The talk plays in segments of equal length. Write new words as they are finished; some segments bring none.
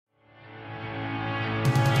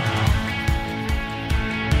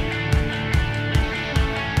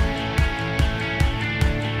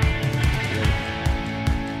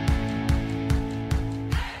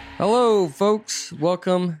Hello, folks.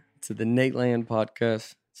 Welcome to the Nateland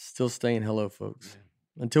podcast. Still staying hello, folks.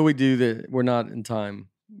 Until we do that, we're not in time.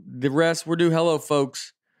 The rest, we'll do hello,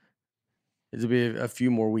 folks. It'll be a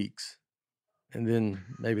few more weeks. And then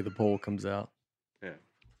maybe the poll comes out. Yeah.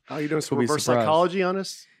 Oh, you're doing some We'll be reverse surprised. psychology on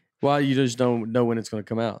us? Well, you just don't know when it's going to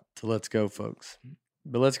come out to Let's Go, folks.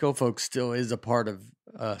 But Let's Go, folks still is a part of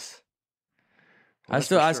us.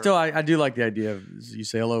 Well, I do like the idea of you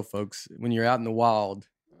say hello, folks, when you're out in the wild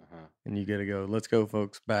and you get to go, let's go,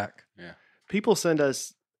 folks, back. Yeah. People send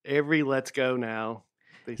us every Let's Go now.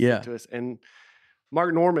 They send Yeah. to us. And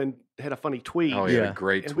Mark Norman had a funny tweet. Oh, yeah. Yeah.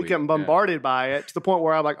 Great And tweet. we get bombarded by it to the point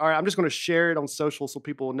where I'm like, all right, I'm just going to share it on social so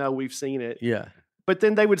people know we've seen it. Yeah. But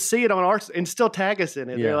then they would see it on ours and still tag us in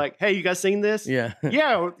it. Yeah. They're like, hey, you guys seen this? Yeah.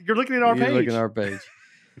 Yeah, you're looking at our You're page. looking at our page.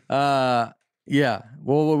 Yeah.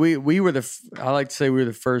 Well, we were I like to say we were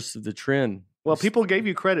the first of the trend. Well, people gave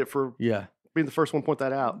you credit for Yeah. being the first one to point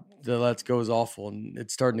that out. The Let's Go is awful and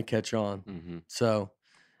it's starting to catch on. Mm-hmm. So,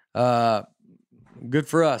 good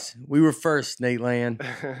for us. We were first, Nate Land.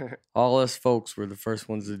 All us folks were the first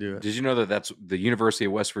ones to do it. Did you know that that's the University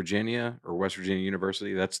of West Virginia or West Virginia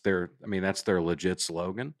University? That's their legit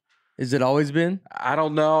slogan. Is it always been? I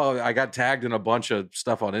don't know. I got tagged in a bunch of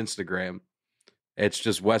stuff on Instagram. It's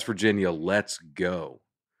just West Virginia, let's go.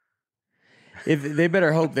 If they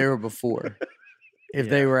better hope they were before. If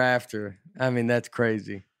they were after, I mean, that's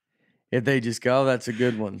crazy. If they just go, oh, that's a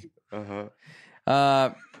good one. Thank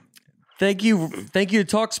you to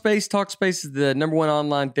Talkspace. Talkspace is the #1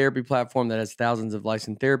 online therapy platform that has thousands of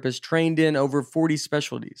licensed therapists trained in over 40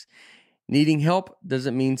 specialties. Needing help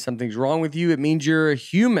doesn't mean something's wrong with you. It means you're a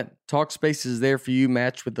human. Talkspace is there for you,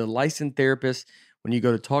 matched with a licensed therapist. When you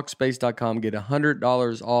go to Talkspace.com, get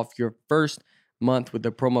 $100 off your first month with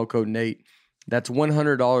the promo code Nate. That's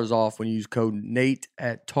 $100 off when you use code Nate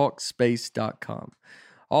at Talkspace.com.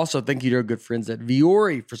 Also, thank you to our good friends at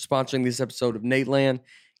Viore for sponsoring this episode of Nateland.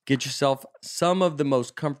 Get yourself some of the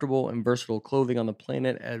most comfortable and versatile clothing on the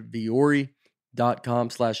planet at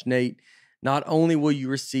Viore.com/Nate. Not only will you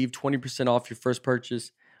receive 20% off your first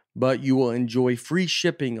purchase, but you will enjoy free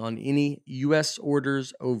shipping on any U.S.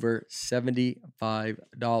 orders over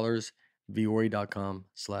 $75.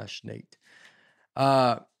 Viore.com/Nate.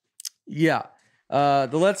 Yeah. The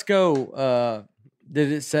Let's Go,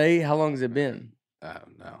 did it say how long has it been?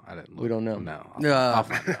 No, I didn't look. We don't know. No, I'll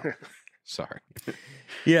find out. Sorry.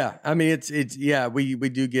 Yeah. I mean, it's we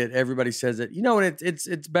do get, everybody says it, and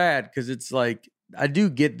it's bad because it's like, I do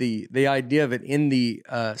get the idea of it in the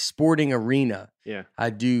sporting arena. Yeah.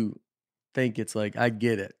 I do think it's like, I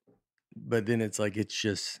get it, but then it's like,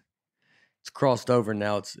 it's crossed over.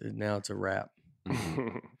 Now it's a wrap.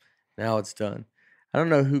 Now it's done. I don't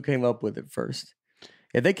know who came up with it first.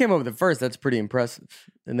 If they came up with it first, that's pretty impressive.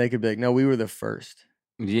 And they could be like, no, we were the first.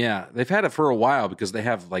 Yeah, they've had it for a while because they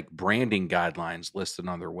have like branding guidelines listed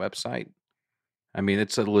on their website. I mean,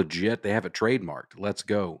 it's a legit, they have it trademarked. Let's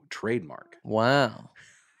Go trademark. Wow.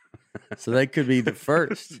 So they could be the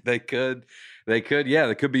first. They could, yeah,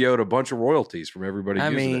 they could be owed a bunch of royalties from everybody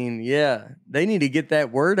using it. Yeah, they need to get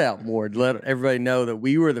that word out more to let everybody know that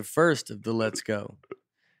we were the first of the Let's Go.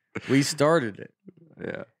 We started it.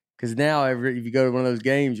 Yeah. Because now, if you go to one of those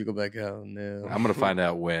games, you go back, oh, no. I'm going to find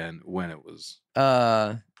out when it was.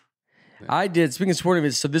 I did, speaking of sporting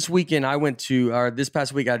events, so this weekend I went to, or this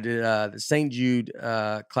past week I did the St. Jude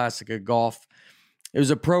Classic of Golf. It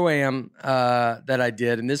was a Pro-Am that I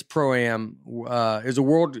did, and this Pro-Am is a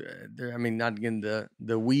world, I mean, not getting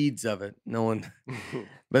the weeds of it, no one,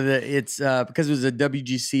 but it's because it was a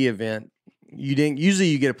WGC event, usually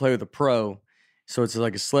you get to play with a pro, so it's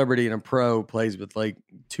like a celebrity and a pro plays with like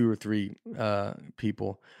 2 or 3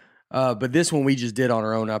 people. But this one we just did on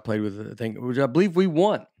our own. I played with a thing, which I believe we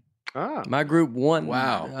won. Ah. My group won.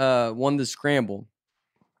 Wow. Won the scramble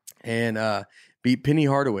and beat Penny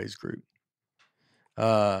Hardaway's group.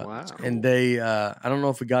 Wow. And they, I don't know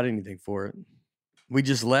if we got anything for it. We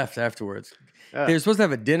just left afterwards. Yeah. They were supposed to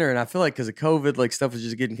have a dinner, and I feel like because of COVID, like stuff was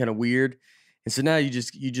just getting kind of weird. And so now you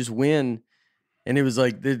just win. And it was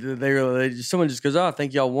like someone just goes, "Oh,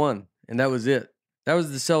 thank y'all won," and that was it. That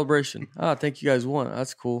was the celebration. "Oh, thank you guys won.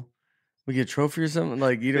 That's cool. We get a trophy or something."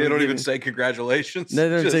 Like They don't even say congratulations. They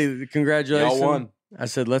don't say congratulations. Y'all won. I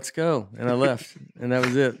said, "Let's go," and I left, and that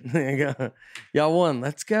was it. Y'all won.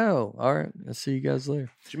 Let's go. All right. I'll see you guys later.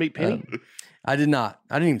 Did you meet Penny? I did not.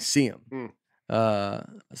 I didn't even see him. Mm. I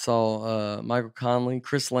saw Michael Conley.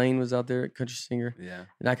 Chris Lane was out there, country singer. Yeah.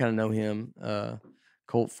 And I kind of know him.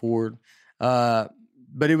 Colt Ford.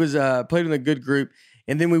 But it was played in a good group.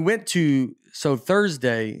 And then we went to, so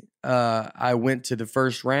Thursday, I went to the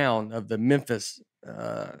first round of the Memphis,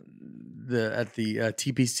 the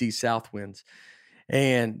TPC Southwinds,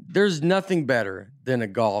 and there's nothing better than a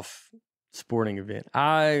golf sporting event.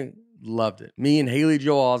 I loved it. Me and Haley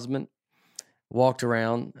Joel Osment walked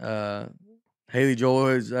around. Haley Joel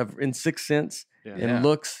is in Sixth Sense and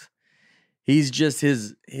looks. He's just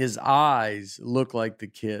his eyes look like the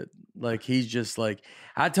kid. Like he's just like,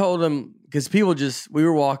 I told him, because we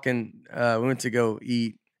were walking. We went to go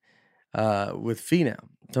eat with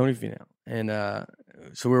Tony Finau, and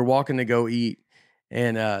so we were walking to go eat,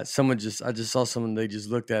 and I just saw someone. They just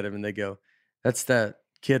looked at him and they go, "That's that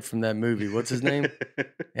kid from that movie. What's his name?"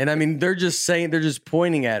 And I mean, they're just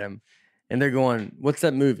pointing at him, and they're going, "What's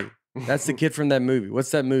that movie? That's the kid from that movie.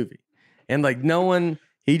 What's that movie?" And like no one.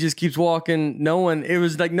 He just keeps walking. No one. It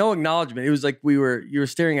was like no acknowledgement. It was like you were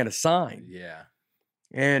staring at a sign. Yeah.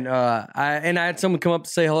 And I had someone come up to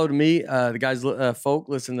say hello to me. The guys, folk,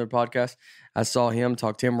 listen to their podcast. I saw him,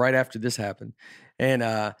 talked to him right after this happened. And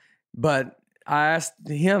but I asked,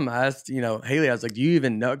 Haley. I was like, "Do you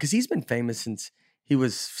even know?" Because he's been famous since he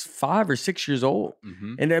was 5 or 6 years old,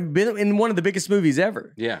 and been in one of the biggest movies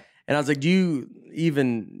ever. Yeah. And I was like, "Do you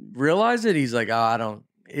even realize it?" He's like, "Oh, I don't."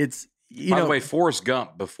 It's. By the way, Forrest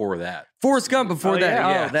Gump before that.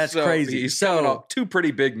 Yeah. Oh, that's so crazy. He's coming off 2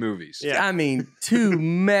 pretty big movies. Yeah. I mean, 2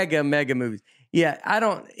 mega movies. Yeah,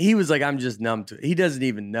 he was like, I'm just numb to it. He doesn't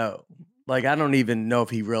even know. Like, I don't even know if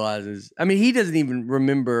he realizes. I mean, he doesn't even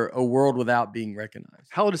remember a world without being recognized.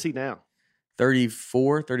 How old is he now?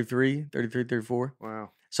 34, 33, 34.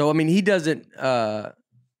 Wow. So, I mean, he doesn't, 80, I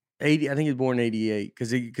think he was born in 88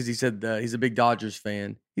 because he said he's a big Dodgers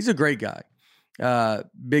fan. He's a great guy.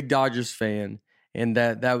 Big Dodgers fan, and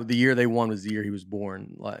that the year they won was the year he was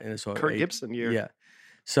born. And so Kirk Gibson year. Yeah.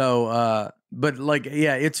 So, but like,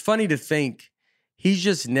 yeah, it's funny to think he's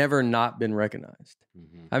just never not been recognized.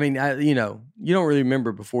 Mm-hmm. I mean, you don't really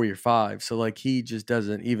remember before you're 5, so like he just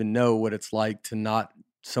doesn't even know what it's like to not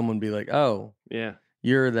someone be like, "Oh, yeah,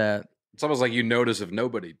 you're that." It's almost like you notice if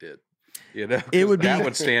nobody did. It would that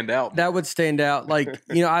would stand out. That would stand out. Like,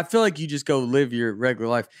 I feel like you just go live your regular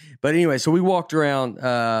life. But anyway, so we walked around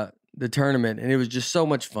the tournament, and it was just so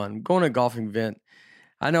much fun. Going to a golfing event.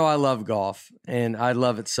 I know I love golf, and I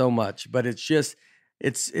love it so much. But it's just,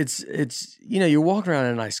 it's you're walking around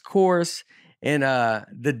a nice course, and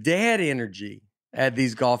the dad energy at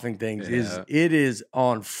these golfing things is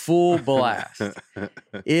on full blast.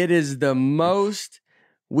 It is the most.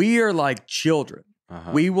 We are like children.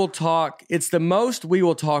 Uh-huh. We will talk. It's the most we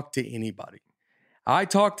will talk to anybody. I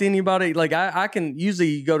talk to anybody. Like I can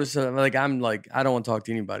usually go to some, like, I'm like, I don't want to talk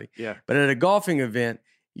to anybody. Yeah. But at a golfing event,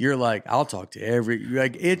 you're like, I'll talk to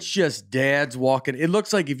it's just dads walking. It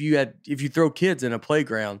looks like if you throw kids in a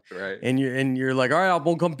playground, right? And you're like, all right,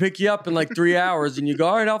 I'll come pick you up in like 3 hours, and you go,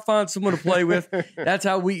 all right, I'll find someone to play with. That's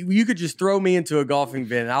how you could just throw me into a golfing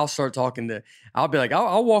event, and I'll start talking I'll be like,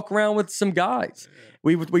 I'll walk around with some guys.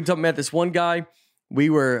 We met this one guy. We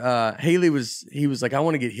were Haley was like, I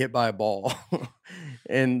want to get hit by a ball,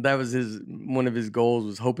 and that was one of his goals,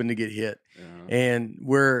 was hoping to get hit. And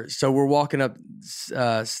we're walking up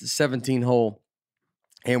 17 hole,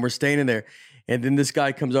 and we're standing there, and then this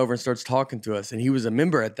guy comes over and starts talking to us, and he was a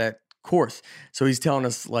member at that course, so he's telling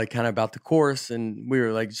us like kind of about the course, and we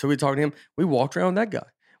were like, so we talked to him. We walked around with that guy.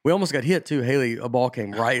 We almost got hit too. Haley, a ball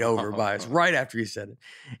came right over by us right after he said it,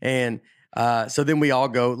 and. So then we all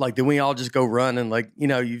just go run, and like, you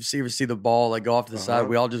ever see the ball like go off to the side.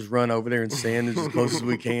 We all just run over there and stand as close as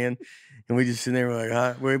we can. And we just sit there, we're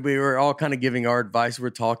like, we were all kind of giving our advice.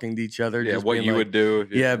 We're talking to each other. Yeah, just what you would do.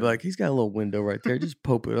 Yeah, but like, he's got a little window right there. Just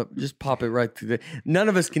pop it up. Just pop it right through there. None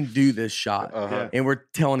of us can do this shot. And we're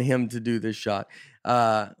telling him to do this shot.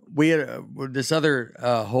 We had this other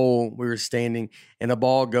hole, we were standing, and the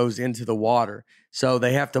ball goes into the water. So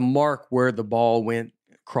they have to mark where the ball went,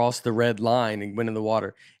 crossed the red line and went in the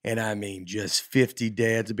water. And I mean, just 50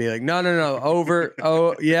 dads would be like, no, over.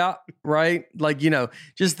 Oh, yeah, right. Like,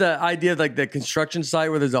 just the idea of like the construction site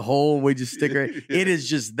where there's a hole and we just stick it. It is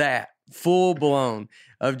just that full blown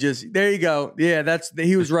of just, there you go. Yeah,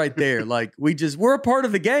 he was right there. Like, we're a part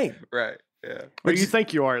of the game. Right. Yeah. Or you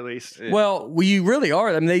think you are, at least. Yeah. Well, we really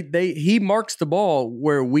are. I mean, he marks the ball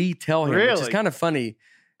where we tell him, which is kind of funny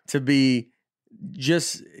to be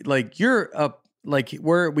just like, you're up. Like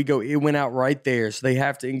where we go, it went out right there. So they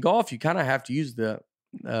have to, in golf, you kind of have to use the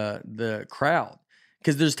crowd,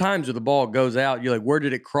 because there's times where the ball goes out. You're like, where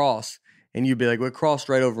did it cross? And you'd be like, well, it crossed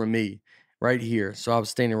right over me, right here. So I was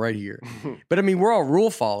standing right here. But I mean, we're all rule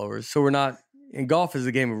followers, so we're not. And golf is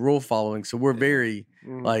a game of rule following, so we're very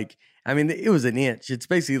like. I mean, it was an inch. It's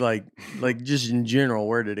basically like just in general,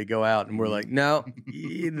 where did it go out? And we're like, no,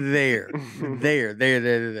 there.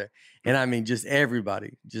 And I mean, just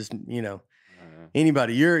everybody, just,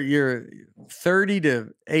 anybody, you're 30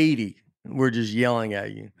 to 80. We're just yelling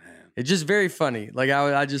at you. Man. It's just very funny. Like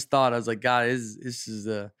I just thought, I was like, God, this is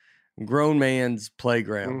a grown man's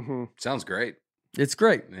playground. Mhm. Sounds great. It's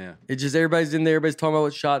great. Yeah. It's just everybody's in there. Everybody's talking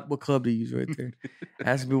about what club to use right there.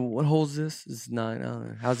 Asking people, what hole's this? It's 9.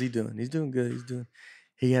 Oh, how's he doing? He's doing good.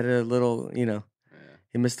 He had a little, Yeah.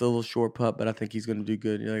 he missed a little short putt, but I think he's going to do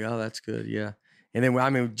good. You're like, oh, that's good. Yeah. And then,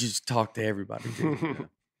 we just talk to everybody. Dude.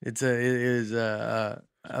 It is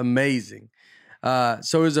amazing.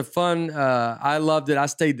 So it was a fun, I loved it. I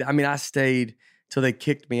stayed till they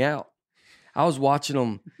kicked me out. I was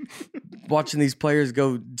watching these players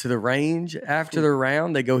go to the range after the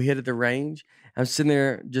round. They go hit at the range. I'm sitting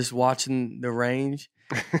there just watching the range.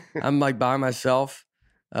 I'm like by myself.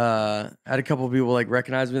 I had a couple of people like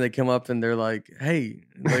recognize me. They come up and they're like, "Hey,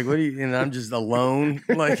 like, what do you?" And I'm just alone,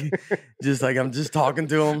 I'm just talking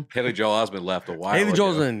to them. Haley Joel Osment left a while Haley ago.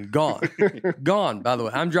 Joel's been gone. By the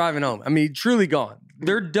way, I'm driving home. I mean, truly gone.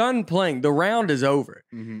 They're done playing. The round is over.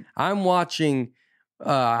 Mm-hmm. I'm watching.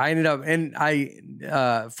 I ended up, and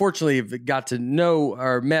I fortunately got to know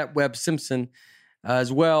or met Webb Simpson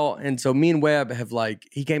as well. And so me and Webb have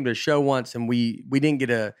he came to a show once, and we didn't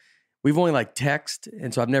get we've only text,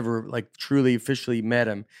 and so I've never truly officially met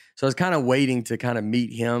him. So I was kind of waiting to kind of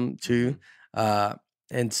meet him too.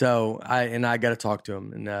 And so I got to talk to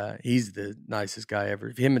him, and he's the nicest guy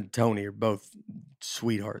ever. Him and Tony are both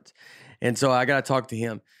sweethearts, and so I got to talk to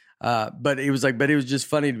him. But it was just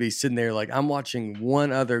funny to be sitting there I'm watching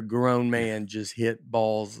one other grown man just hit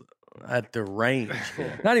balls at the range,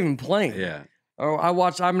 not even playing. Yeah. Or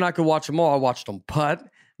I'm not gonna watch them all. I watched them putt, and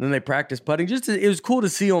then they practice putting. It was cool to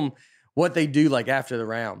see them what they do after the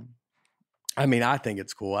round. I mean, I think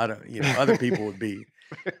it's cool. I don't, other people would be.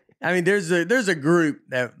 I mean, there's a group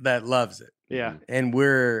that loves it. Yeah. And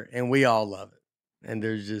we all love it. And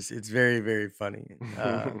it's very, very funny.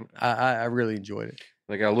 I really enjoyed it.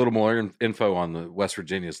 They got a little more info on the West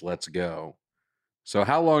Virginia's Let's Go. So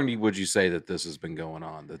how long would you say that this has been going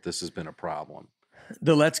on, that this has been a problem?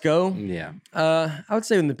 The Let's Go? Yeah. I would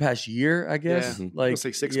say in the past year, I guess. Yeah. Like Let's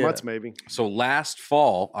say 6 months maybe. So last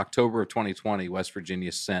fall, October of 2020, West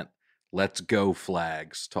Virginia sent Let's Go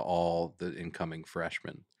flags to all the incoming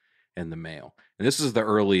freshmen in the mail. And this is the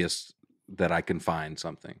earliest that I can find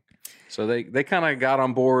something. So they kind of got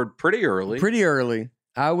on board pretty early. Pretty early.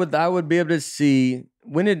 I would be able to see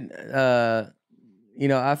when did I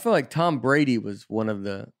feel like Tom Brady was one of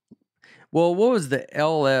the. Well, what was the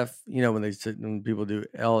LF? When people do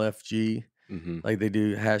LFG, like they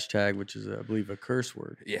do hashtag, which is I believe a curse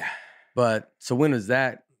word. Yeah. But so when was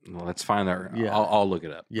that? Well, let's find that. Yeah. I'll look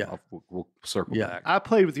it up. Yeah. We'll circle Yeah. back. I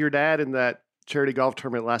played with your dad in that charity golf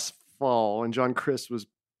tournament last fall, and John Chris was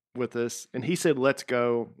with us, and he said, "Let's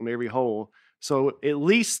go" on every hole. So at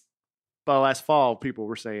least by last fall, people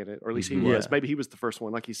were saying it, or at least he was. Yeah. Maybe he was the first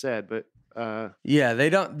one, like you said. But Yeah,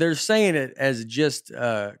 they're saying it as just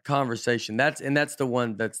conversation. That's the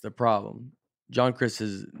one that's the problem. John Chris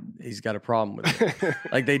he's got a problem with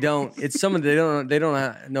it. They don't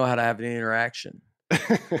know how to have an interaction.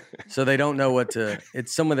 So they don't know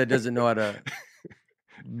it's someone that doesn't know how to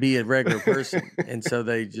be a regular person. And so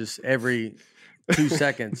they just every 2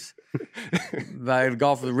 seconds. I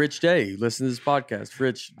golf with Rich Day. Listen to this podcast.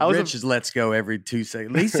 Rich is Let's Go every 2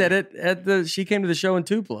 seconds. He said it she came to the show in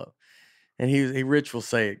Tupelo. And Rich will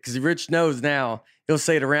say it because Rich knows now. He'll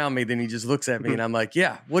say it around me. Then he just looks at me and I'm like,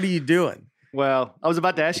 yeah, what are you doing? Well, I was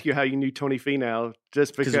about to ask you how you knew Tony Finau,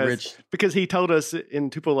 just because he told us in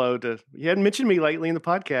Tupelo he hadn't mentioned me lately in the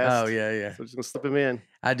podcast. Oh yeah. So I'm just gonna slip him in.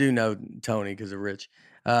 I do know Tony because of Rich,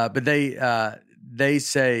 but they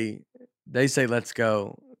say let's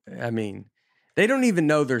go. I mean, they don't even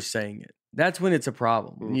know they're saying it. That's when it's a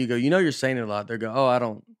problem. When you go, you're saying it a lot. They go,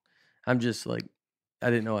 oh, I'm just like, I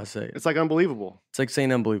didn't know I say it. It's like unbelievable. It's like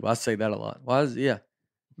saying unbelievable. I say that a lot. Why is yeah?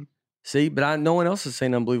 See, but no one else is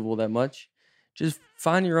saying unbelievable that much. Just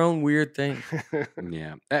find your own weird thing.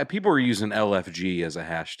 Yeah. People were using LFG as a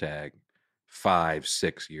hashtag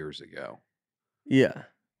 5-6 years ago. Yeah.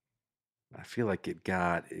 I feel like it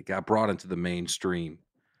got brought into the mainstream.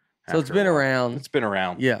 So it's been around. It's been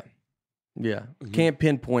around. Yeah. Yeah. Can't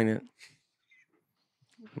pinpoint it.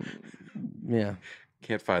 Yeah.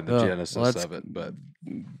 Can't find the genesis of it, but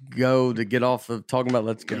go to get off of talking about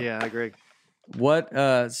let's go. Yeah, I agree. What?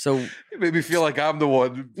 So it made me feel like I'm the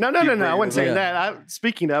one. No. I wasn't saying that.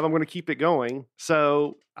 Speaking of, I'm going to keep it going.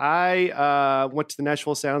 So I went to the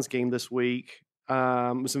Nashville Sounds game this week.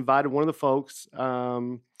 Was invited one of the folks,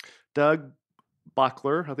 Doug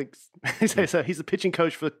Bachler. I think he's the pitching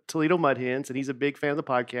coach for the Toledo Mud Hens, and he's a big fan of the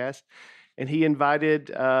podcast. and he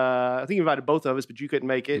invited, I think he invited both of us, but you couldn't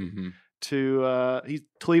make it. Mhm.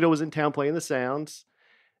 Toledo was in town playing the Sounds.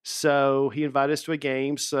 So he invited us to a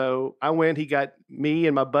game. So I went, he got me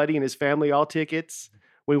and my buddy and his family all tickets.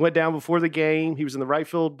 We went down before the game. He was in the right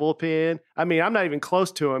field bullpen. I mean, I'm not even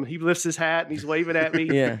close to him. He lifts his hat and he's waving at me.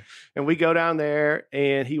 Yeah. And we go down there,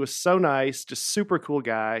 and he was so nice, just super cool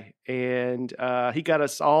guy. And he got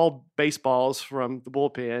us all baseballs from the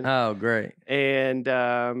bullpen. Oh, great. And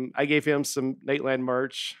I gave him some Nate Land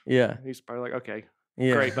merch. Yeah. He's probably like, okay,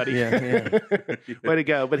 Yeah. great, buddy. Yeah. Way to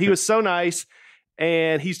go. But he was so nice.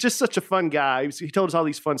 And he's just such a fun guy. He told us all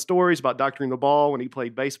these fun stories about doctoring the ball when he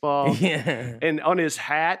played baseball. Yeah. And on his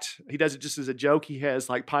hat, he does it just as a joke. He has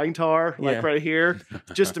like pine tar, like Yeah. right here,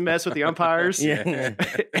 just to mess with the umpires. Yeah.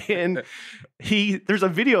 And there's a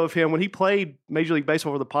video of him when he played Major League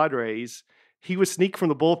Baseball for the Padres. He would sneak from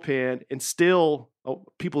the bullpen and steal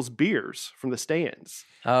people's beers from the stands.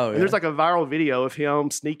 Oh, And yeah. there's like a viral video of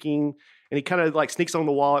him sneaking, and he kind of like sneaks on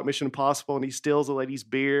the wall at Mission Impossible, and he steals a lady's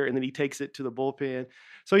beer, and then he takes it to the bullpen.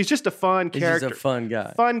 So he's just a fun He's character. just a fun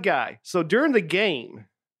guy. Fun guy. So during the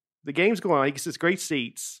game's going on, he gets his great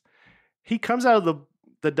seats. He comes out of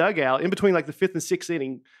the dugout in between like the 5th and 6th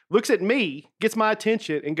inning, looks at me, gets my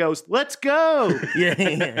attention, and goes, "Let's go." Yeah.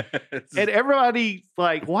 Yeah. And everybody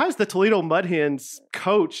like, why is the Toledo Mud Hens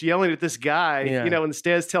coach yelling at this guy, Yeah.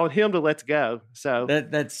 instead of telling him to let's go? So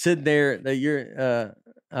That's sitting there that you're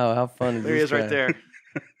how fun is there he this is right guy?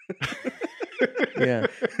 there.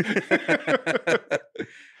 Yeah.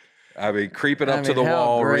 I mean, creeping up I to mean, the how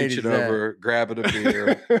wall, great is reaching that? over, grabbing a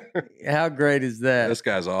beer. How great is that? This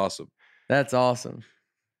guy's awesome. That's awesome.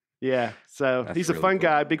 Yeah. So That's he's a really fun cool.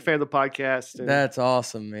 guy, big fan of the podcast. And, That's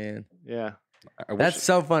awesome, man. yeah. I wish, That's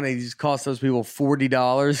so funny. He just cost those people $40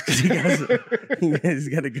 because he's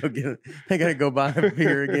got to go get it. They got to go buy a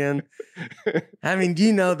beer again. I mean, do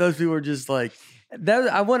you know those people are just like that?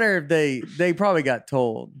 I wonder if they probably got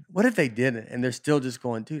told. What if they didn't and they're still just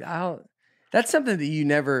going, dude? That's something that you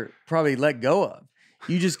never probably let go of.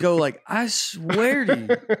 You just go like, I swear to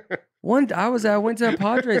you, I went to a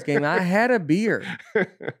Padres game. I had a beer.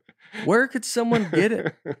 Where could someone get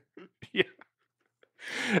it? Yeah.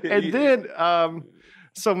 And then,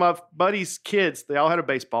 so my buddy's kids, they all had a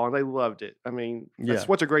baseball and they loved it. I mean, that's Yeah.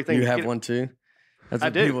 what's a great thing. You to have get- one too. That's I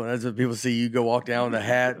what do. people. That's what people see. You go walk down with a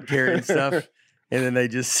hat, carrying stuff, and then they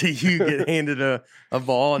just see you get handed a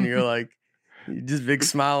ball, and you're like, just big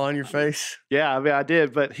smile on your face. Yeah, I mean, I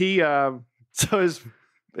did. But he, so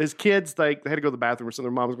his kids, like, they had to go to the bathroom or something.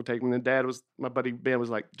 Their mom was going to take them. And then my buddy Ben was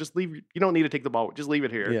like, just leave. You don't need to take the ball. Just leave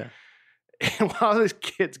it here. Yeah. And while this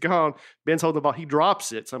kid's gone, Ben's holding the ball. He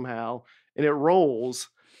drops it somehow, and it rolls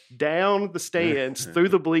down the stands, through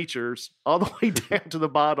the bleachers, all the way down to the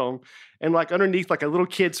bottom, and like underneath like a little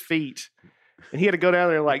kid's feet. And he had to go down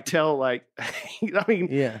there and like tell, like, I mean,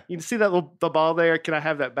 Yeah. you see that the ball there? Can I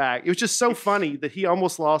have that back? It was just so funny that he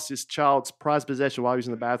almost lost his child's prized possession while he was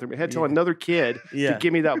in the bathroom. He had to tell Yeah. another kid Yeah. to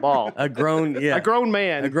give me that ball. A grown. Yeah. A grown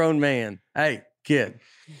man. A grown man. Hey, kid.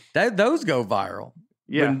 Those go viral.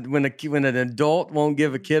 Yeah. When an adult won't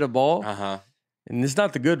give a kid a ball, Uh-huh. and it's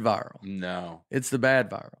not the good viral. No. It's the bad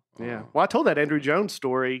viral. Yeah. Well, I told that Andrew Jones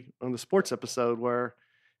story on the sports episode where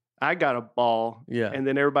I got a ball. Yeah. And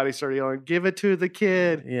then everybody started yelling, "Give it to the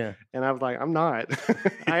kid." Yeah. And I was like, I'm not.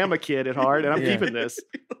 I am a kid at heart, and I'm Yeah. keeping this.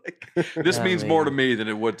 This I means more to mean- me than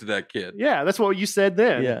it would to that kid. Yeah, that's what you said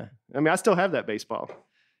then. Yeah. I mean, I still have that baseball.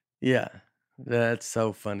 Yeah. That's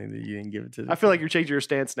so funny that you didn't give it to the I feel kid. like you're changing your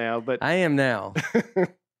stance now, but I am now.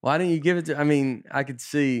 Why didn't you give it to? I mean, I could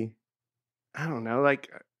see. I don't know. Like,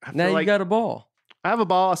 I Now feel you like got a ball. I have a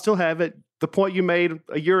ball. I still have it. The point you made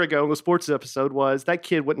a year ago in the sports episode was that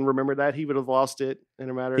kid wouldn't remember that. He would have lost it in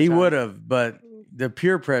a matter of He time. would have, but the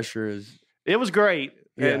peer pressure is. It was great.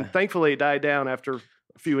 Yeah. And thankfully it died down after a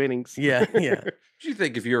few innings. Yeah. Yeah. Do you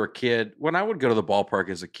think if you're a kid, when I would go to the ballpark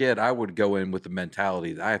as a kid, I would go in with the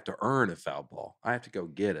mentality that I have to earn a foul ball. I have to go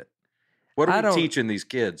get it. What I are we don't- teaching these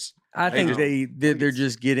kids? I They think just- they're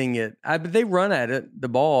just getting it. But they run at it, the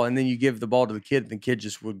ball, and then you give the ball to the kid, and the kid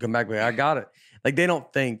just would come back with, "I got it." Like they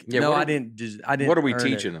don't think, Yeah, no, what I are- didn't. I didn't. What are we earn it."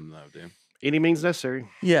 teaching them though, dude? Any means necessary.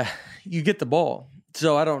 Yeah, you get the ball.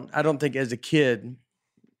 So I don't think as a kid,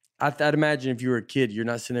 I'd imagine if you were a kid, you're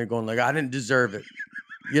not sitting there going like, "I didn't deserve it."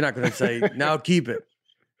 You're not going to say, "Now keep it."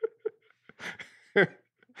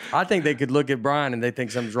 I think they could look at Brian and they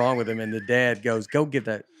think something's wrong with him, and the dad goes, "Go get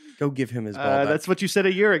that Go give him his ball back. That's what you said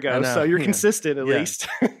a year I ago, know, so you're yeah. consistent at Yeah. least.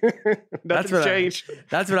 That's Nothing's what changed.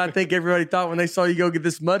 That's what I think everybody thought when they saw you go get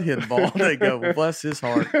this mud hen ball. They go, well, bless his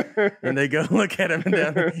heart. And they go look at him and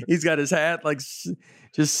down. He's got his hat like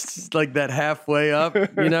just like that halfway up,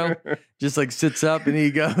 just like sits up and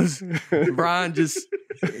he goes. Brian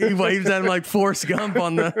he waves at him like Forrest Gump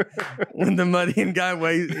when the mud hen guy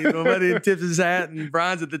waves. The mud hen tips his hat and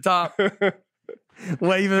Brian's at the top,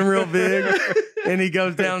 waving real big. And he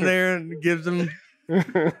goes down there and gets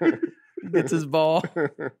his ball.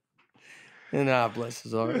 And bless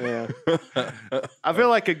his heart. Yeah. I feel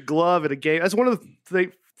like a glove at a game. That's one of the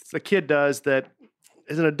things a kid does that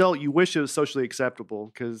as an adult you wish it was socially acceptable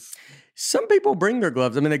because some people bring their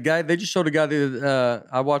gloves. I mean, they just showed a guy that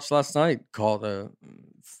I watched last night called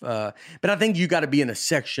but I think you got to be in a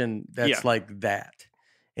section that's like that.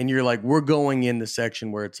 And you're like, we're going in the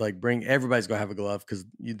section where it's like everybody's gonna have a glove because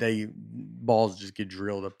balls just get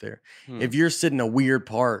drilled up there. If you're sitting a weird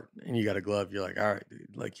part and you got a glove, you're like, all right,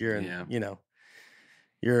 dude. Like you're in,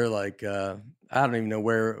 you're like, I don't even know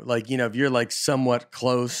where. Like if you're like somewhat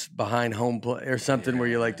close behind home plate or something where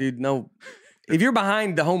you're like, dude, no. If you're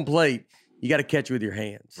behind the home plate, you got to catch it with your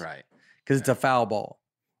hands, Right? Because it's a foul ball.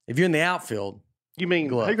 If you're in the outfield, you mean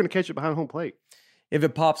glove. how are you going to catch it behind home plate? If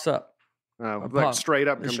it pops up. Like straight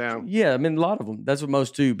up and come down. Yeah, I mean a lot of them. That's what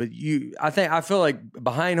most do. But I feel like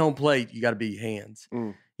behind home plate, you got to be hands.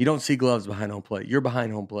 You don't see gloves behind home plate. You're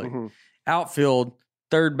behind home plate. Mm-hmm. Outfield,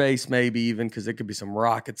 third base, maybe even because there could be some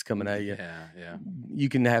rockets coming at you. Yeah. You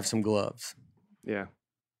can have some gloves. Yeah.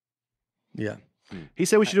 Yeah. He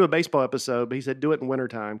said we should do a baseball episode, but he said do it in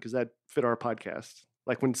wintertime because that fit our podcast.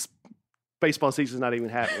 Like when baseball season's not even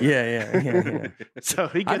happening. Yeah. So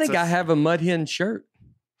he gets I think I have a Mud Hen shirt.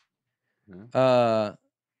 I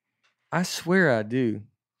swear I do.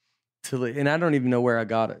 And I don't even know where I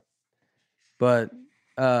got it. But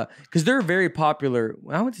because they're very popular.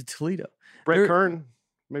 I went to Toledo. Brett Kern,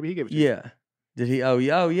 maybe he gave it to you. Yeah. Did he? Oh,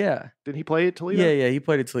 yeah. Did he play at Toledo? Yeah, he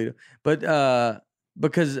played at Toledo. But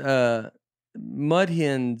because Mud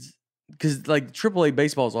Hens, because like AAA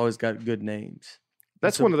baseball's always got good names.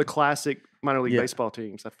 That's one of the classic minor league baseball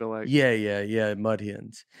teams, I feel like. Yeah, Mud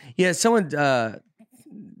Hens. Yeah, someone,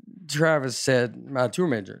 Travis said, my tour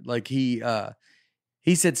manager, like he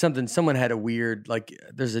said something, someone had a weird, like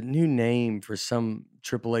there's a new name for some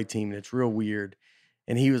AAA team and it's real weird.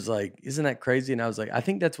 And he was like, isn't that crazy? And I was like, I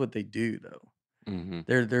think that's what they do though.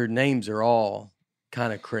 Mm-hmm. Their names are all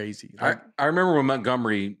kind of crazy. Like, I remember when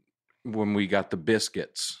Montgomery, when we got the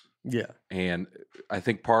biscuits. Yeah. And I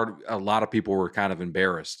think a lot of people were kind of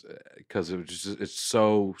embarrassed because it was it's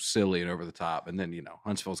so silly and over the top. And then,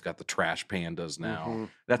 Huntsville's got the trash pandas now. Mm-hmm.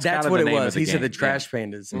 That's kind of what the it name was. Of the he game. Said the trash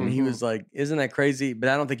pandas. And he was like, isn't that crazy? But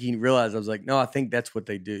I don't think he realized. I was like, no, I think that's what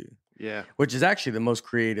they do. Yeah. Which is actually the most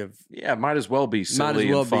creative. Yeah, might as well be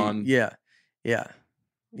silly and fun. Yeah. Yeah,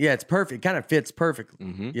 it's perfect. It kind of fits perfectly.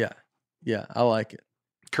 Mm-hmm. Yeah, I like it.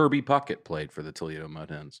 Kirby Puckett played for the Toledo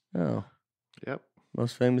Mud Hens. Oh. Yep.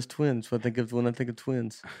 Most famous twins. What I think of when I think of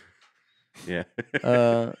twins. Yeah.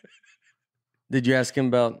 Did you ask him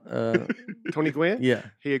about Tony Gwynn? Yeah.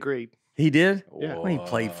 He agreed. He did? Yeah. When he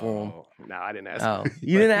played for him. No, I didn't ask him.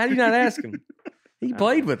 You didn't? How did you not ask him? He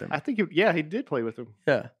played with him. I think he did play with him.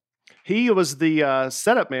 Yeah. He was the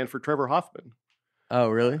setup man for Trevor Hoffman. Oh,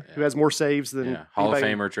 really? Who has more saves than Hall of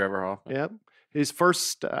Famer Trevor Hoffman. Yep. His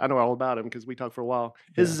first, I know all about him because we talked for a while.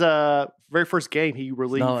 His very first game, he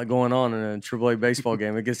relieved. It's not like going on in a AAA baseball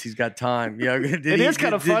game. I guess he's got time. Yeah, it is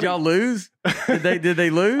kind of funny. Did y'all lose? Did they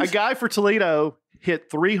lose? A guy for Toledo hit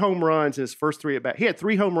 3 home runs in his first 3 at bat. He had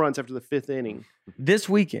 3 home runs after the 5th inning. This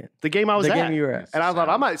weekend. The game I was at. The game you were at. And I thought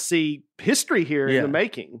I might see history here in the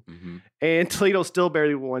making. Mm-hmm. And Toledo still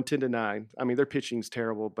barely won 10-9. I mean, their pitching's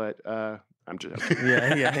terrible, but I'm just joking.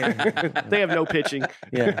 Yeah. They have no pitching.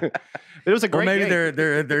 Yeah. It was a great maybe game.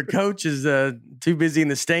 their coach is too busy in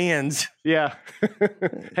the stands. Yeah.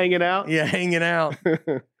 Hanging out. Yeah, hanging out.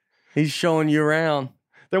 He's showing you around.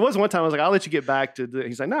 There was one time I was like, I'll let you get back to the.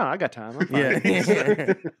 He's like, no, I got time. I'm fine.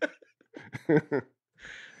 Yeah.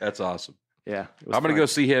 That's awesome. Yeah. I'm going to go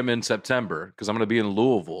see him in September because I'm going to be in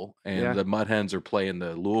Louisville and Yeah. the Mud Hens are playing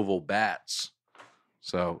the Louisville Bats.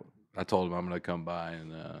 So I told him I'm going to come by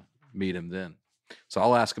and meet him then. So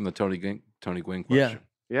I'll ask him the Tony Gwynn question.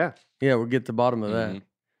 Yeah. Yeah, we'll get to the bottom of that. Mhm.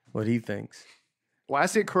 What he thinks. Well, I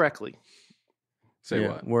said it correctly. Say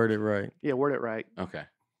Yeah, what? word it right. Yeah, word it right. Okay.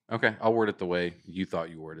 I'll word it the way you thought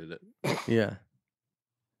you worded it. Yeah.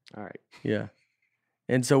 All right. Yeah.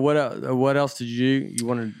 And so what else did you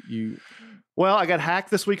do? Well, I got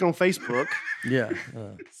hacked this week on Facebook. Yeah.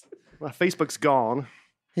 My Facebook's gone.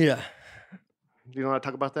 Yeah. Do you want to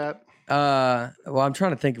talk about that? Well, I'm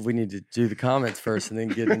trying to think if we need to do the comments first and then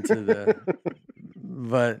get into the.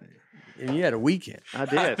 But and you had a weekend. I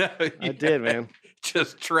did. know, I yeah. did, man.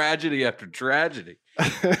 Just tragedy after tragedy.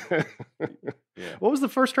 What was the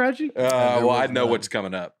first tragedy? there Well, I was know none. what's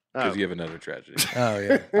coming up because Oh. you have another tragedy. Oh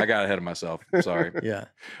yeah, I got ahead of myself. Sorry. yeah.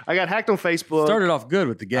 I got hacked on Facebook. Started off good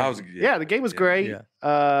with the game. I was, Yeah, the game was great.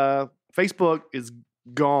 Yeah. Facebook is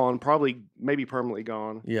gone, probably maybe permanently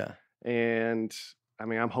gone. Yeah, And I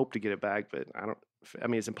mean, I'm hope to get it back, but I don't. I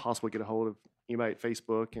mean, it's impossible to get a hold of anybody at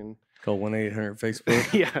Facebook. And call 1-800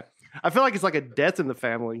 Facebook. yeah, I feel like it's like a death in the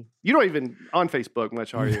family. You don't even on Facebook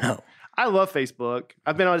much, are you? No. I love Facebook.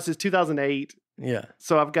 I've been on it since 2008, Yeah,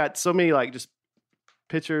 so I've got so many like just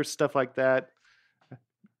pictures, stuff like that. I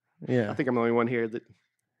yeah. think I'm the only one here that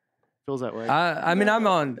feels that way. I mean, I'm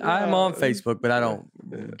on Yeah. Facebook, but I don't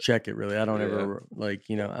check it really. I don't Yeah. ever like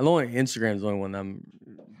Instagram's the only one I'm.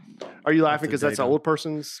 Are you up laughing to because that's date an on. old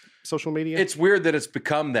person's social media? It's weird that it's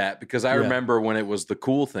become that because I Yeah. remember when it was the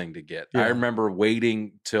cool thing to get. Yeah. I remember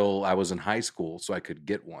waiting till I was in high school so I could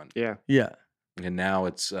get one. yeah. Yeah, And now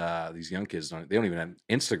it's these young kids they don't even have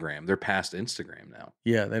Instagram. They're past Instagram now.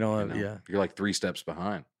 yeah. They don't you have. know? Yeah, You're like 3 steps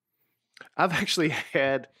behind. I've actually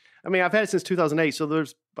had. I mean, I've had it since 2008. So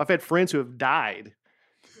I've had friends who have died,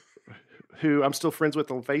 who I'm still friends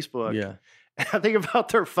with on Facebook. yeah. I think about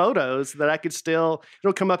their photos that I could still.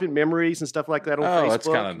 It'll come up in memories and stuff like that on Facebook. Oh, that's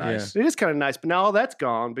kind of nice. It is kind of nice, but now all that's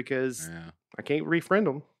gone because Yeah. I can't refriend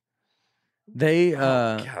them. They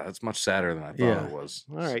Yeah, that's much sadder than I thought yeah. it was.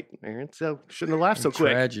 All right, Aaron. So shouldn't have laughed so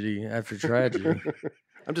quick. tragedy after tragedy.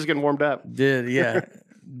 I'm just getting warmed up. Did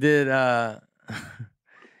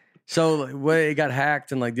so what, it got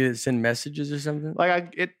hacked and like did it send messages or something? Like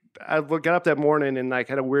I got up that morning and like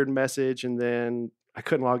had a weird message, and then I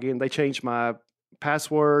couldn't log in. They changed my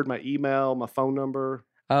password, my email, my phone number.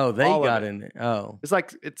 Oh, they all of got it. in there. Oh, It's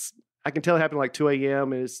like I can tell it happened like 2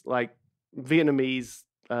 a.m. and it's like Vietnamese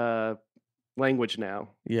language now.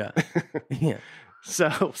 yeah. Yeah.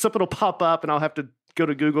 So something will pop up and I'll have to go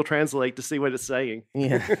to Google Translate to see what it's saying.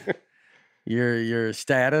 Yeah. Your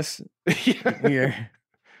status. Yeah. Your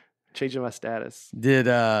Changing my status. did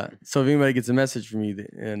so if anybody gets a message from you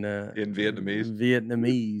in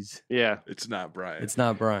Vietnamese, Yeah. It's not Brian. it's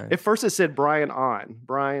not Brian. At first it said Brian,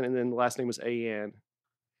 and then the last name was A-N.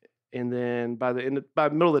 And then by the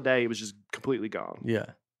middle of the day, it was just completely gone. Yeah.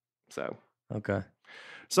 So Okay.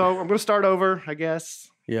 I'm going to start over, I guess.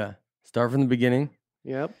 Yeah. Start from the beginning.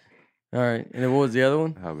 Yep. All right. And then what was the other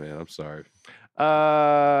one? Oh man, I'm sorry.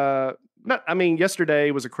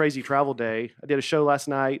 Yesterday was a crazy travel day. I did a show last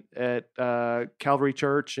night at Calvary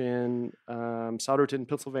Church in Souderton,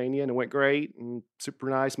 Pennsylvania, and it went great and super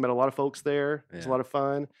nice. Met a lot of folks there. It was a Yeah. lot of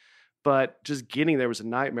fun. But just getting there was a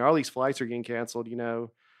nightmare. All these flights are getting canceled,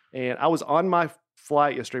 And I was on my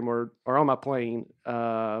flight yesterday, or on my plane,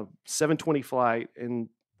 7:20 flight, and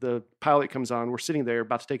the pilot comes on. We're sitting there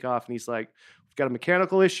about to take off, and he's like, "We've got a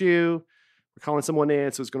mechanical issue. We're calling someone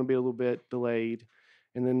in, so it's going to be a little bit delayed."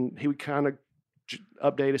 And then he would kind of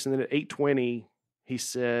update us. And then at 8:20, he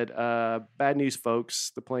said, "Bad news,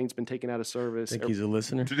 folks. The plane's been taken out of service." Think he's a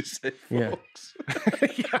listener. Did he say Yeah. folks?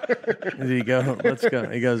 Did he go? Let's go.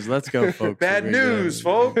 He goes, let's go, folks. Bad We're gonna go." news,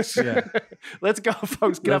 folks. Yeah. Let's go,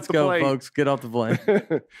 folks. Get Let's off the go, plane. folks. Get off the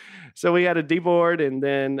plane. So we had a D-board and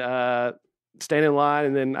then stand in line.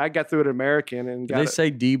 And then I got through at American and Did got they a say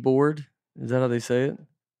D board? Is that how they say it?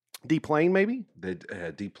 D-plane, maybe? They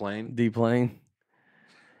deplane. D plane.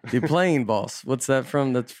 D plane, boss. What's that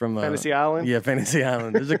from? That's from Fantasy Island? Yeah, Fantasy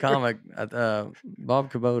Island. There's a comic.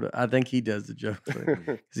 Bob Kubota. I think he does the joke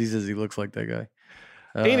because he says he looks like that guy.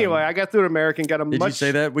 Anyway, I got through at American, got a did much... you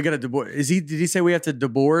say that we got a deboard? Did he say we have to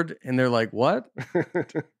deboard? And they're like, what?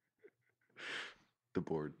 The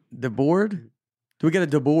board. Deboard? Do we get a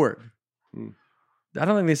deboard? Hmm. I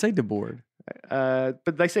don't think they say deboard.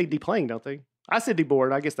 but they say D-plane, don't they? I said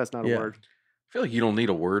D-board. I guess that's not Yeah. a word. I feel like you don't need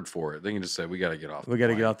a word for it. They can just say we got to get off. We got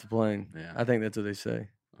to get off the plane. Yeah. I think that's what they say.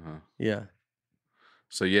 Uh-huh. Yeah.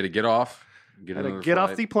 So you had to get off. Get, I had to another get off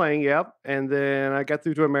flight. the plane, yep. And then I got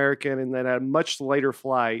through to American and then had a much later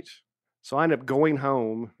flight. So I ended up going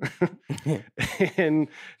home and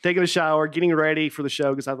taking a shower, getting ready for the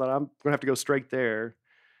show because I thought I'm going to have to go straight there.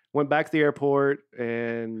 Went back to the airport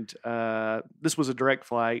and this was a direct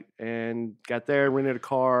flight and got there, rented a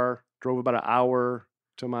car, drove about an hour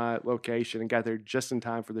to my location and got there just in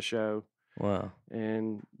time for the show Wow.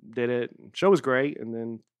 and did it. Show was great and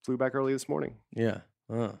then flew back early this morning. Yeah.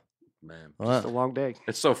 Wow. Man. Just a Wow. long day.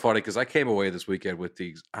 It's so funny because I came away this weekend with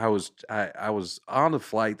these. I was on the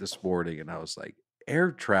flight this morning and I was like,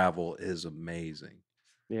 air travel is amazing.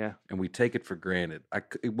 Yeah. and we take it for granted.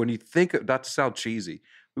 When you think, not to sound cheesy,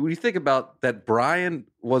 but when you think about that, Brian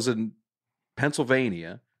was in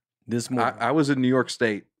Pennsylvania. This morning. I was in New York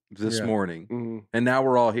State this Yeah. morning, Mhm. and now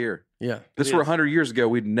we're all here. Yeah. This It were is. 100 years ago.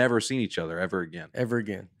 We'd never seen each other ever again. Ever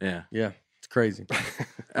again. Yeah. Yeah. It's crazy.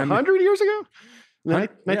 100 years ago? The Hun-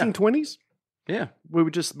 yeah. 1920s? Yeah. We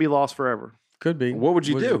would just be lost forever. Could be. What would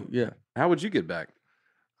you do? Yeah. How would you get back?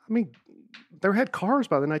 I mean, they had cars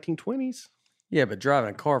by the 1920s. Yeah, but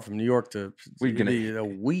driving a car from New York to We're gonna- a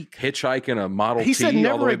week. Hitchhiking a Model He T said all the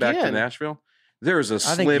never way back to again. Nashville? There is a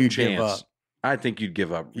I think slim you'd give chance. up. I think you'd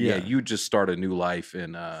give up. Yeah, Yeah. you'd just start a new life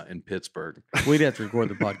in Pittsburgh. We'd have to record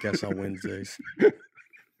the podcast on Wednesdays.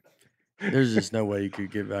 There's just no way you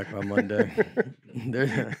could get back by Monday.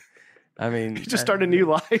 I mean, You just start a new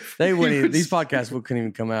life. They You wouldn't. Even, would these s- podcasts couldn't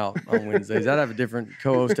even come out on Wednesdays. I'd have a different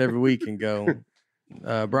co-host every week and go.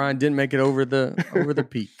 Brian didn't make it over the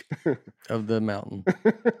peak of the mountain.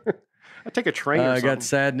 I'd take a train or I something. got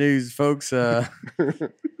sad news, folks.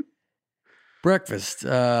 Breakfast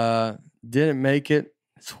didn't make it.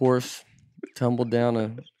 His horse tumbled down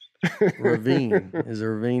a ravine. Is a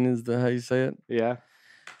ravine is the how you say it? Yeah.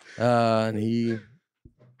 And he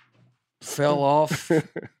fell off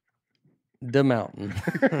the mountain.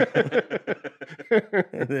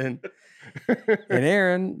 and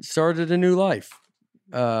Aaron started a new life.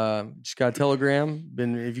 Just got a telegram.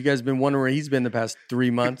 If you guys been wondering where he's been the past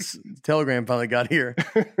 3 months, the telegram finally got here.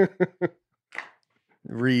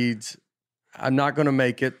 Reads, "I'm not going to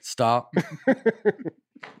make it. Stop."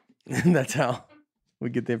 And that's how we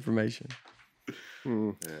get the information.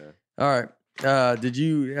 Hmm. Yeah. All right. Did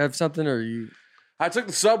you have something, or you? I took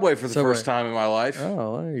the subway for the Subway. first time in my life.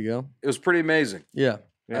 Oh, there you go. It was pretty amazing. Yeah.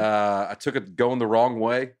 I took it going the wrong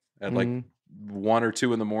way at like Mhm. 1 or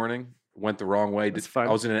 2 in the morning. Went the wrong way. That's fun.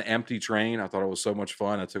 I was in an empty train. I thought it was so much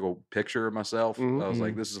fun. I took a picture of myself. Mhm. I was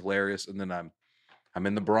like, "This is hilarious." And then I'm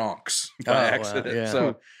in the Bronx by Oh, wow, accident. yeah.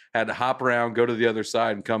 So had to hop around, go to the other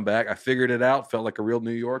side, and come back. I figured it out. Felt like a real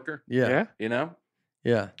New Yorker. Yeah. Yeah. You know,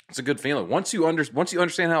 Yeah. it's a good feeling. Once you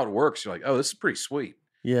understand how it works, you're like, "Oh, this is pretty sweet."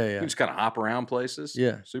 Yeah. You Yeah. can just kind of hop around places.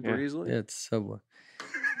 Yeah. Super Yeah. easily. Yeah. It's Subway.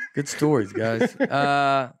 Good stories, guys.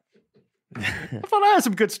 I thought I had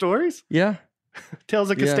some good stories. Yeah. Tales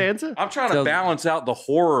of Yeah. Costanza. I'm trying to Tell- balance out the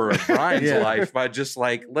horror of Brian's Yeah. life by just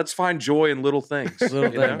like, let's find joy in little things. Little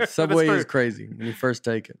you know? things. Subway fair. is crazy when you first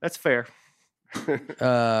take it. That's fair.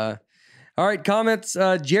 All right, comments.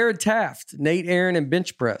 Jared Taft, Nate Aaron, and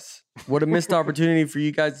bench press. What a missed opportunity for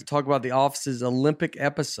you guys to talk about The Office's Olympic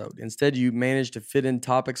episode. Instead, you managed to fit in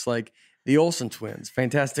topics like the Olsen twins,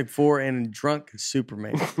 Fantastic Four, and Drunk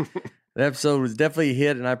Superman. The episode was definitely a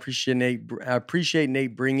hit, and I appreciate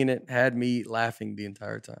Nate bringing it. Had me laughing the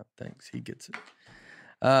entire time. Thanks. He gets it.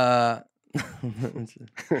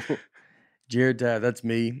 Jared Taft, that's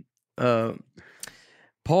me.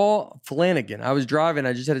 Paul Flanagan. I was driving.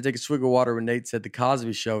 I just had to take a swig of water when Nate said the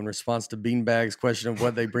Cosby Show in response to Beanbag's question of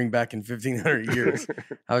what they bring back in 1,500 years.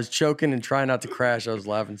 I was choking and trying not to crash. I was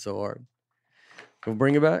laughing so hard. We'll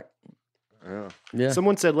bring it back. Yeah. Yeah,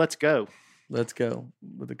 Someone said, "Let's go." let's go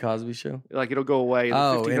with the Cosby Show. Like it'll go away in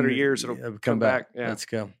 1,500 and years. It'll yeah, come back. Yeah. Let's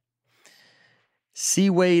go. C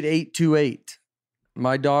Wade 828.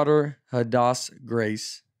 My daughter Hadassah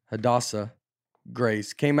Grace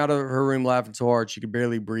came out of her room laughing so hard she could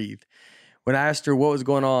barely breathe. When I asked her what was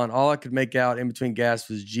going on, all I could make out in between gasps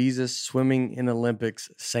was Jesus swimming in Olympics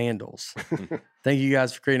sandals. Thank you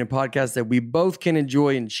guys for creating a podcast that we both can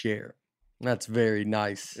enjoy and share. That's very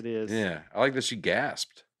nice. It is. Yeah. I like that she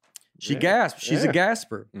gasped. She Yeah. gasped. She's a Yeah.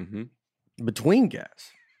 gasper Mm-hmm. between gasps.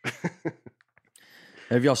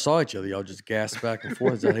 If y'all saw each other, y'all just gasp back and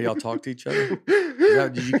forth. Is that how y'all talk to each other?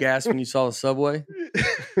 Did you gasp when you saw the subway?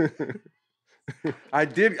 I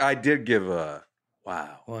did give a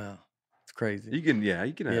wow. Wow. It's crazy. You can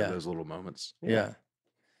have Yeah. those little moments. Yeah.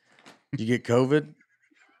 Did you get COVID?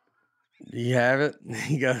 You have it?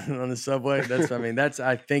 You got it on the subway?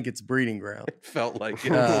 I think it's breeding ground. Felt like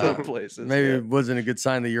in Uh, some places. Maybe yeah. it wasn't a good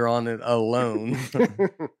sign that you're on it alone.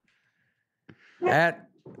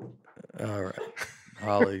 All right.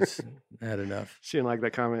 Holly's had enough. She didn't like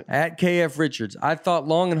that comment. At KF Richards, I thought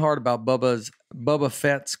long and hard about Boba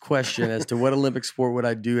Fett's question as to what Olympic sport would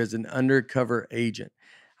I do as an undercover agent.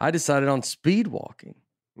 I decided on speed walking.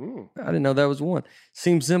 Mm. I didn't know that was one.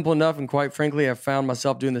 Seems simple enough, and quite frankly, I found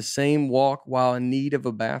myself doing the same walk while in need of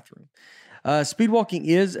a bathroom. Speed walking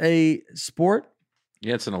is a sport.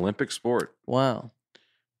 Yeah, it's an Olympic sport. Wow.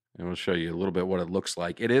 And we'll show you a little bit what it looks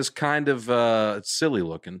like. It is kind of it's silly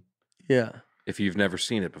looking Yeah. if you've never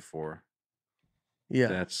seen it before. Yeah.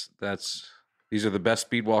 That's these are the best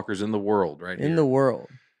speed walkers in the world, right In here. the world.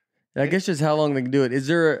 I guess just how long they can do it. Is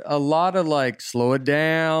there a lot of like slow it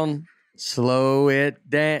down,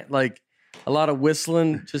 like a lot of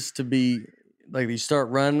whistling just to be like you start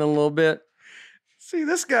running a little bit? See,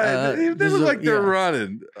 this guy, they this look is a- like they're yeah.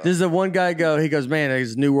 running. Does the one guy go, he goes, man,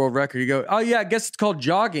 it's a new world record. You go, oh yeah, I guess it's called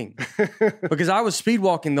jogging. Because I was speed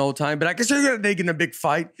walking the whole time, but I guess you're gonna get in a big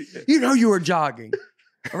fight. You know you were jogging.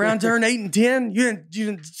 Around turn 8 and 10, you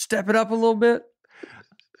didn't step it up a little bit?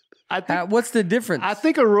 I think What's the difference? I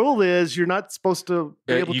think a rule is you're not supposed to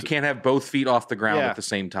be able You to. can't have both feet off the ground Yeah. at the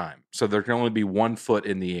same time. So there can only be 1 foot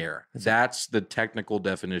in the air. That's the technical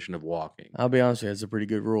definition of walking. I'll be honest with you, that's a pretty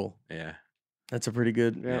good rule. Yeah. That's a pretty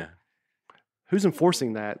good. Yeah. Yeah. Who's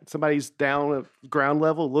enforcing that? Somebody's down at ground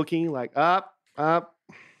level looking like up.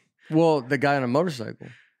 Well, the guy on a motorcycle.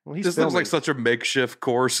 Well, he's This looks filming. like such a makeshift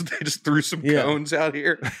course. They just threw some Yeah. cones out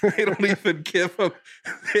here. They don't even give them.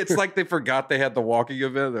 It's like they forgot they had the walking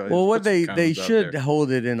event. They Well, what just put some they cones out should there. hold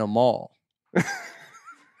it in a mall.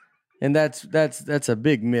 And that's a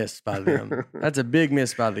big miss by them. That's a big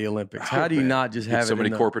miss by the Olympics. How do you man. not just Get have so it many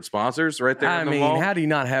in the, corporate sponsors right there I in the mean, mall? how do you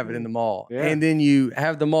not have it in the mall? Yeah. And then you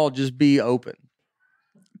have the mall just be open.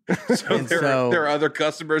 So and there, so- there are other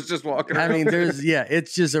customers just walking I around. mean,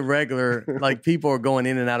 it's just a regular, like people are going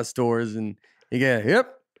in and out of stores and you get,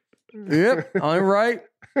 yep, I'm right.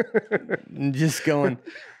 And just going,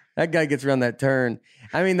 that guy gets around that turn.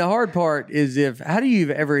 I mean, the hard part is how do you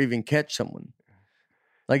ever even catch someone?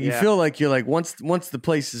 Like you Yeah. feel like you're like, once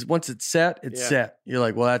it's set, it's Yeah. set. You're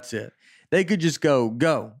like, well, that's it. They could just go.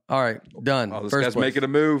 All right, done. Oh, this First guy's place. making a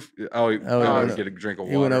move. Oh, yeah. he's getting a drink of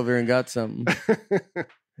water. He went over and got something.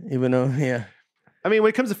 Even though, yeah. I mean, when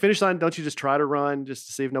it comes to finish line, don't you just try to run just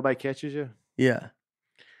to see if nobody catches you? Yeah.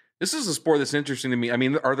 This is a sport that's interesting to me. I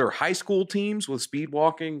mean, are there high school teams with speed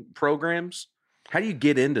walking programs? How do you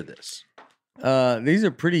get into this? These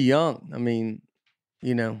are pretty young. I mean,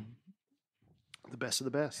 you know, The best of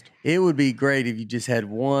the best. it would be great if you just had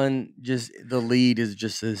one, just the lead is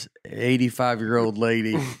just this 85-year-old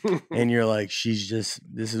lady. And you're like, she's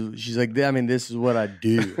like, I mean, this is what I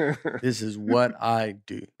do. This is what I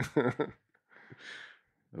do.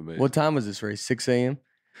 Amazing. What time was this race? 6 a.m.?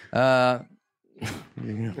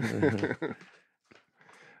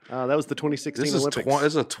 That was the 2016 This is Olympics.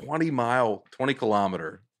 this is a 20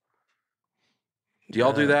 kilometer. Do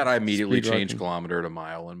y'all do that? I immediately speed change walking. kilometer to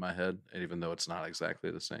mile in my head, even though it's not exactly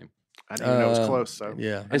the same. I didn't even know it was Uh, close. So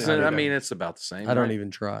Yeah. It's didn't I do mean, it's about the same. I don't right? even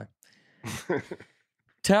try.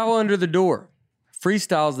 Towel under the door.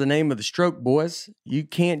 Freestyle is the name of the stroke, boys. You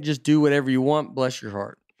can't just do whatever you want. Bless your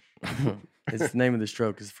heart. It's the name of the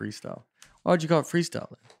stroke is freestyle. Why would you call it freestyle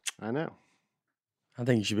then? I know. I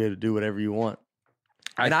think you should be able to do whatever you want.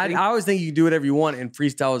 I I always think you can do whatever you want, and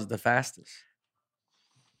freestyle is the fastest.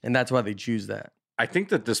 And that's why they choose that. I think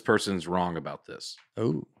that this person's wrong about this.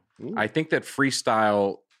 Oh, I think that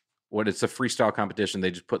freestyle, when it's a freestyle competition,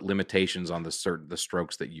 they just put limitations on the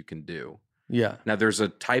strokes that you can do. yeah. Now, there's a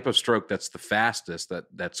type of stroke that's the fastest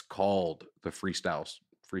that's called the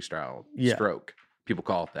freestyle Yeah. stroke. People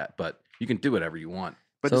call it that, but you can do whatever you want.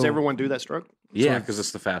 But does So- everyone do that stroke? Yeah, So- because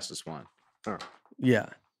it's the fastest one. Yeah.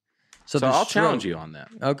 So the I'll stroke- challenge you on that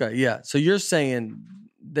Okay, yeah. So you're saying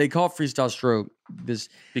they call it freestyle stroke.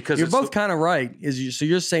 because You're it's both kind of right. So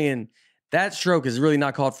you're saying that stroke is really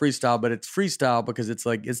not called freestyle, but it's freestyle because it's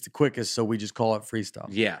like it's the quickest, so we just call it freestyle.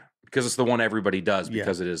 yeah, because it's the one everybody does Yeah.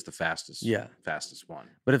 because it is the fastest. Yeah. fastest one.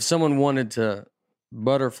 But if someone wanted to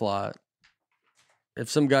butterfly it, if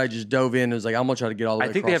some guy just dove in and was like, I'm gonna try to get all the way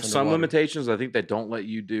I think they have across some underwater. limitations. I think they don't let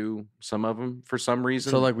you do some of them for some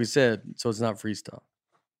reason. So like we said, so it's not freestyle.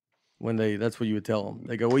 When that's what you would tell them.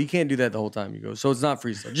 They go, well, you can't do that the whole time. You go, so it's not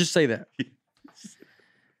freestyle. Just say that.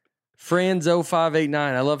 Friends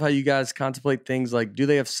 0589. I love how you guys contemplate things like, do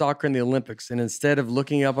they have soccer in the Olympics? And instead of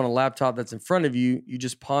looking up on a laptop that's in front of you, you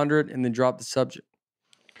just ponder it and then drop the subject.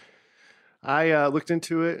 I looked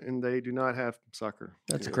into it, and they do not have soccer.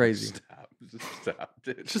 That's Yeah, crazy. Stop,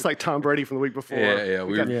 dude. It's just like Tom Brady from the week before. Yeah,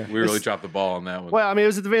 we Yeah. really It's- dropped the ball on that one. Well, I mean, it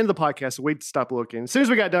was at the end of the podcast, so we'd stop looking. As soon as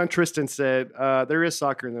we got done, Tristan said, there is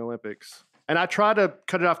soccer in the Olympics. And I tried to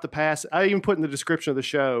cut it off the pass. I even put in the description of the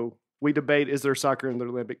show, we debate, is there soccer in the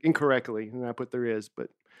Olympic? Incorrectly. And I put there is, but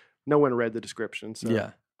no one read the description. So.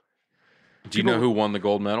 Yeah. Do you know who won the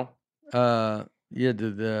gold medal? Yeah,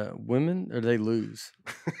 did the women or they lose?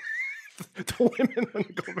 The women on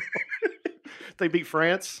the gold medal. They beat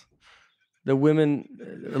France. The women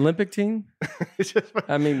Olympic team? It's just-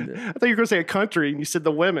 I mean, I thought you were going to say a country, and you said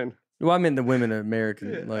the women. well, I meant the women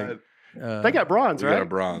American. They got bronze, we got a right?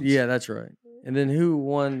 bronze. Yeah, that's right. And then who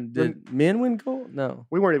won? Did men win gold? No.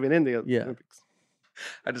 We weren't even in the Yeah. Olympics.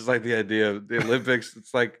 I just like the idea of the Olympics.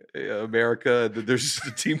 It's like America. There's just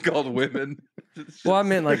a team called women. Well, I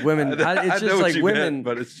meant like women. I It's know just what like you women. meant,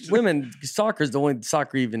 but it's just, Women soccer is the only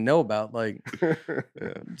soccer you even know about. Like,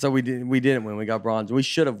 so we didn't win. We got bronze. We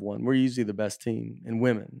should have won. We're usually the best team in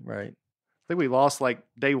women, right? I think we lost like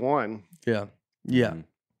day one. Yeah. Yeah. Mhm.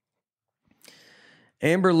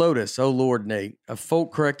 Amber Lotus, oh Lord, Nate, a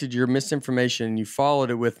folk corrected your misinformation and you followed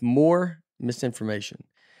it with more misinformation.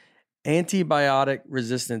 Antibiotic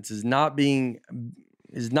resistance is not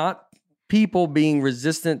people being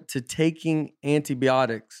resistant to taking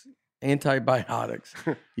antibiotics,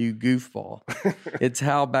 you goofball. It's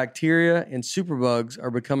how bacteria and superbugs are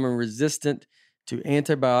becoming resistant to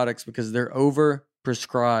antibiotics because they're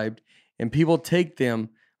overprescribed and people take them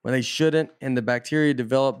when they shouldn't, and the bacteria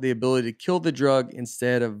develop the ability to kill the drug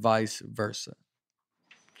instead of vice versa.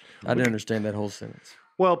 I didn't understand that whole sentence.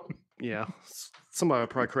 Well, yeah. Somebody will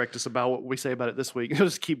probably correct us about what we say about it this week. It'll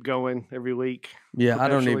just keep going every week. Yeah, I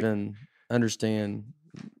don't Potentially. even understand.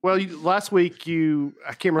 Well, last week I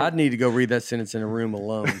can't remember. I'd need to go read that sentence in a room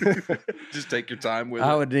alone. Just take your time with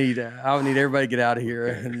I it. would need everybody to get out of here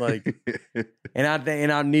and like, and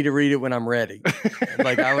I need to read it when I'm ready.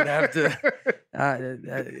 Like I would have to.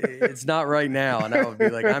 It's not right now, and I would be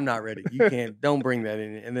like, I'm not ready. You can't. Don't bring that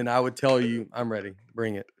in. And then I would tell you, I'm ready.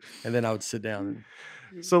 Bring it. And then I would sit down.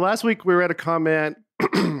 So last week we read a comment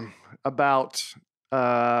about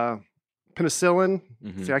penicillin.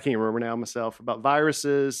 Mhm. See, I can't remember now myself, about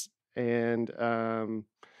viruses, and I'm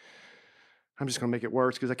just going to make it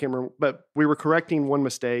worse because I can't remember. But we were correcting one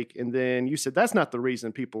mistake, and then you said that's not the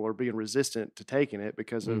reason people are being resistant to taking it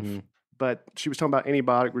because of. Mhm. But she was talking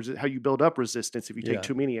about how you build up resistance if you take Yeah.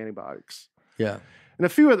 too many antibiotics. Yeah. And a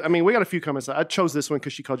few other, I mean, we got a few comments. I chose this one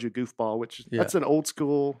because she called you a goofball, which Yeah. that's an old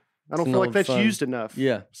school. I don't It's an feel like old that's fun- used enough.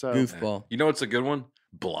 Yeah. So Goofball. You know what's a good one?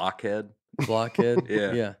 Blockhead. Blockhead.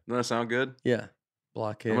 Yeah. Yeah. Doesn't that sound good? Yeah.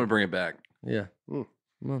 Blockhead. I'm gonna bring it back. Yeah. Mm.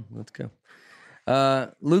 Come on, let's go.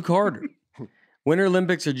 Luke Harder. Winter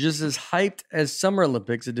Olympics are just as hyped as Summer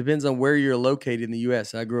Olympics. It depends on where you're located in the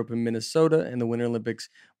U.S. I grew up in Minnesota, and the Winter Olympics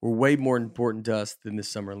were way more important to us than the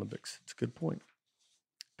Summer Olympics. It's a good point.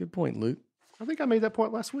 Good point, Luke. I think I made that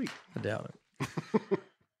point last week. I doubt it.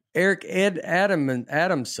 Eric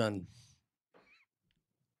Adamson.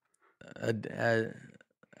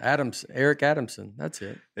 Eric Adamson. That's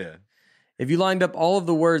it. Yeah. If you lined up all of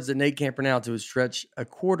the words that Nate can't pronounce, it would stretch a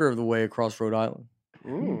quarter of the way across Rhode Island.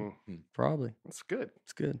 Mm, Probably. that's good.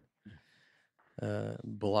 It's good.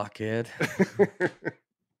 Blockhead. Is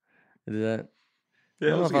that? I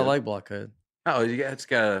don't know if I like blockhead. Oh, it's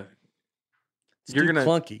got. It's You're too gonna-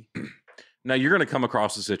 clunky. Now you're gonna come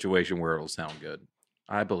across a situation where it'll sound good.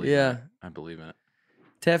 I believe. Yeah. In it. I believe in it.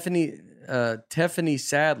 Tiffany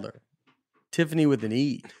Sadler. Tiffany with an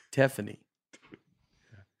E. Tiffany.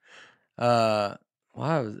 Why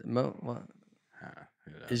was it? Who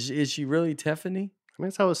knows? Is she really Tiffany? I mean,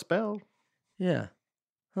 that's how it's spelled. Yeah.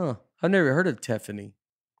 Huh. I've never heard of Tiffany.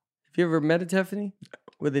 Have you ever met a Tiffany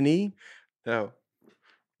with an E? No.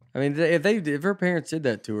 I mean, if her parents did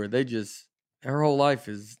that to her, her whole life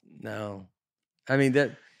is no. I mean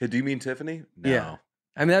that. Hey, do you mean Tiffany? No. Yeah.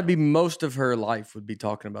 I mean that'd be most of her life would be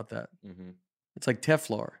talking about that. Mm-hmm. It's like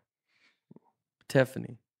Teflar.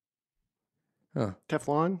 Tiffany. Huh.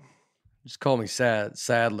 Teflon. Just call me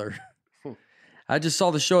Sadler. Hmm. I just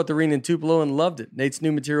saw the show at the arena in Tupelo and loved it. Nate's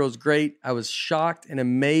new material is great. I was shocked and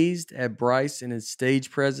amazed at Bryce and his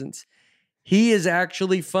stage presence. He is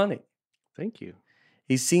actually funny. Thank you.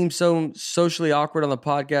 He seemed so socially awkward on the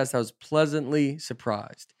podcast. I was pleasantly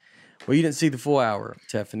surprised. Well, you didn't see the full hour,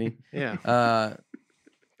 Tiffany. Yeah.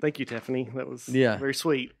 Thank you, Tiffany. That was Yeah. very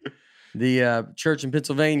sweet. The church in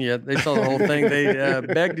Pennsylvania, they saw the whole thing. They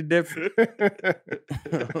begged to differ.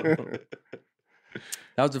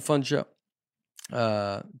 That was a fun show.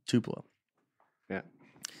 Tupelo. Yeah.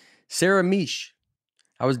 Sarah Mish.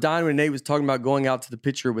 I was dying when Nate was talking about going out to the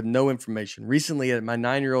pitcher with no information. Recently, at my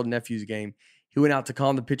 9-year-old nephew's game, he went out to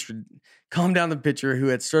calm down the pitcher who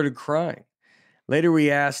had started crying. Later,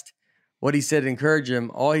 we asked what he said to encourage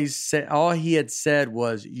him. All he had said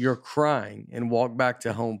was, "You're crying," and walked back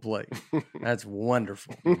to home plate. That's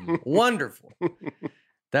wonderful. Wonderful.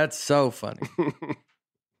 That's so funny.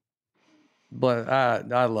 But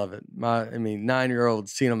I love it.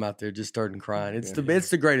 9-year-olds seeing them out there just starting crying. It's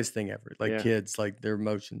the greatest thing ever. Like Yeah. kids, like their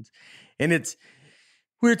emotions, and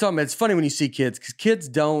we were talking about. It's funny when you see kids because kids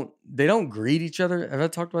don't greet each other. Have I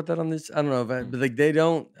talked about that on this? I don't know, but like they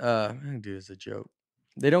don't. I can do it as a joke.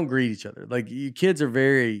 They don't greet each other. Like you kids are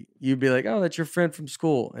you'd be like, "Oh, that's your friend from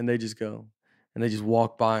school," and they just go and they just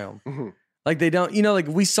walk by them. Mhm. Like they don't. Like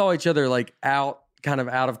if we saw each other like out kind of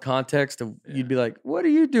out of context of you'd be like, what are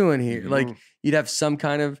you doing here? Like you'd have some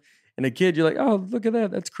kind of, and a kid, you're like, oh, look at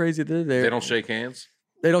that. That's crazy. They're there. They don't shake hands.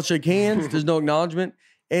 They don't shake hands. There's no acknowledgement.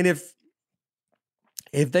 And if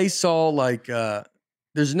they saw like,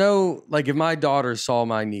 there's no, like if my daughter saw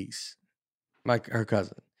my niece, her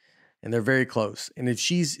cousin, and they're very close. And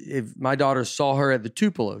if my daughter saw her at the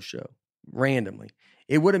Tupelo show randomly,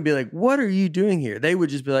 it wouldn't be like, what are you doing here? They would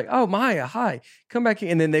just be like, oh, Maya, hi, come back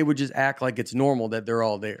here. And then they would just act like it's normal that they're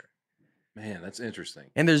all there. Man, that's interesting.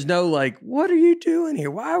 And there's no like, what are you doing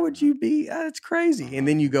here? Why would you be? That's crazy. And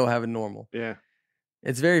then you go have a normal. Yeah.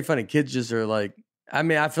 It's very funny. Kids just are like, I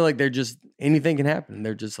mean, I feel like they're just, anything can happen.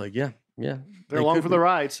 They're just like, yeah. They're along for the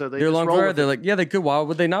ride. So they're along for the ride. They're like, yeah, they could. Why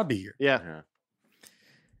would they not be here? Yeah.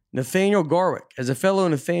 Nathaniel Garwick. As a fellow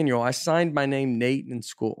Nathaniel, I signed my name Nate in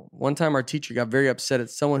school. One time our teacher got very upset at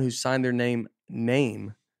someone who signed their name.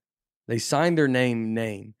 They signed their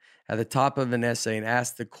name at the top of an essay and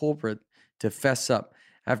asked the culprit to fess up.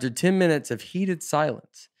 After 10 minutes of heated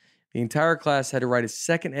silence, the entire class had to write a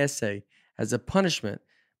second essay as a punishment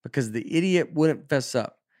because the idiot wouldn't fess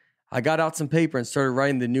up. I got out some paper and started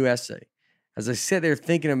writing the new essay. As I sat there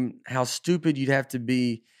thinking of how stupid you'd have to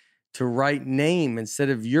be to write name instead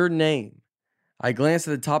of your name, I glanced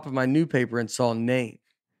at the top of my new paper and saw name.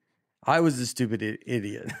 I was the stupid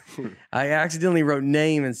idiot. I accidentally wrote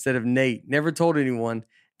name instead of Nate. Never told anyone.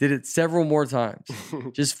 Did it several more times.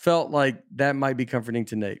 Just felt like that might be comforting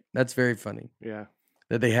to Nate. That's very funny. Yeah.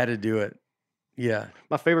 That they had to do it. Yeah.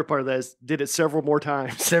 My favorite part of that is did it several more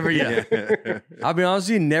times. I'll be honest with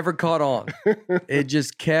you, never caught on. It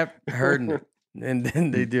just kept hurting it. And then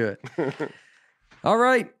they do it. All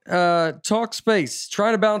right. Talkspace.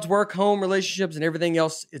 Trying to balance work, home, relationships, and everything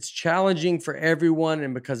else. It's challenging for everyone.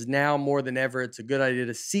 And because now more than ever, it's a good idea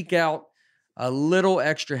to seek out a little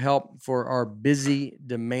extra help for our busy,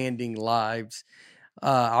 demanding lives.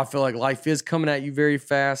 I feel like life is coming at you very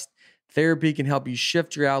fast. Therapy can help you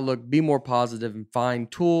shift your outlook, be more positive, and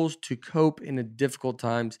find tools to cope in the difficult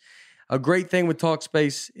times. A great thing with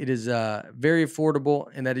Talkspace, it is very affordable,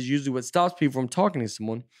 and that is usually what stops people from talking to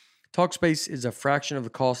someone. Talkspace is a fraction of the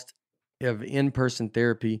cost of in-person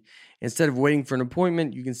therapy. Instead of waiting for an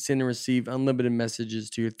appointment, you can send and receive unlimited messages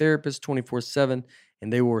to your therapist 24/7,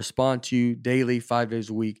 and they will respond to you daily, 5 days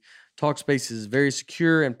a week. Talkspace is very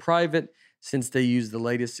secure and private since they use the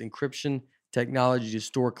latest encryption technology to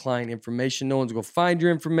store client information. No one's going to find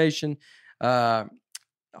your information. You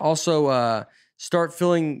can start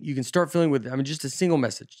filling with, just a single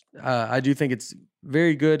message. I do think it's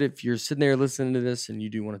very good if you're sitting there listening to this and you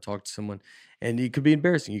do want to talk to someone, and it could be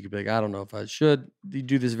embarrassing. You could be like, I don't know if I should. You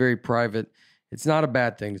do this very private. It's not a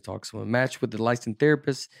bad thing to talk to someone. Match with the licensed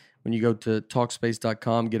therapist. When you go to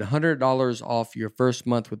Talkspace.com, get $100 off your first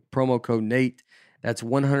month with promo code Nate. That's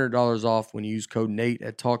 $100 off when you use code Nate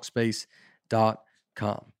at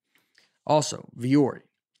Talkspace.com. Also, Vuori.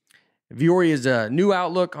 Vuori is a new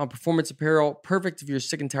outlook on performance apparel, perfect if you're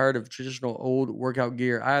sick and tired of traditional old workout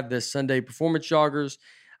gear. I have the Sunday performance joggers,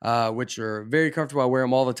 which are very comfortable. I wear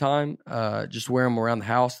them all the time. Just wear them around the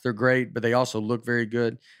house. They're great, but they also look very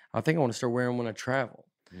good. I think I want to start wearing them when I travel.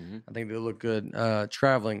 Mm-hmm. I think they look good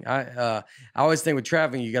traveling. I always think with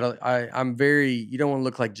traveling, you don't want to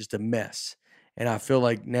look like just a mess. And I feel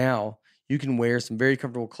like now you can wear some very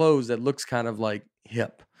comfortable clothes that looks kind of like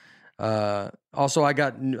hip. Also, I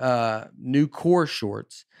got new core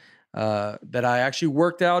shorts that I actually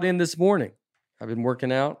worked out in this morning. I've been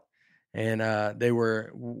working out, and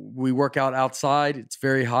we work out outside. It's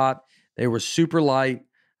very hot. They were super light,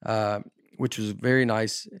 which was very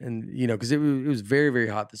nice. And, because it was very, very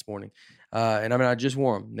hot this morning. I just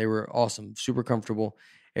wore them. They were awesome, super comfortable.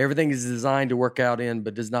 Everything is designed to work out in,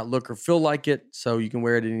 but does not look or feel like it. So you can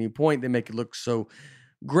wear it at any point. They make it look so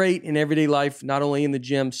great in everyday life, not only in the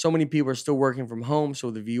gym. So many people are still working from home. So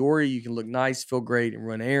with the Vuori, you can look nice, feel great, and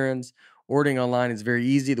run errands. Ordering online is very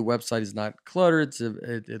easy. The website is not cluttered.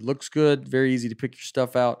 It looks good. Very easy to pick your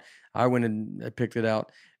stuff out. I went and I picked it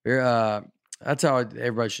out. That's how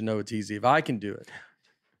everybody should know it's easy. If I can do it,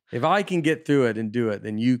 if I can get through it and do it,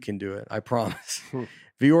 then you can do it. I promise.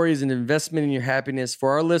 Vuori is an investment in your happiness.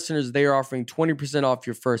 For our listeners, they are offering 20% off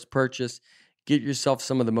your first purchase. Get yourself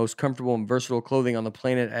some of the most comfortable and versatile clothing on the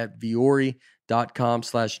planet at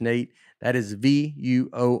vuori.com/Nate. That is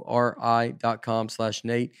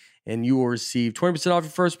VUORI.com/Nate. And you will receive 20% off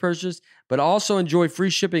your first purchase, but also enjoy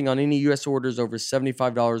free shipping on any U.S. orders over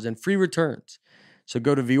 $75 and free returns. So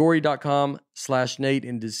go to vuori.com/Nate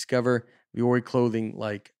and discover Vuori clothing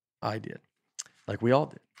like I did, like we all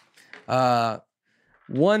did.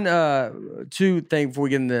 Two things before we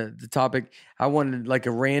get into the topic. I wanted like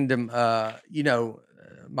a random,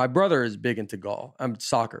 my brother is big into golf.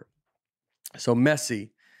 Soccer. So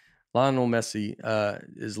Lionel Messi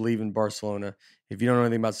is leaving Barcelona. If you don't know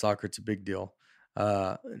anything about soccer, it's a big deal.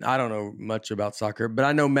 I don't know much about soccer, but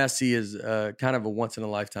I know Messi is kind of a once in a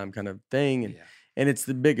lifetime kind of thing, and it's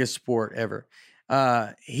the biggest sport ever.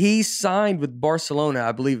 He signed with Barcelona,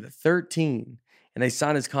 I believe, at 13, and they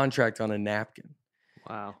signed his contract on a napkin.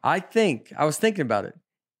 Wow. I was thinking about it.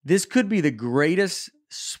 This could be the greatest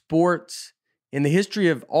sports in the history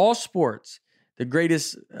of all sports. The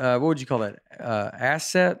greatest, what would you call that?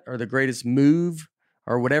 Asset or the greatest move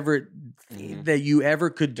or whatever that you ever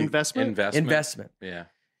could do. Investment. Yeah.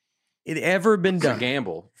 It ever been It's done. a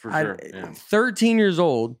gamble for sure. 13 years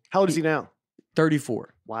old. How old is he now?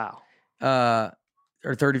 34. Wow.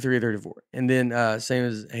 Or 33 or 34. And then same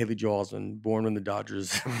as Haley Joel Osment, born when the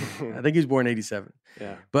Dodgers. I think he was born in 87.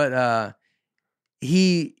 Yeah. But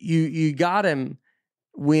you got him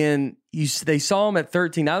when they saw him at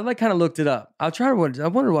 13. I kind of looked it up. I wanted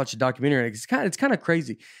to watch a documentary. It's kind of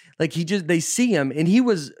crazy. Like they see him and he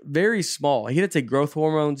was very small. He had to take growth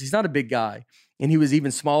hormones. He's not a big guy, and he was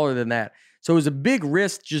even smaller than that. So it was a big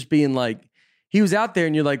risk just being like, he was out there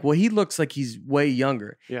and you're like, well, he looks like he's way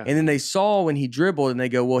younger. Yeah. And then they saw when he dribbled and they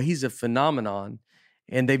go, well, he's a phenomenon.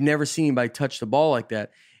 And they've never seen anybody touch the ball like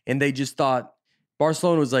that. And they just thought,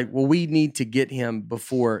 Barcelona was like, well, we need to get him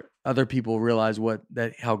before other people realize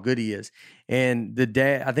how good he is. And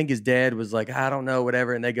I think his dad was like, I don't know,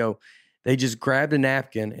 whatever. And they just grabbed a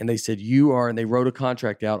napkin and they said, and they wrote a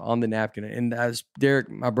contract out on the napkin. And as Derek,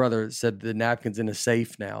 my brother, said, the napkin's in a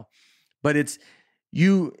safe now. But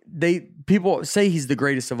people say he's the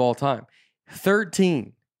greatest of all time.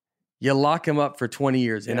 13, you lock him up for 20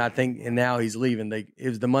 years. Yeah. And now he's leaving.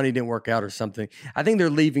 The money didn't work out or something. I think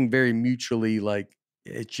they're leaving very mutually. Like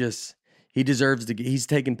he deserves he's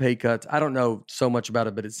taking pay cuts. I don't know so much about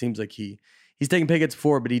it, but it seems like he's taken pay cuts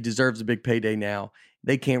before, but he deserves a big payday now.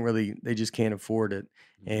 They just can't afford it.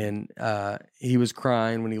 And he was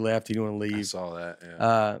crying when he left. He didn't want to leave. I saw that.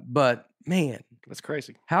 Yeah. But man, that's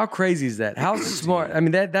crazy. How crazy is that? How smart? I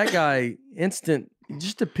mean, that guy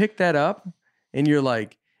just to pick that up, and you're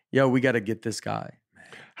like, yo, we got to get this guy.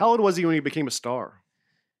 How old was he when he became a star?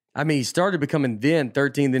 I mean, he started becoming then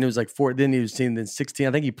 13, then it was like 4, then he was 10, then 16.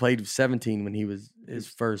 I think he played 17 when he was his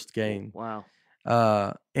first game. Wow.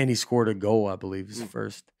 And he scored a goal, I believe, his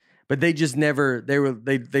first. But they just never,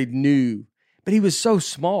 they knew, but he was so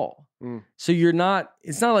small. So it's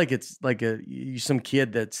not like it's like some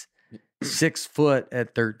kid that's 6 foot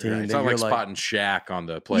at 13. Right. It's not like spotting Shaq on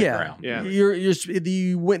the playground. Yeah.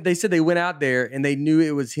 They said they went out there and they knew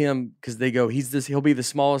it was him because they go, he'll be the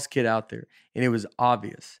smallest kid out there. And it was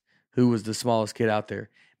obvious who was the smallest kid out there.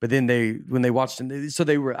 But then when they watched him,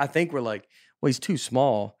 I think were like, well, he's too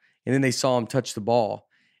small. And then they saw him touch the ball.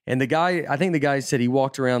 And I think the guy said he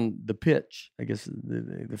walked around the pitch, I guess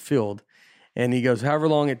the field. And he goes, however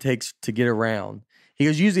long it takes to get around. He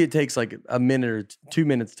goes, usually it takes like a minute or 2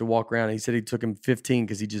 minutes to walk around. And he said he took him 15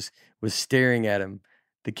 because he just was staring at him,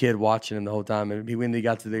 the kid watching him the whole time. And when he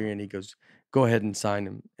got to the end, he goes, go ahead and sign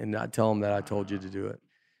him. And I tell him that I told you to do it.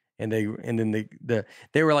 And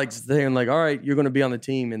they were like saying like, all right, you're going to be on the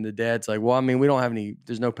team. And the dad's like, well, I mean, we don't have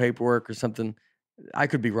there's no paperwork or something. I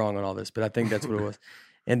could be wrong on all this, but I think that's what it was.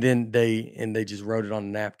 And then they just wrote it on a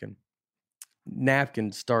napkin.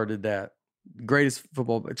 Napkin started that. Greatest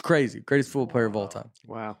football. It's crazy. Greatest football player of all time.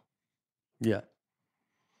 Wow. Yeah.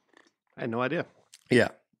 I had no idea. Yeah.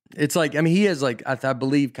 It's like, I mean, he has like, I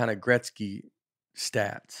believe kind of Gretzky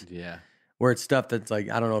stats. Yeah. Where it's stuff that's like,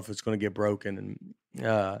 I don't know if it's going to get broken.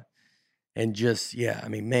 And just, yeah, I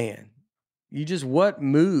mean, man, what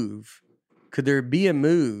move could there be a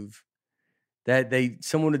move that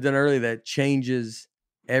someone had done earlier that changes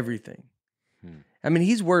everything? I mean,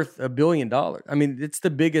 he's worth $1 billion. I mean, it's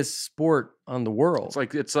the biggest sport on the world.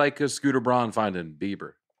 It's like a Scooter Braun finding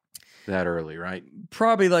Bieber that early, right?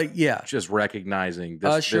 Probably like, yeah. Just recognizing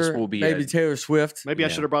this, Usher, this will be maybe Taylor Swift. Maybe I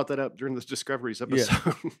should have brought that up during this Discoveries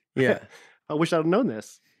episode. Yeah. I wish I'd have known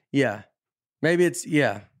this. Yeah. Maybe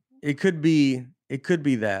it could be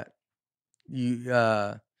that.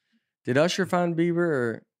 Did Usher find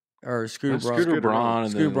Bieber or Scooter Braun? Scooter Braun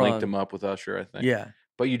and Scooter then Braun. linked him up with Usher, I think. Yeah.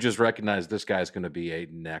 But you just recognize this guy's going to be a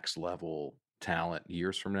next level talent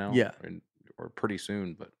years from now. Yeah. Or pretty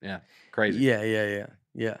soon, but yeah, crazy. Yeah.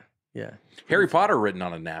 Harry Potter written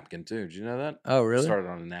on a napkin too. Did you know that? Oh, really? Started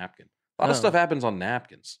on a napkin. A lot of stuff happens on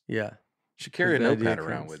napkins. Yeah. You should carry a The idea notepad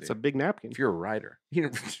around comes. with you. It's a big napkin. If you're a writer,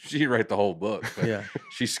 she'd write the whole book. But Yeah.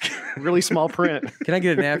 she's Really small print. Can I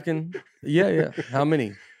get a napkin? Yeah. How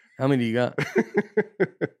many? How many do you got?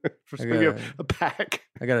 For maybe a pack.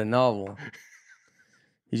 I got a novel.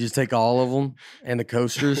 You just take all of them and the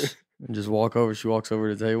coasters and just walk over. She walks over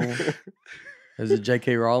to the table. Is it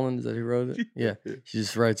J.K. Rowling? Is that who wrote it? Yeah. She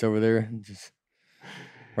just writes over there and just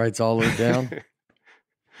writes all of it down.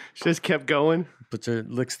 She just kept going.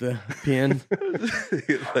 Licks the pen,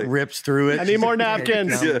 rips through it. I need more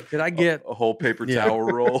napkins. Yeah. Could I get? A whole paper towel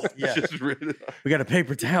roll. Yeah. Just We got a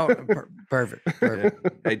paper towel. Perfect.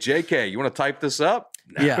 Hey, JK, you want to type this up?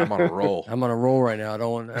 Nah, Yeah. I'm on a roll. I'm on a roll right now. I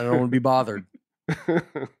don't want to be bothered.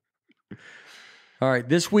 All right,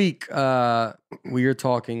 this week we are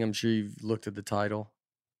talking. I'm sure you've looked at the title.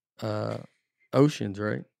 Oceans,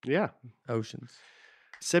 right? Yeah. Oceans.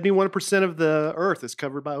 71% of the Earth is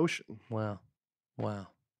covered by ocean. Wow.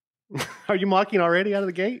 Are you mocking already out of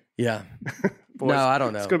the gate? Yeah. Boys, No, I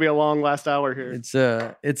don't know. It's going to be a long last hour here.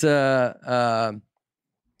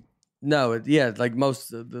 Like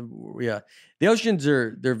most of the oceans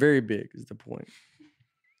they're very big is the point.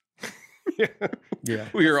 Yeah.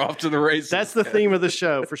 We are off to the races. That's the theme of the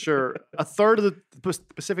show for sure. A third of the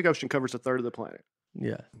Pacific Ocean covers a third of the planet.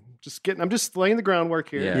 Yeah. I'm just laying the groundwork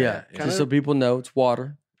here. Yeah. Kinda- Just so people know it's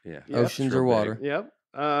water. Yeah. Yep. Oceans Sure are water. big. Yep.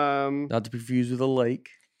 Not to be confused with a lake.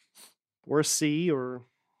 Or a sea or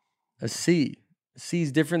A sea. A sea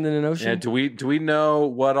is different than an ocean. Yeah. Do we know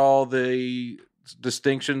what all the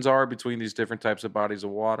distinctions are between these different types of bodies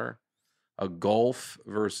of water? A gulf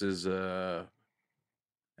versus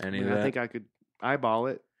any of that? I think I could eyeball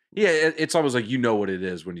it. Yeah, it's almost like you know what it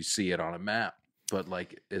is when you see it on a map. But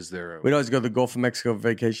like, is there? We'd always go to the Gulf of Mexico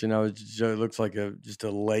vacation. It looks like just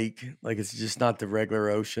a lake. Like it's just not the regular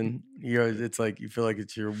ocean. It's like you feel like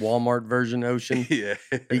it's your Walmart version ocean. Yeah.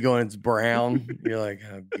 You go and it's brown. You're like,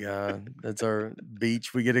 oh god, that's our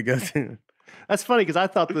beach we get to go to. That's funny because I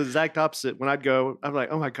thought the exact opposite. When I'd go, I'm like,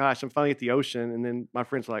 oh my gosh, I'm finally at the ocean. And then my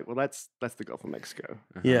friends were like, well, that's the Gulf of Mexico.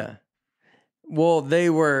 Yeah. Well,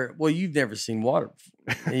 you've never seen water.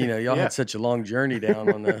 Y'all Yeah. had such a long journey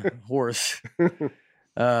down on the horse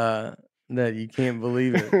that you can't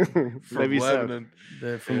believe it. From Maybe Lebanon.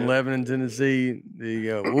 From Lebanon, Tennessee, there you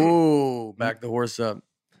go. Whoa, back the horse up.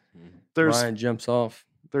 There's Ryan jumps off.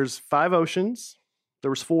 5 oceans.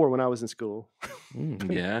 There was 4 when I was in school,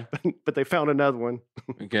 Yeah. but they found another one.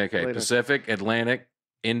 Okay. Later. Pacific, Atlantic,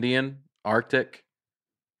 Indian, Arctic.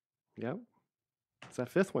 Yep. It's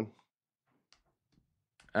that 5th one.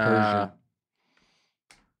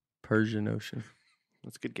 Persian Ocean.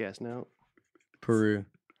 That's a good guess. Now, Peru.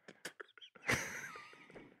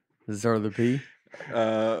 Does it start with a P?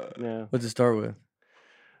 no, What's it start with?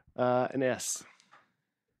 an S.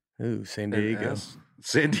 Ooh, San Diego.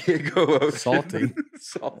 San Diego Ocean. Salty.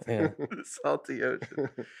 Salty. Yeah. Salty ocean.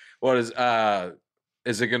 What is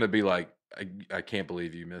it going to be like? I can't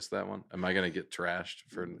believe you missed that one. Am I going to get trashed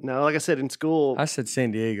for? No, like I said in school. I said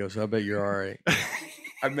San Diego, so I bet you're all right.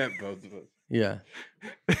 I meant both of us. Yeah.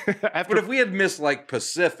 After But if we had missed like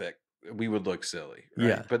Pacific, we would look silly. Right?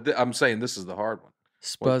 Yeah. But I'm saying this is the hard one.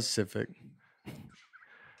 Specific.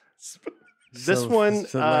 this one,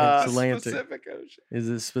 it's Atlantic. Pacific Ocean. Is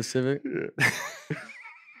it specific?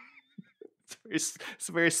 it's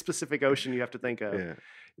a very specific ocean you have to think of. Yeah.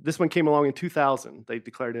 This one came along in 2000. They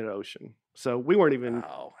declared it an ocean, so we weren't even.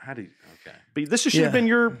 Oh, how do you? Okay. But this should have been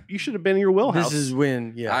your. You should have been in your wheelhouse. This is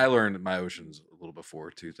when, yeah. I learned my oceans a little before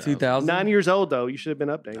 2000. 2000? 9 years old though. You should have been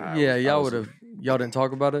updated. I Yeah, was- y'all was would a- have. Y'all didn't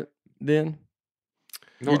talk about it then?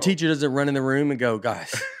 No. Your teacher doesn't run in the room and go,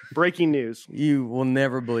 guys, Breaking news. you will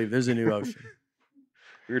never believe there's a new ocean.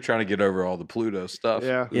 We were trying to get over all the Pluto stuff.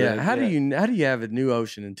 Yeah. Yeah. How do Yeah. you have a new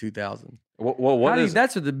ocean in 2000? Well, what is?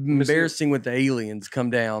 That's what the embarrassing with the aliens come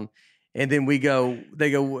down. And then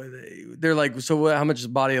they're like, so how much is the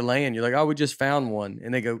body of land? You're like, oh, we just found one.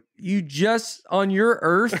 And they go, you just on your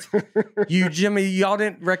Earth, Jimmy, y'all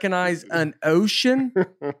didn't recognize an ocean,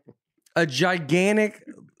 a gigantic,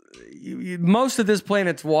 most of this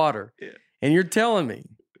planet's water. Yeah. And you're telling me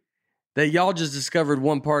that y'all just discovered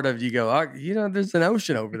one part of it. You go, there's an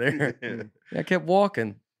ocean over there. Yeah. I kept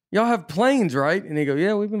walking. Y'all have planes, right? And they go,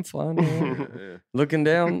 yeah, we've been flying around. Yeah. Looking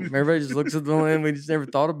down, everybody just looks at the land. We just never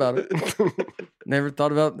thought about it. Never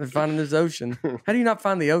thought about finding this ocean. How do you not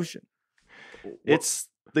find the ocean? It's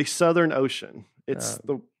the Southern Ocean. It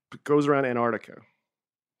goes around Antarctica.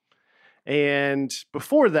 And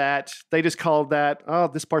before that, they just called that, oh,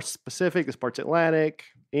 this part's Pacific, this part's Atlantic,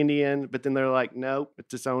 Indian. But then they're like, nope,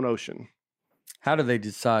 it's its own ocean. How do they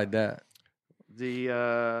decide that?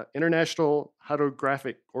 The International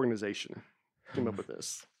Hydrographic Organization came up with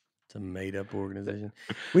this. It's a made-up organization.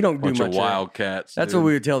 We don't do Bunch much of of that. wildcats. That's dude. what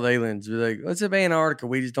we would tell the aliens. We're like, what's up Antarctica?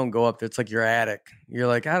 We just don't go up there. It's like your attic. You're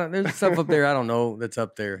like, there's stuff up there I don't know that's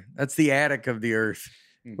up there. That's the attic of the Earth.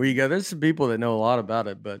 Where you go, there's some people that know a lot about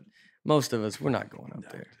it, but most of us, we're not going up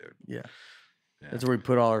there. Dude. Yeah. Yeah. That's where we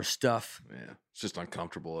put all our stuff. Yeah. It's just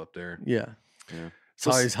uncomfortable up there. Yeah. Yeah. It's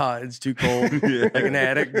always hot. It's too cold. Yeah. Like an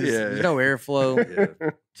attic. There's no airflow. Yeah.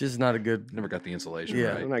 Just not a good. Never got the insulation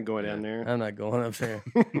Yeah. right. I'm not going down there. I'm not going up there.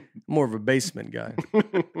 More of a basement guy.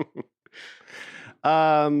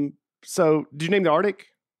 So did you name the Arctic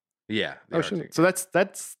Yeah. the Ocean? Arctic. So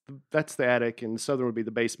that's the attic, and the southern would be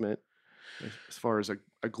the basement, as far as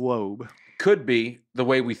a globe. Could be the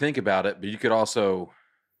way we think about it, but you could also,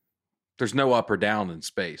 there's no up or down in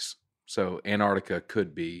space. So Antarctica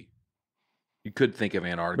could be, you could think of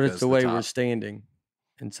Antarctica But it's as the way we're top. standing.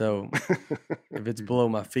 And so if it's below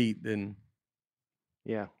my feet, then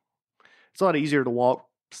Yeah, it's a lot easier to walk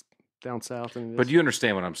down south than it is. But you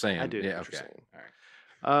understand what I'm saying. I do. Yeah. know what Okay. you're saying.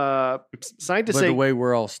 All right. Scientists but say the way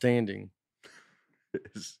we're all standing,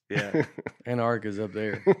 Yeah. Antarctica's up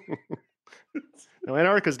there. no,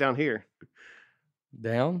 Antarctica's down here.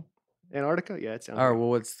 Down? Antarctica, yeah, it's down All right, here. well,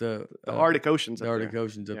 what's the The Arctic Ocean's The up Arctic there.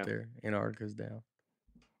 Ocean's up Yeah. there. Antarctica's down.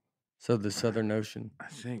 So the Southern Ocean. I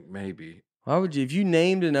think maybe. Why would you, if you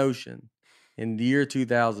named an ocean in the year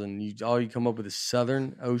 2000, you come up with a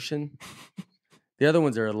Southern Ocean? The other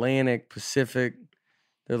ones are Atlantic, Pacific.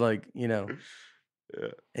 They're like, Yeah.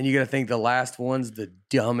 and you got to think the last one's the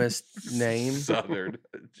dumbest name. Southern.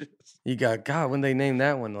 You got, God, when they named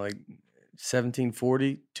that one, like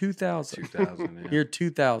 1740, 2000. 2000. Yeah. Year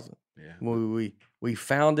 2000. Yeah. We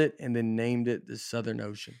found it and then named it the Southern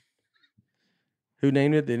Ocean. Who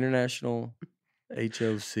named it? The International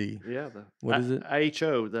HOC. Yeah, What is it?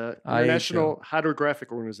 IHO, the IHO. International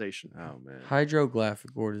Hydrographic Organization. Oh man.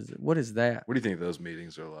 Hydrographic. What is that? What do you think those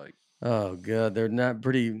meetings are like? Oh, God. They're not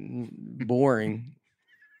pretty boring.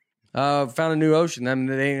 Found a new ocean. I mean,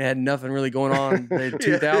 they ain't had nothing really going on.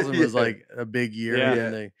 2000 was like a big year. Yeah. And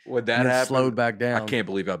then they Would that and it happen? slowed back down. I can't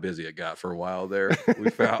believe how busy it got for a while there. We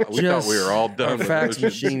thought we were all done Our with fax oceans.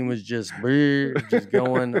 machine was just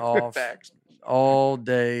going off all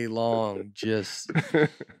day long, just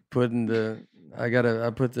putting I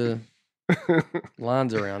put the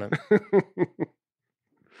lines around it.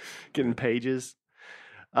 Getting pages.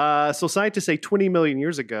 So scientists say 20 million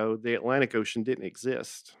years ago, the Atlantic Ocean didn't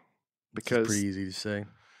exist It's because, pretty easy to say.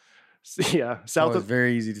 yeah, south It's of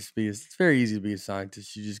very easy to be. It's very easy to be a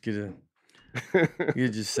scientist. You just you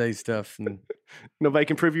just say stuff, and nobody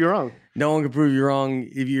can prove you wrong. no one can prove you wrong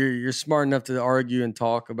if you're smart enough to argue and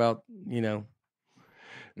talk about.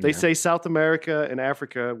 They Yeah. say South America and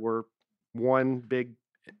Africa were one big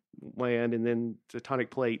land, and then tectonic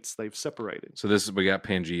plates they've separated. So we got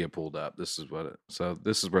Pangea pulled up. This is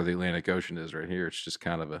this is where the Atlantic Ocean is right here. It's just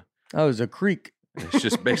kind of Oh, it's a creek, it's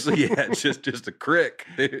just basically it's just a crick.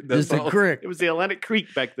 Dude. That's just a all. creek. It was the Atlantic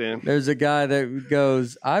Creek back then. There's a guy that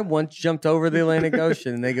goes, I once jumped over the Atlantic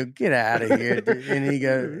Ocean, and they go, get out of here, dude. And he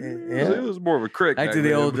goes, It yeah. was more of a crick. back Actually, the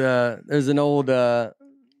then. old there's an old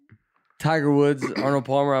Tiger Woods, Arnold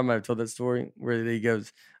Palmer. I might have told that story where he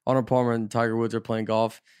goes, Arnold Palmer and Tiger Woods are playing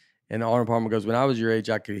golf, and Arnold Palmer goes, when I was your age,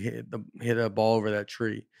 I could hit a ball over that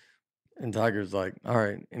tree. And Tiger's like, all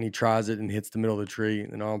right, and he tries it and hits the middle of the tree.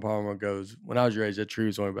 And Arnold Palmer goes, when I was your age, that tree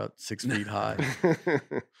was only about 6 feet high.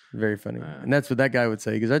 Very funny. And that's what that guy would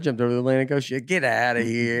say. He goes, I jumped over the Atlantic Ocean. Get out of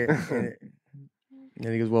here.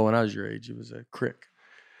 And he goes, well, when I was your age, it was a creek.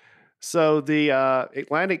 So the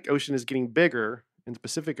Atlantic Ocean is getting bigger, and the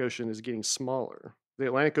Pacific Ocean is getting smaller. The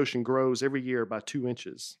Atlantic Ocean grows every year by 2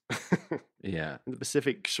 inches, Yeah. and the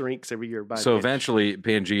Pacific shrinks every year by. So an inch. eventually,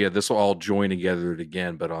 Pangea, this will all join together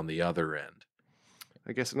again, but on the other end.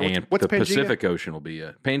 I guess. And What's the Pangea? Pacific Ocean will be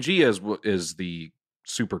Pangea is the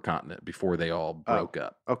supercontinent before they all broke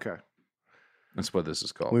up. Okay, That's what this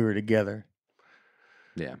is called. We were together.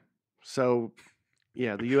 Yeah. so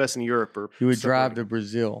yeah, the U.S. and Europe are. You would drive separated. to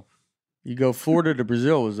Brazil. You go Florida to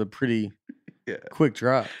Brazil was a pretty Yeah. quick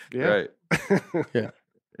drive. Yeah. Right. Yeah.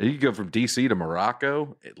 You can go from DC to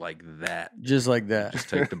Morocco like that. Just like that. Just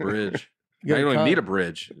take the bridge. You You gotta don't even con- need a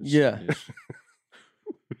bridge. It's- Yeah. it's-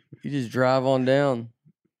 You just drive on down.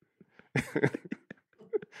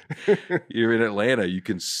 You're in Atlanta. You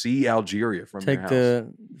can see Algeria from your Take house.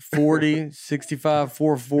 the 40, 65,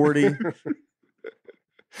 440.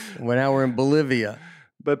 Well, now we're in Bolivia.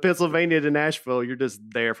 But Pennsylvania to Nashville, you're just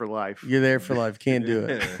there for life. You're there for life. Can't do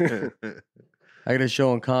it. I got a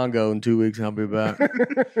show in Congo in 2 weeks. I'll be back.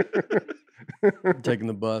 I'm taking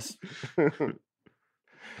the bus.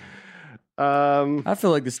 I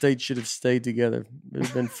feel like the states should have stayed together.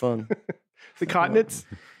 It's been fun. The continents.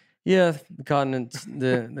 Yeah, the continents,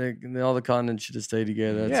 all the continents should have stayed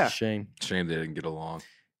together. That's Yeah. a shame. Shame they didn't get along.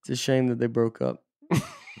 It's a shame that they broke up.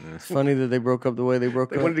 It's funny that they broke up the way they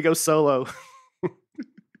broke They up. wanted to go solo.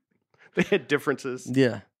 They had differences.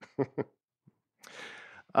 Yeah.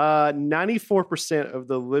 94% of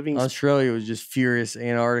the living Australia was just furious.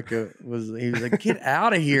 Antarctica he was like, get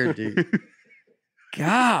out of here, dude.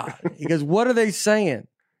 God. He goes, what are they saying?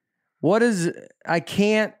 What's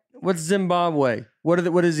Zimbabwe?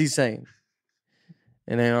 What is he saying?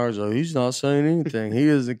 And Antarctica's like, he's not saying anything. He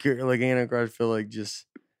doesn't care. Like Antarctica, I feel like just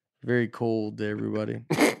very cold to everybody.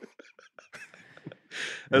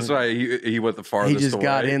 That's why he went the farthest He just away.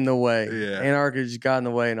 got in the way. Yeah. Antarctica just got in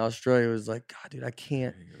the way, and Australia was like, God, dude, I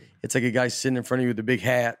can't. It's like a guy sitting in front of you with a big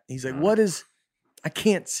hat. He's like, I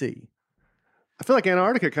can't see. I feel like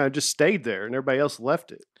Antarctica kind of just stayed there and everybody else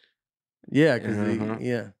left it. Yeah, because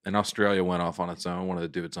Uh-huh. And Australia went off on its own, wanted to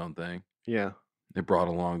do its own thing. Yeah. They brought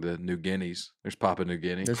along the New Guineas. There's Papua New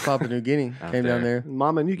Guinea. There's Papua New Guinea. Out Came down there. there.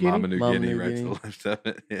 Mama New Guinea. Mama New Mama Guinea New right Guinea. to the left of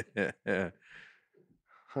it. Yeah.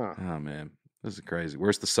 Huh. Oh, man. This is crazy.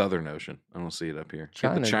 Where's the Southern Ocean? I don't see it up here.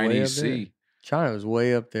 Get the China's way up Chinese there. Sea. China was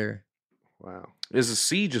way up there. Wow. Is the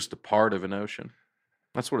sea just a part of an ocean?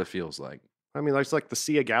 That's what it feels like. I mean, it's like the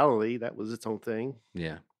Sea of Galilee. That was its own thing.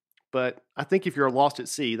 Yeah. But I think if you're lost at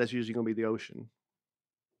sea, that's usually going to be the ocean.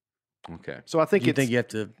 Okay. So I think You it's think you have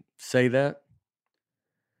to say that?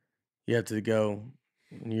 You have to go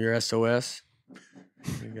in your SOS.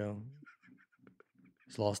 You go.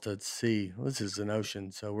 It's lost at sea. Well, this is an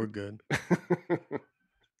ocean, so we're good. Can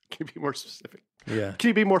you be more specific? Yeah, Can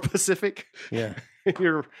you be more specific yeah, in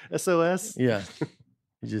your SOS? yeah.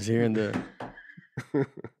 You're just hearing that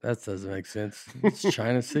doesn't make sense. It's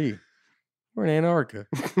China Sea. We're in Antarctica.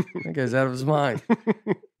 That guy's out of his mind.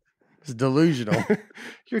 It's delusional.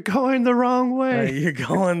 You're going the wrong way. Hey, you're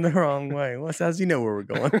going the wrong way. How's he know where we're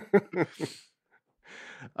going?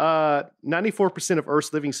 94% of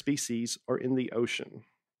Earth's living species are in the ocean.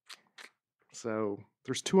 So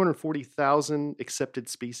there's 240,000 accepted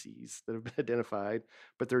species that have been identified,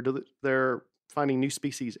 but they're finding new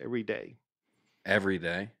species every day. Every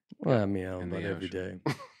day. Well, I mean, I don't In know the about every day.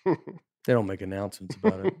 ocean. They don't make announcements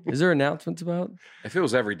about it. Is there announcements about it? If it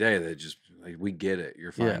was every day, they just, like, we get it.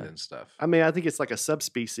 You're Yeah. finding stuff. I mean, I think it's like a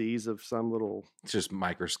subspecies of some little. It's just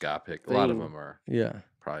microscopic. A lot of Thing. them are Yeah.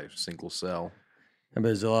 probably single cell. I bet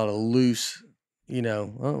there's a lot of loose,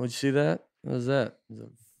 oh, would you see that? What was that? It's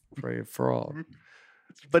a prey frog.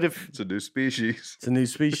 But if, It's a new species. It's a new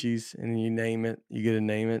species, and you name it. You get to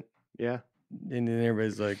name it, yeah, and then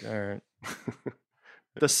everybody's like, all right.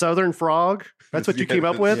 the southern frog, that's what you Yeah, came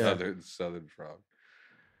up the with. Yeah. Southern frog.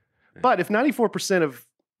 But if 94% of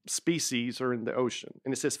species are in the ocean,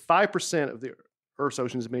 and it says 5% of the Earth's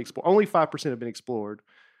oceans have been explored, only 5% have been explored,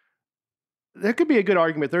 there could be a good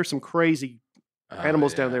argument. There's some crazy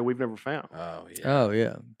animals down yeah. there we've never found. Oh, yeah. Oh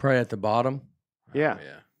yeah, probably at the bottom, yeah. Oh,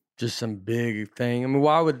 yeah. just some big thing. I mean,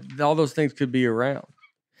 why would all those things could be around?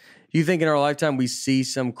 You think in our lifetime we see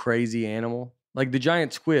some crazy animal like the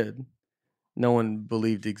giant squid? No one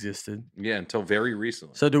believed existed. Yeah, until very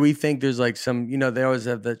recently. So do we think there's like some? They always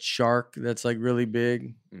have that shark that's like really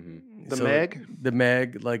big. Mhm. The Meg? The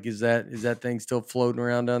Meg, like is that thing still floating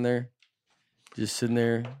around down there? Just sitting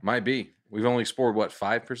there. Might be. We've only explored, what,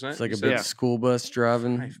 5%? It's like you a said? big school bus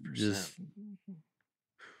driving. 5%. Just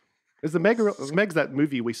Is the Meg's that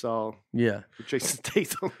movie we saw yeah, with Jason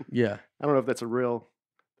Statham? yeah, I don't know if that's a real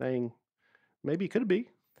thing. Maybe it could be.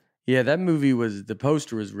 yeah. That movie the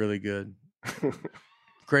poster was really good.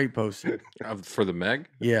 Great poster. For the Meg?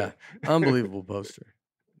 Yeah, unbelievable poster.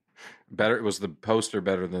 Better. Was the poster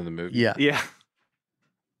better than the movie? Yeah, Yeah.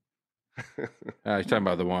 You're talking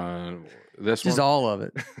about the one, this just one? all of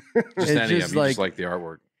it. Just it's any of just them. You just like- like the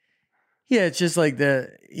artwork. Yeah, it's just like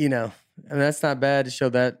and that's not bad to show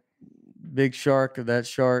that big shark of that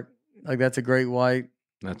shark. Like that's a great white.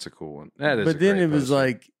 That's a cool one. That is. But a then great it was poster.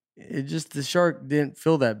 like the shark didn't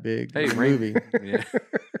feel that big. Hey, in the ring- movie. Yeah.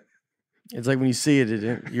 It's like when you see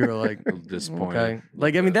it, you're like Disappointed. okay.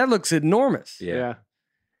 Like I mean, that looks enormous. Yeah.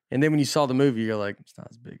 And then when you saw the movie, you're like, it's not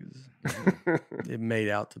as big as it made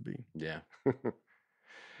out to be. Yeah.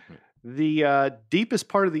 The deepest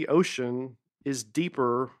part of the ocean is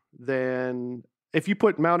deeper than if you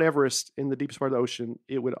put Mount Everest in the deepest part of the ocean,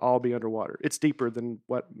 it would all be underwater. It's deeper than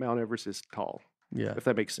what Mount Everest is tall, Yeah. if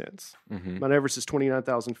that makes sense. Mhm. Mount Everest is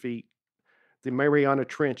 29,000 feet. The Mariana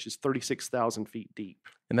Trench is 36,000 feet deep.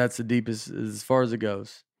 And that's the deepest as far as it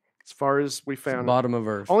goes. As far as we It's the found, bottom of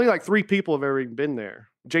Earth. only like 3 people have ever even been there.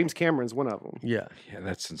 James Cameron's one of them. Yeah. Yeah,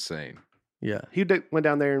 that's insane. Yeah. He went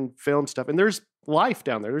down there and filmed stuff. And there's life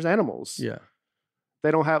down there. There's animals. Yeah.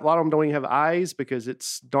 They don't have, a lot of them don't even have eyes because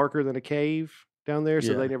it's darker than a cave down there.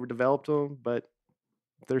 So Yeah. they never developed them. But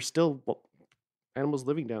there's still animals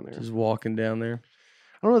living down there. Just walking down there.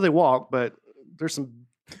 I don't know if they walk, but there's some.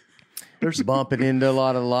 There's Bumping into a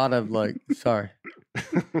lot of like sorry.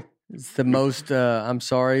 It's the most I'm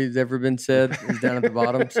sorry that's ever been said is down at the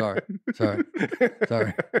bottom. Sorry. Sorry.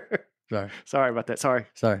 Sorry about that. Sorry.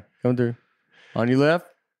 Come through. On your left,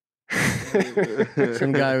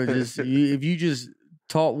 some guy would just, if you just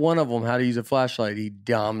taught one of them how to use a flashlight, he'd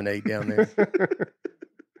dominate down there.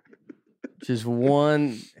 Just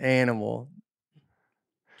one animal.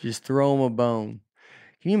 Just throw him a bone.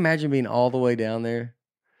 Can you imagine being all the way down there?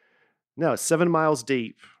 No, it's 7 miles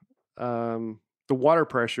deep. The water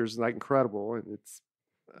pressure is like incredible. And it's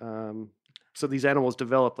so these animals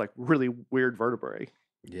develop like really weird vertebrae.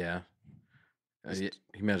 Yeah. You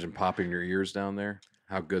imagine popping your ears down there.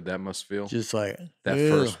 How good that must feel. Just like that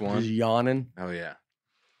first one. Just yawning. Oh, yeah.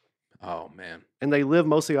 Oh, man. And they live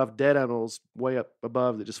mostly off dead animals way up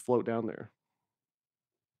above that just float down there.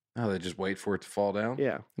 Oh, they just wait for it to fall down?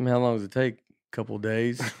 Yeah. I mean, how long does it take? A couple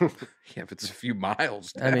days. Yeah, if it's a few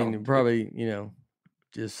miles down. I mean, probably,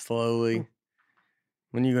 just slowly.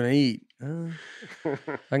 When you going to eat? I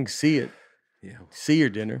can see it. Yeah. See your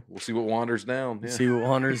dinner. We'll see what wanders down. Yeah. See what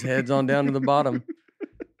wanders heads on down to the bottom.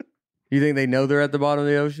 You think they know they're at the bottom of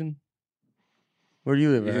the ocean? Where do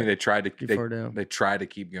you live You at? think they try to far down? they try to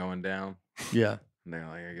keep going down? Yeah. And they're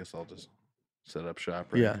like, I guess I'll just set up shop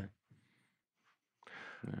right Yeah. here.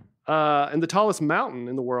 And the tallest mountain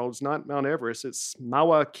in the world is not Mount Everest. It's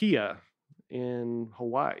Mauna Kea in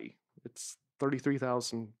Hawaii. It's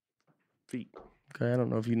 33,000 feet. Okay, I don't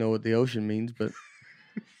know if you know what the ocean means, but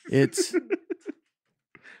it's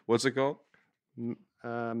What's it called?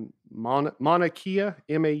 Mauna Kea,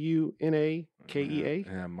 Maunakea.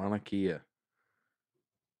 Yeah, Mauna Kea.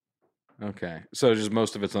 Okay. So just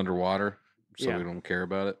most of it's underwater, so Yeah. we don't care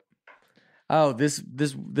about it. oh, this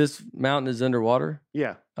mountain is underwater?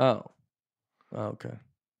 Yeah, Oh. Oh, okay.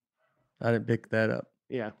 I didn't pick that up.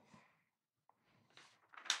 yeah.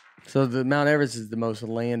 So the Mount Everest is the most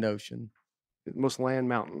land ocean. Most land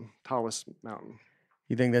mountain, tallest mountain.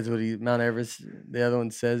 You think that's what Mount Everest, the other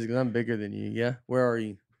one says? Because I'm bigger than you. Yeah? Where are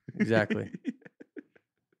you? Exactly.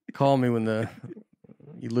 Call me when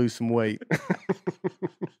you lose some weight.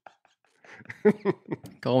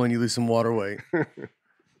 Call when you lose some water weight.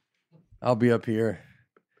 I'll be up here.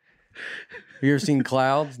 Have you ever seen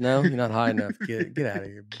clouds? No? You're not high enough. Get out of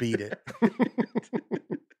here. Beat it.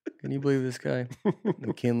 Can you believe this guy?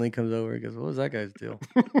 McKinley comes over. He goes, what was that guy's deal?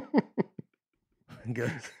 He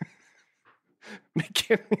goes,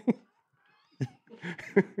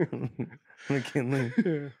 McKinley.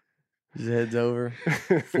 His head's over.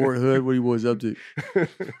 Fort Hood, what he was up to.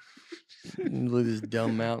 Look at this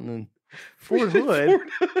dumb mountain. And, Fort Hood.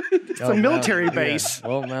 It's a military base. Yeah.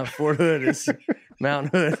 Well, Mount Fort Hood is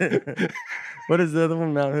Mount Hood. What is the other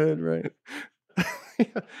one? Mount Hood, right?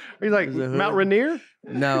 Are you like There's a Mount hood. Rainier?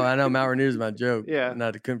 No, I know Mount Rainier is my joke. Yeah. No,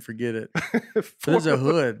 I couldn't forget it. There's a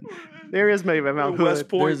hood. There is maybe a Mount West Hood.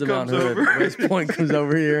 Point There's a Mount comes Hood. over. West Point comes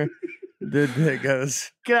over here. That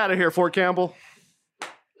goes. Get out of here, Fort Campbell.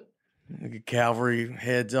 Like a cavalry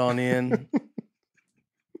heads on in.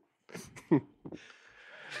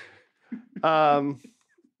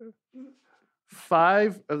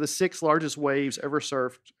 5 of the 6 largest waves ever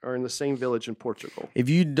surfed are in the same village in Portugal. If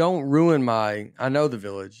you don't ruin I know the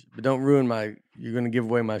village, but don't ruin you're going to give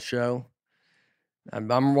away my show.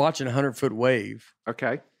 I'm watching a 100-foot wave.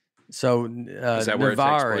 Okay. So Is that where it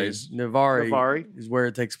takes place? Navarre is where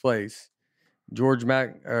it takes place. George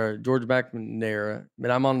McNamara,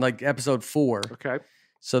 and I'm on like episode 4. Okay.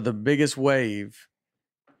 So the biggest wave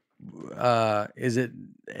there's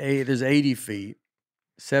 80 feet,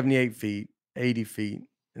 78 feet, 80 feet,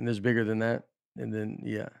 and there's bigger than that. And then,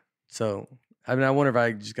 yeah. So, I wonder if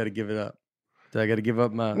I just got to give it up. Do I got to give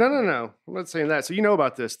up my... No. I'm not saying that. So you know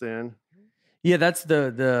about this then. Yeah, that's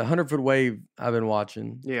the 100-foot wave I've been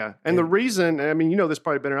watching. Yeah. And the reason, you know this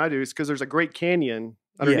probably better than I do, is because there's a Great Canyon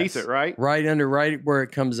underneath Yes. it, right? Right where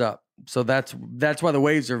it comes up. So that's why the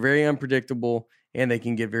waves are very unpredictable and they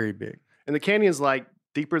can get very big. And the canyon's like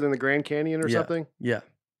deeper than the Grand Canyon or Yeah. something. Yeah.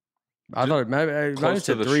 I thought it might Close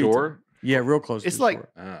to the 3. shore? Yeah, real close It's to the like shore.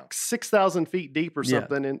 Oh. 6,000 feet deep or Yeah.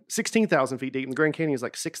 something, and 16,000 feet deep. And the Grand Canyon is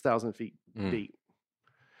like 6,000 feet Mm. deep,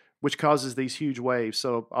 which causes these huge waves.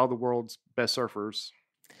 So all the world's best surfers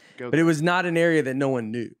go But it was not an area that no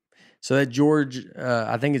one knew. So that George,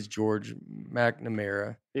 I think it's George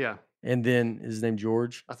McNamara. Yeah, And then is his name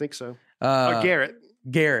George? I think so. Garrett.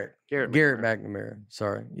 Garrett. Garrett McNamara.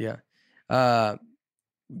 Sorry. Yeah.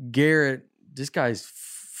 Garrett, this guy's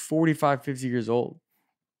 45, 50 years old.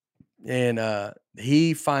 And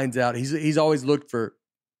he finds out he's always looked for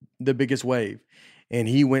the biggest wave. And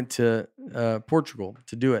he went to Portugal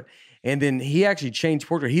to do it. And then he actually changed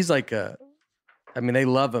Portugal. He's like I mean, they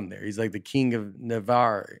love him there. He's like the king of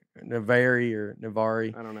Navarre,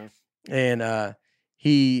 Navari. I don't know. And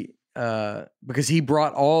he because he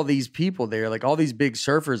brought all these people there, like all these big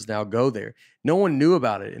surfers now go there. No one knew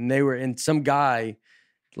about it, and some guy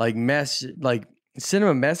like sent him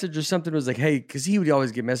a message or something. It was like, hey, because he would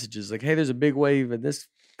always get messages like, hey, there's a big wave in this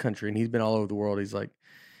country, and he's been all over the world. He's like,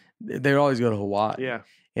 they'd always go to Hawaii. Yeah.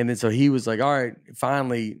 And then so he was like, all right,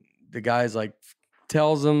 finally, the guy's like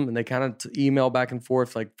tells him, and they kind of email back and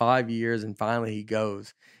forth for like 5 years, and finally he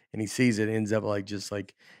goes and he sees it, ends up like just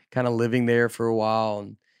like kind of living there for a while,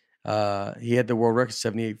 and he had the world record,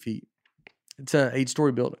 78 feet. It's an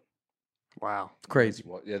 8-story building. Wow. It's crazy.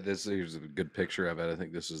 Well, yeah, here's a good picture of it. I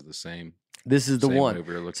think this is the same. This is the same one. wave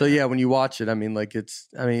we were looking So at. yeah, when you watch it, I mean, like it's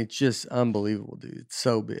just unbelievable, dude. It's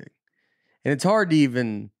so big, and it's hard to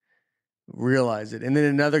even realize it. And then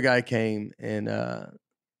another guy came, and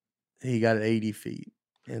he got at 80 feet,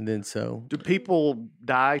 and then so Do people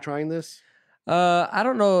die trying this? I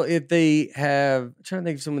don't know if they have. I'm trying to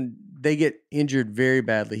think of someone. They get injured very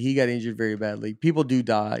badly. He got injured very badly. People do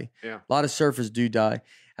die. Yeah. A lot of surfers do die.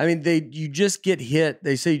 I mean, you just get hit.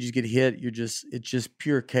 They say you just get hit. It's just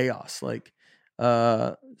pure chaos. Like,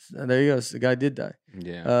 there you go. So the guy did die.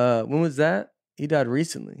 Yeah. When was that? He died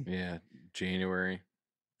recently. Yeah. January.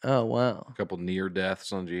 Oh wow. A couple near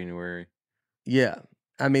deaths on January. Yeah.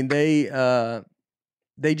 I mean, they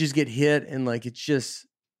just get hit, and like it just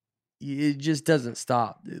doesn't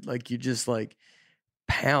stop. Like you just like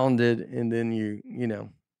pounded, and then you know,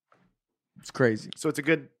 it's crazy. So it's a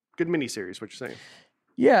good miniseries, what you're saying.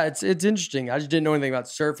 Yeah, it's interesting. I just didn't know anything about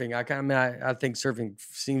surfing. I think surfing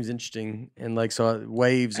seems interesting, and like so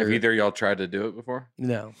waves. Have are, either of y'all tried to do it before?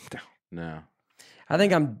 No, No. I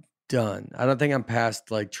think I'm done. I don't think I'm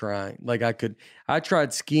past like trying. Like I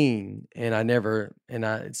tried skiing,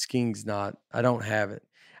 and skiing's not. I don't have it.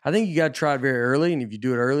 I think you got to try it very early, and if you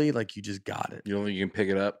do it early, like you just got it. You don't think you can pick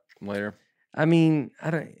it up later? I mean,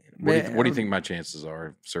 I don't. What do you think my chances are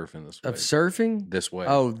of surfing this way? of surfing? This way.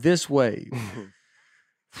 Oh, this wave.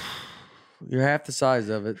 You're half the size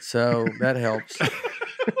of it, so that helps.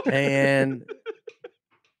 And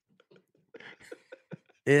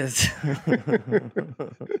it's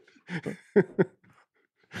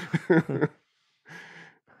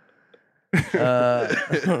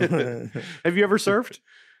Have you ever surfed?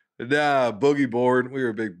 Nah, boogie board. We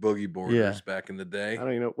were big boogie boarders Yeah. back in the day. I don't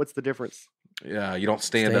even know. What's the difference? Yeah, you don't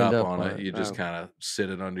stand Stand up up on on it. it. You just Oh. kind of sit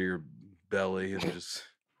it under your belly and just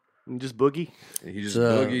Just boogie?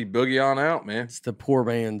 So- boogie on out, man. It's the poor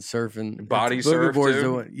man surfing. Body It's- boogie surf, board's the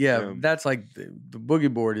too? one- Yeah, Yeah. that's like the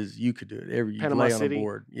boogie board is you could do it. You Panama lay on City? a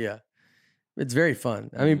board. Yeah, it's very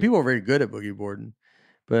fun. I mean, Mhm. people are very good at boogie boarding,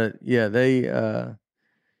 but yeah, they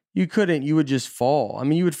you couldn't. You would just fall. I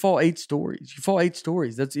mean, you would fall 8 stories. You fall 8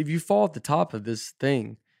 stories. That's if you fall at the top of this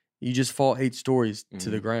thing, you just fall 8 stories to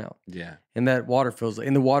the Mhm. ground. Yeah. And that water feels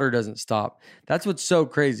and the water doesn't stop. That's what's so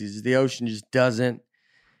crazy is the ocean just doesn't.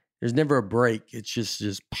 There's never a break. It's just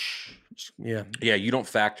yeah. Yeah, you don't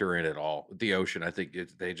factor in at all. The ocean, I think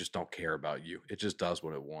they just don't care about you. It just does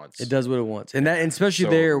what it wants. It does what it wants, and especially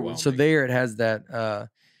So there. So overwhelming. there, it has that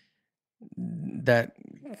that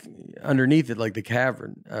underneath it, like the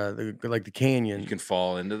cavern, like the canyon. You can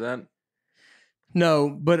fall into that. No,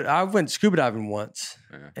 but I went scuba diving once,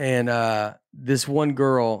 Yeah. and this one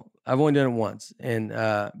girl. I've only done it once, and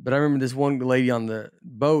but I remember this one lady on the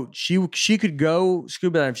boat. She could go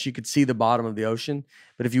scuba dive if she could see the bottom of the ocean,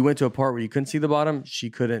 but if you went to a part where you couldn't see the bottom, she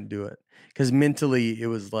couldn't do it because mentally it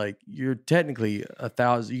was like you're technically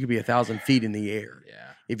 1,000. You could be 1,000 feet in the air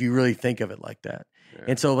Yeah. if you really think of it like that. Yeah.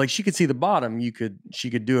 And so like she could see the bottom, she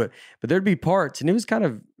could do it. But there'd be parts and it was kind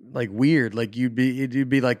of like weird. Like it'd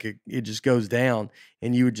be like it just goes down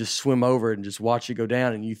and you would just swim over it and just watch it go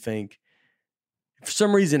down and you think if for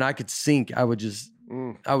some reason I could sink, I would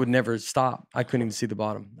never stop. I couldn't even see the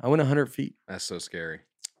bottom. I went 100 feet. That's so scary.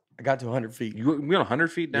 I got to 100 feet. You went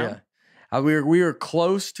 100 feet down? Yeah. We were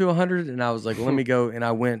close to 100 and I was like, let me go. And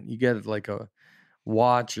I went, you get like a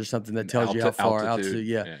watch or something that tells you how far altitude.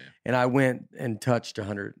 Yeah. And I went and touched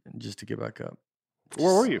 100 just to get back up.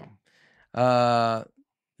 Where were you?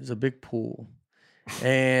 There's a big pool,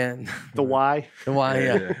 and The Y? the Y,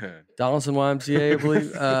 yeah, Donaldson YMCA, I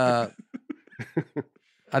believe.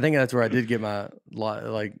 I think that's where I did get my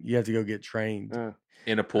like. You have to go get trained.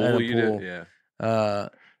 In a pool, At a you pool. did? Yeah.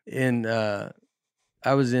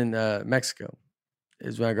 I was in Mexico.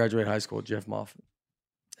 Is when I graduated high school. Jeff Moffitt,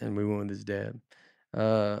 and we went with his dad.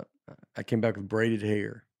 I came back with braided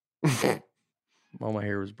hair. All my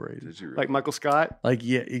hair was braided. Did you really? Like Michael Scott? Like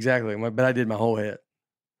yeah, exactly. But I did my whole head.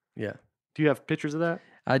 Yeah, Do you have pictures of that?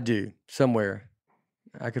 I do somewhere.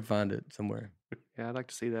 I could find it somewhere. Yeah, I'd like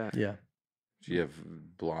to see that. Yeah. Do you have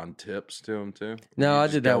blonde tips to them too? No, You're I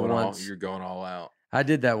just did that going once. You're going all out. I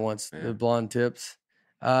did that once, Yeah. the blonde tips.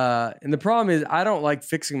 And the problem is I don't like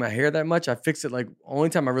fixing my hair that much. I fix it like only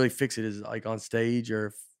time I really fix it is like on stage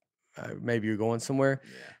or if, maybe you're going somewhere.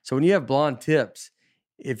 Yeah. So when you have blonde tips,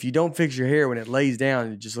 if you don't fix your hair when it lays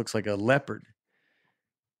down, it just looks like a leopard.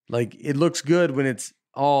 Like it looks good when it's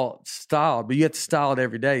all styled, but you have to style it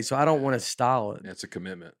every day. So I don't want to style it. It's a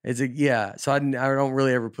commitment. So I don't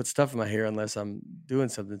really ever put stuff in my hair unless I'm doing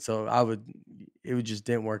something. So it would just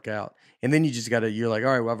didn't work out. And then you just you're like,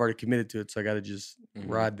 all right, well, I've already committed to it. So I got to just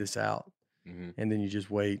ride this out. Mm-hmm. And then you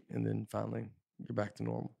just wait. And then finally you're back to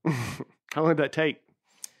normal. How long did that take?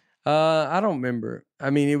 I don't remember. I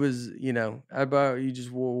mean, it was, you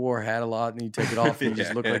just wore a hat a lot and you take it off and you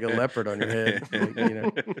just look like a leopard on your head.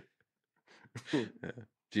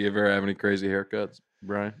 Do you ever have any crazy haircuts,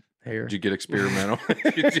 Brian? Hair. Did you get experimental?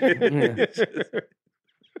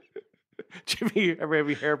 Jimmy, ever have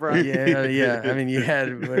your hair, Brian? Yeah. I mean, you had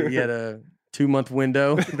a 2-month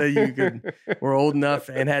window that you were old enough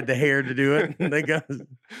and had the hair to do it. They go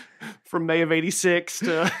from May of '86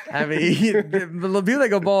 to. I mean, people that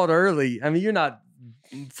go bald early. I mean, you're not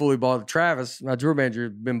fully bald. Travis, my tour manager,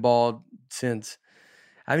 has been bald since.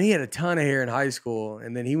 I mean, he had a ton of hair in high school,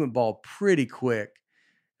 and then he went bald pretty quick.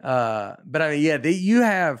 But I mean,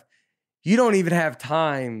 you don't even have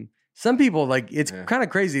time. Some people it's kind of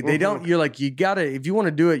crazy. They don't. You're like, you gotta. If you want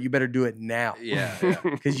to do it, you better do it now. Yeah.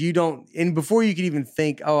 Because you don't. And before you can even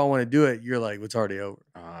think, oh, I want to do it, you're like, it's already over.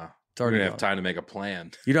 It's already. You don't have time to make a plan.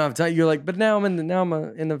 You don't have time. You're like, but now I'm in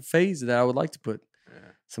the phase that I would like to put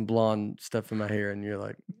some blonde stuff in my hair, and you're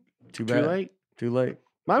like, too bad. Too late.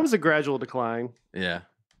 Mine was a gradual decline. Yeah.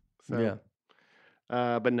 So, yeah.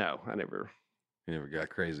 But no, I never. You never got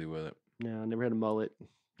crazy with it. No, I never had a mullet.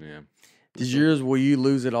 Yeah. Will you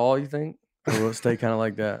lose it all, you think? Or will it stay kind of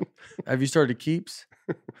like that? Have you started keeps?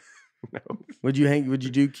 No. Would you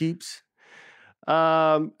do keeps?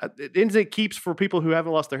 Isn't it keeps for people who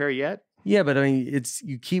haven't lost their hair yet? Yeah, but I mean,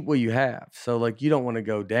 you keep what you have. So you don't want to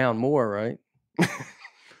go down more, right?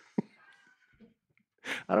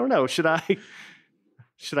 I don't know. Should I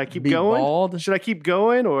keep Be going? Bald? Should I keep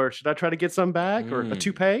going, or should I try to get some back, or a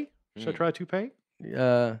toupee? Should I try a toupee?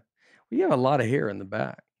 Well, you have a lot of hair in the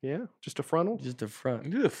back. Yeah, just a frontal. Just the front. You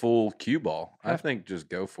do the full cue ball. I think just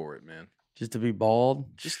go for it, man. Just to be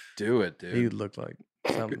bald. Just do it, dude. He would look like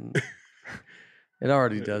something. It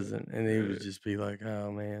already doesn't. And he would just be like,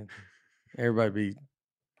 oh, man. Everybody be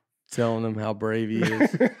telling him how brave he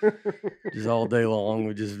is. Just all day long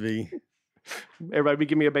would just be. Everybody be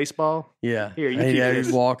giving me a baseball. Yeah. Here, you keep this.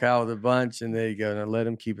 He'd walk out with a bunch, and there you go. Now let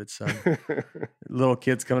him keep it, son. Little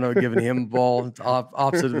kids coming up giving him a ball. It's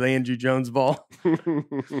opposite of the Andrew Jones ball.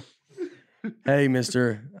 Hey,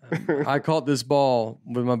 mister, I caught this ball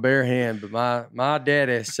with my bare hand, but my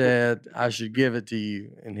daddy said I should give it to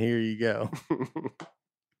you, and here you go.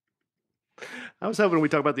 I was hoping we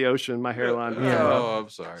talk about the ocean, my hairline. Yeah. Oh, I'm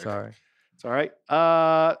sorry. Sorry. It's all right.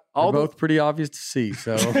 Both pretty obvious to see,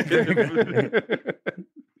 so.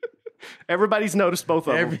 Everybody's noticed both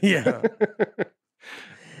of them. Yeah.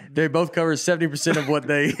 They both cover 70% of what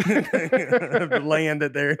they of the land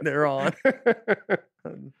that they're on.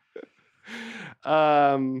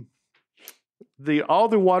 All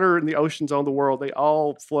the water in the oceans on the world, they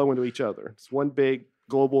all flow into each other. It's one big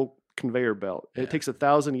global conveyor belt. And it takes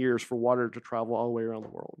 1,000 years for water to travel all the way around the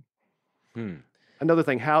world. Another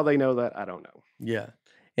thing, how they know that, I don't know. Yeah.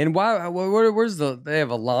 And why? Where's they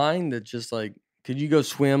have a line that just could you go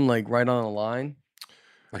swim right on a line?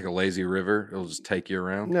 Like a lazy river, it'll just take you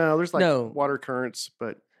around. No, there's water currents,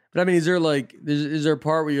 but I mean, is there is there a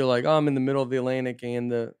part where you're like, oh, I'm in the middle of the Atlantic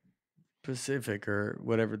and the Pacific or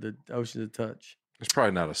whatever the oceans that touch? There's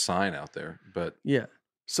probably not a sign out there, but yeah.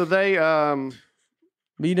 So they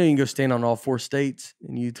But you can go stand on all 4 states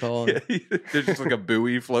in Utah. There's just like a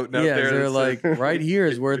buoy floating out there. Yeah, they're like, right here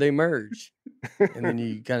is where they merge. And then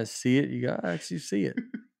you kind of see it. You actually see it.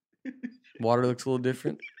 Water looks a little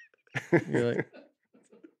different. You're like,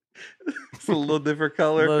 it's a little different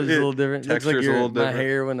color. It's a little different. Looks like Texture's a little my different.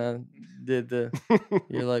 hair when I did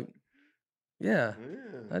you're like, yeah,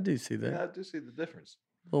 I do see that. Yeah, I do see the difference.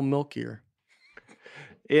 A little milkier.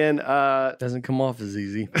 in Doesn't come off as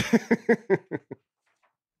easy.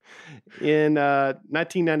 In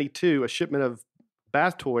 1992, a shipment of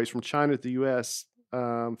bath toys from China to the U.S.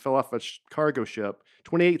 Fell off a cargo ship.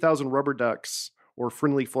 28,000 rubber ducks, or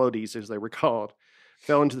friendly floaties as they were called,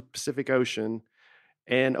 fell into the Pacific Ocean.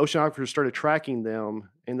 And oceanographers started tracking them,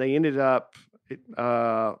 and they ended up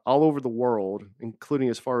all over the world, including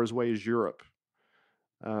as far away as Europe.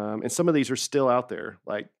 And some of these are still out there,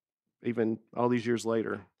 like even all these years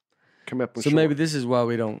later. Come up with So maybe this is why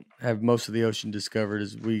we don't have most of the ocean discovered.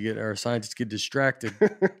 Is our scientists get distracted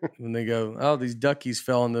when they go, oh, these duckies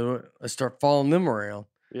fell in the. I start following them around,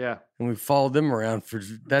 Yeah. and we followed them around for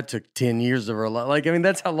that took 10 years of our life. Like I mean,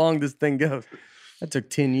 that's how long this thing goes. That took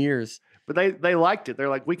 10 years. But they liked it. They're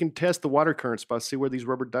like, we can test the water currents by see where these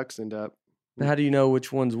rubber ducks end up. How do you know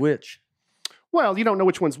which one's which? Well, you don't know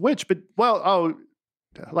which one's which, but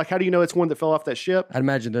like how do you know it's one that fell off that ship? I'd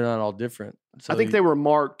imagine they're not all different. So I think they were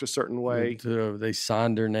marked a certain way. They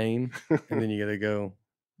signed their name, and then you got to go,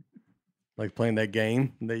 like playing that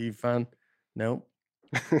game that you find. Nope.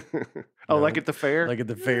 Like at the fair? Like at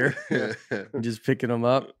the fair. You're just picking them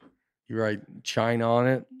up. You write China on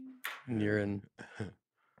it, and you're in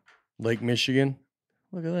Lake Michigan.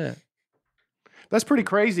 Look at that. That's pretty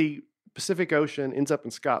crazy. Pacific Ocean ends up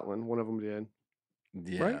in Scotland. One of them did.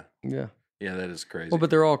 Yeah. Right? Yeah. Yeah, that is crazy. Well, but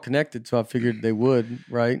they're all connected, so I figured they would,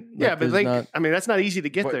 right? Like Yeah, but there's I mean, that's not easy to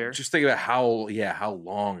get But there. Just think about how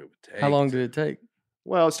long it would take. How long did it take?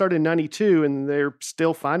 Well, it started in 92, and they're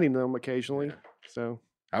still finding them occasionally. Yeah. So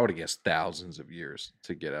I would have guessed thousands of years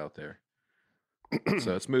to get out there.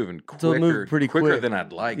 So it's moving quicker, So it moved pretty quicker quick. than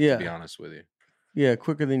I'd like, Yeah. to be honest with you. Yeah,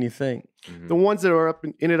 quicker than you think. Mhm. the ones that are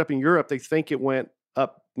ended up in Europe, they think it went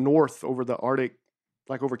up north over the Arctic,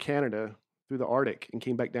 like over Canada through the Arctic, and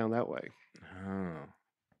came back down that way. Oh,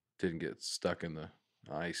 didn't get stuck in the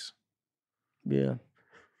ice. Yeah.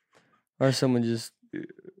 Or someone just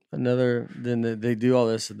then they do all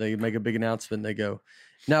this and they make a big announcement and they go,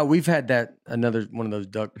 now we've had that another one of those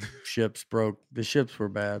duck ships broke. The ships were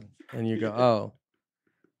bad. And you go, oh.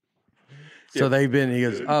 So Yeah. he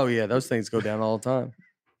goes, oh yeah, those things go down all the time.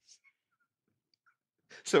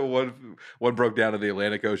 So one broke down in the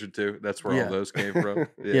Atlantic Ocean too. That's where Yeah. all those came from.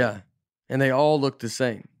 Yeah. And they all look the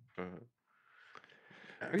same.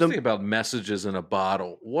 I was thinking about messages in a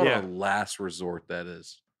bottle. What Yeah. a last resort that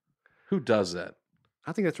is. Who does that?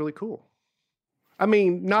 I think that's really cool. I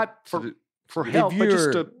mean, not So for if help, but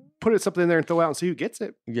just you're- to put something in there and throw out and see who gets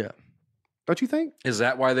it. Yeah. Don't you think? is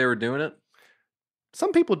that why they were doing it?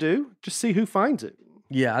 Some people do. Just see who finds it.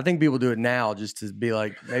 Yeah. I think people do it now just to be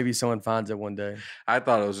like, maybe someone finds it one day. I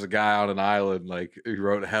thought it was a guy on an island, like who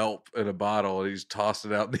wrote "help" in a bottle, and he's tossed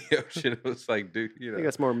it out in the ocean. It was like, dude, I think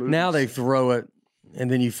that's more movies. Now they throw it and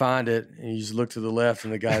then you find it and you just look to the left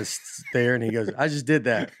and the guy's there and he goes, I just did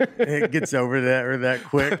that. And it gets over that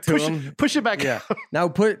quick to him. push it back. Yeah. out.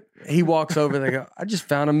 Now he walks over and they go, I just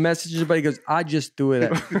found a message. But he goes, I just threw it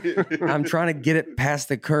out. I'm trying to get it past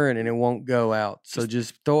the current and it won't go out. So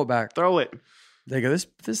just throw it back. Throw it. They go,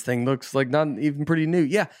 this thing looks like not even pretty new.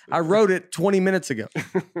 Yeah. I wrote it 20 minutes ago.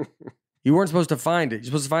 You weren't supposed to find it. You're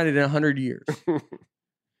supposed to find it in 100 years.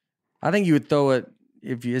 I think you would throw it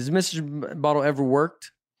has the message bottle ever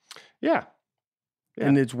worked? Yeah. Yeah.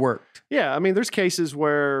 And it's worked Yeah. I mean, there's cases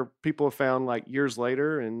where people have found like years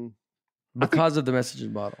later, and because of the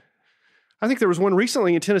message bottle. I think there was one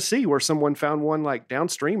recently in Tennessee where someone found one like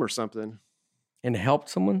downstream or something. And helped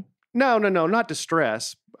someone? No, not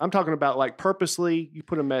distress. I'm talking about like purposely you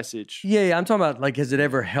put a message. Yeah, I'm talking about like, has it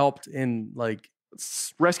ever helped in like,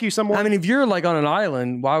 Rescue someone? I mean, if you're like on an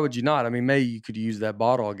island, why would you not? I mean, maybe you could use that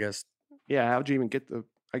bottle, I guess. yeah, how'd you even get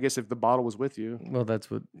I guess if the bottle was with you. Well, that's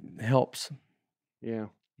what helps. Yeah.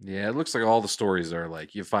 Yeah, it looks like all the stories are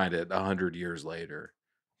like you find it 100 years later.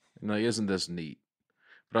 And like, isn't this neat?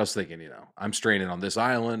 But I was thinking, I'm stranded on this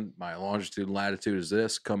island. My longitude and latitude is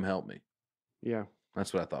this. Come help me. Yeah.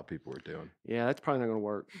 That's what I thought people were doing. Yeah, that's probably not going to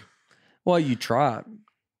work. Well, you try it.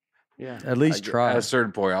 Yeah. At least try At a it.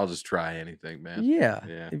 certain point, I'll just try anything, man. Yeah.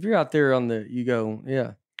 Yeah. If you're out there you go,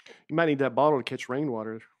 yeah. You might need that bottle to catch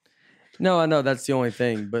rainwater. No, I know that's the only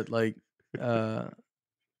thing, but like,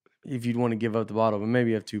 if you'd want to give up the bottle, but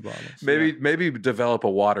maybe you have 2 bottles. Maybe develop a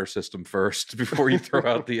water system first before you throw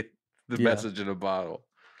out the Yeah. message in a bottle.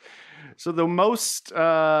 So the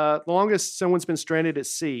longest someone's been stranded at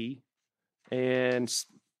sea and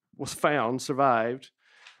was found, survived.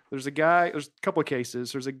 There's a couple of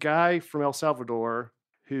cases. There's a guy from El Salvador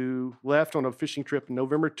who left on a fishing trip in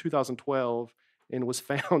November 2012 and was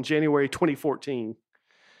found January 2014.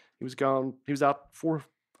 He was gone. He was out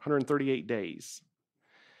 438 days.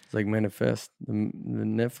 It's like Manifest, the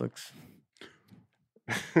Netflix.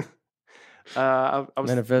 I was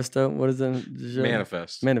Manifesto? What is that? show?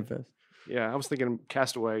 Manifest. Manifest. Yeah, I was thinking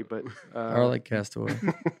Castaway, but I like Castaway.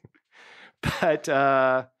 but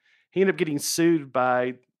he ended up getting sued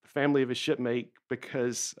by the family of his shipmate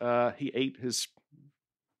because he ate his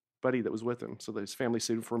buddy that was with him. So his family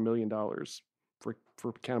sued him for $1 million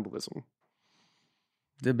for cannibalism.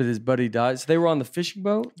 But his buddy died. So they were on the fishing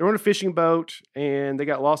boat? They were on a fishing boat and they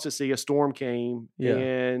got lost at sea. A storm came, Yeah.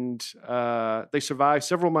 and they survived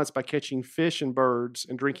several months by catching fish and birds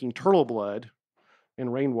and drinking turtle blood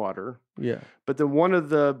and rainwater. Yeah. But then one of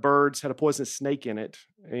the birds had a poisonous snake in it,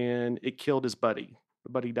 and it killed his buddy.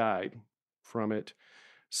 The buddy died from it.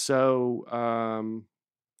 So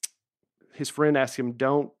his friend asked him,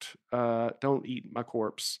 "Don't eat my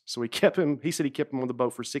corpse." So he kept him. He said he kept him on the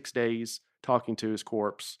boat for 6 days, talking to his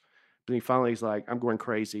corpse. But he's like, "I'm going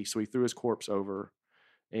crazy." So he threw his corpse over,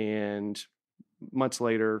 and months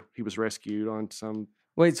later, he was rescued on some.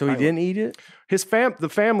 Wait, so he didn't eat it? The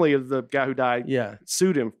family of the guy who died, Yeah.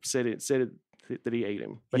 sued him. Said that he ate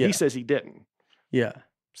him, but Yeah. he says he didn't. Yeah.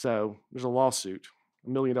 So there's a lawsuit,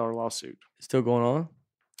 $1 million lawsuit. Still going on?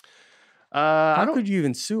 I How don't. could you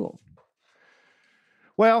even sue him?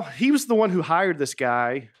 Well, he was the one who hired this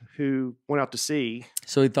guy who went out to sea.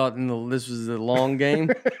 So he thought this was a long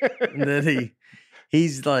game, and that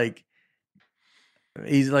he's a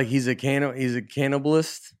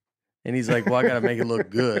cannibalist, and he's like, well, I got to make it look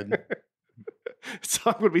good. So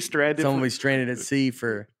I'm going to be stranded. Someone will be stranded at sea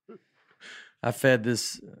for. I fed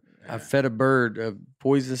a bird a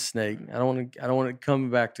poisonous snake. I don't want it coming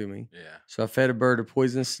back to me. Yeah. So I fed a bird a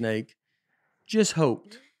poisonous snake. Just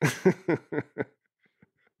hoped.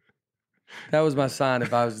 That was my sign if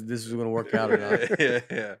this was going to work out or not.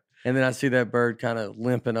 Yeah. And then I see that bird kind of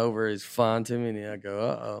limping over. He's flying to me, and I go,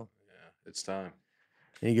 "Uh-oh." Yeah. It's time.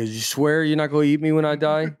 And he goes, "You swear you're not going to eat me when I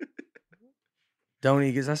die?" Don't he?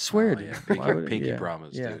 He goes, "I swear, Oh, dude." yeah. Why would- Pinky yeah,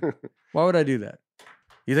 promise, yeah. dude. Why would I do that?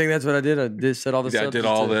 You think that's what I did? I just said all this Yeah, I stuff. did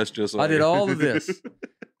just all to- this just. I did all of this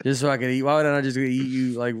just so I could eat. Why would I not just eat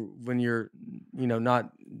you like when you're,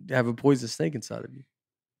 not have a poisonous snake inside of you?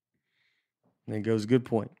 And he goes, "Good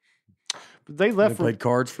point." They And left they played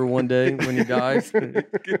cards for one day when he died.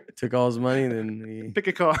 Took all his money, and then Pick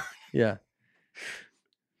a car. yeah.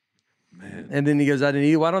 Man. And then he goes, "I didn't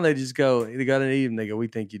eat." Why don't they just go? They got to eat him. They go, "We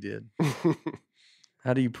think you did."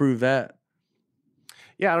 How do you prove that?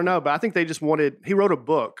 Yeah, I don't know, but I think they just wanted. He wrote a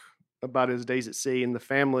book about his days at sea, and the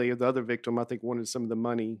family of the other victim, I think, wanted some of the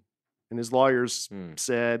money. And his lawyers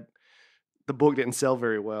said the book didn't sell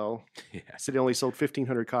very well. Yeah. Said it only sold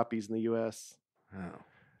 1,500 copies in the U.S. Oh.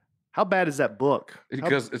 How bad is that book?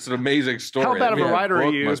 Because it's an amazing story. How bad of a That writer are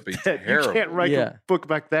book you Must be that terrible. you can't write Yeah. a book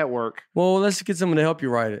back that work? Well, let's get someone to help you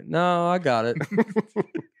write it. No, I got it.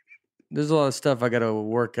 There's a lot of stuff I got to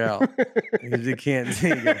work out. You can't.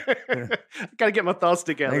 Got to get my thoughts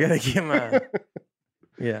together. I got to get my.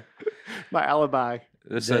 Yeah. My alibi.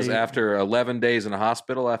 This says They- after 11 days in a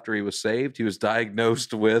hospital after he was saved, he was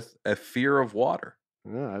diagnosed with a fear of water.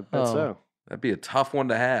 Yeah, I bet Oh. so. That'd be a tough one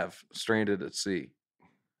to have, stranded at sea.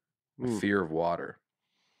 A Mm. fear of water.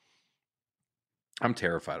 I'm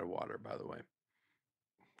terrified of water, by the way.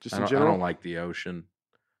 Just I in don't general. like the ocean.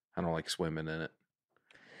 I don't like swimming in it.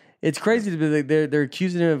 It's crazy to be like they're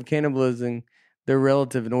accusing him of cannibalism their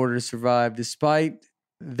relative in order to survive, despite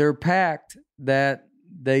their pact that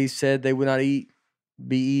they said they would not be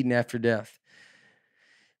eaten after death.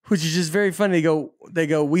 Which is just very funny. They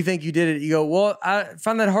go, "We think you did it." You go, "Well, I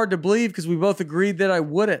find that hard to believe because we both agreed that I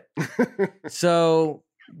wouldn't." So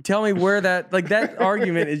tell me where that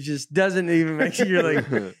argument is just doesn't even make you.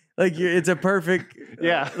 You're it's a perfect.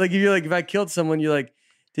 Yeah. Like if I killed someone, you're like,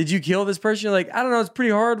 "Did you kill this person?" You're like, "I don't know. It's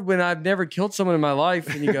pretty hard when I've never killed someone in my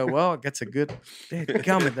life." And you go, "Well, that's a good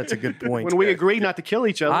comment. That's a good point." When we agreed not to kill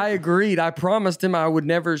each other. I agreed. I promised him I would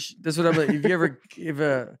never. That's what I'm like. If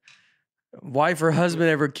a wife or husband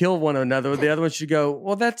ever kill one another, the other one should go,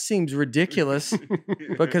 "Well, that seems ridiculous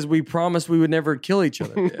because we promised we would never kill each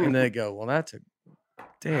other." And they go, "Well, that's a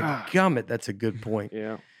gummit. That's a good point."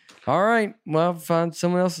 Yeah. All right. Well, find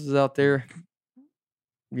someone else is out there.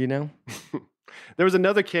 There was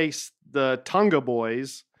another case, the Tonga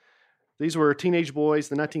boys. These were teenage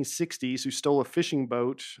boys in the 1960s who stole a fishing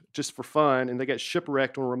boat just for fun, and they got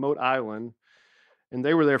shipwrecked on a remote island. And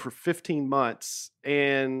they were there for 15 months.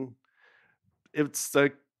 And it's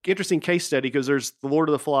an interesting case study because there's The Lord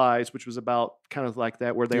of the Flies, which was about kind of like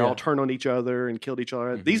that, where they Yeah. all turned on each other and killed each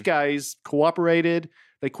other. Mhm. These guys cooperated.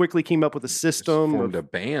 They quickly came up with a system Formed of a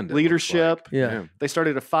band. it looks leadership. like. Yeah. They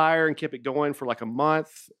started a fire and kept it going for like a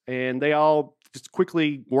month, and they all just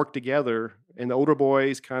quickly worked together. And the older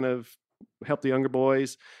boys kind of helped the younger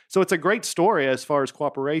boys. So it's a great story as far as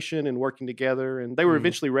cooperation and working together. And they were Mhm.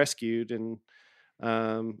 eventually rescued, and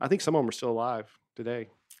I think some of them are still alive today.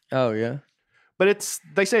 Oh yeah. But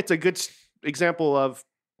they say it's a good example of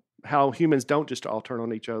how humans don't just all turn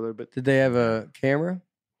on each other. But Did they have a camera?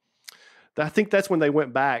 I think that's when they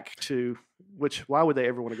went back to. Which why would they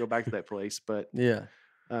ever want to go back to that place? But Yeah.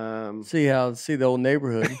 See the old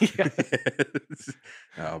neighborhood.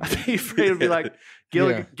 Oh, I'd be afraid it'd be like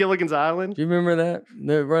Yeah. Gilligan's Island. Do you remember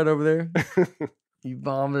that? Right over there. You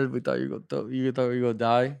vomited. We thought you were gonna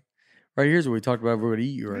die. Right here's where we talked about if we would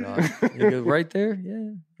eat you or not. You go right there.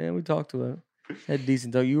 Yeah, we talked about it. Had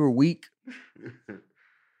decent talk. You were weak,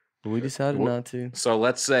 but we decided What- not to. So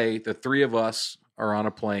let's say the three of us are on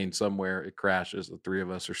a plane somewhere. It crashes. The three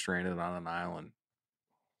of us are stranded on an island.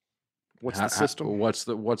 What's the system? What's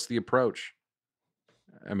the approach?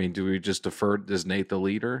 I mean, do we just defer? Is Nate the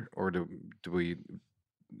leader, or do we?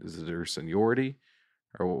 Is there seniority,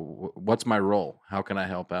 or what's my role? How can I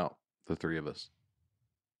help out the three of us?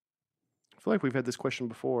 I feel like we've had this question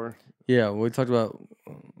before. Yeah, we talked about.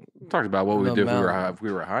 We talked about what we The do if mountain. if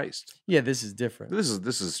we were a heist. Yeah, this is different. This is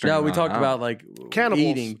Yeah, stranded we on talked an about island. like Cannibals,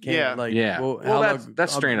 eating. yeah. Like, Yeah. Well, Well, how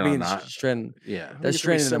that's stranded on being an island. stranded. Yeah. it's That's pretty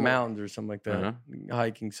stranded in the similar. mountains or something like that. Uh-huh.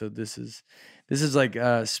 Hiking. So this is like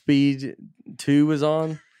Speed 2 was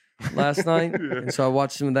on last night, and so I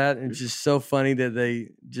watched some of that, and it's just so funny that they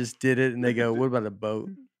just did it, and they go, "What about a boat?"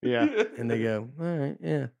 Yeah. And they go, "All right,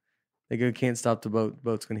 yeah." They go, "Can't stop the boat.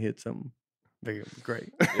 Boat's gonna hit something." They go,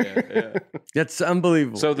 "Great." Yeah. That's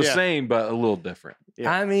unbelievable. So the Yeah. same, but a little different.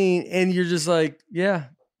 Yeah. I mean, and you're just like,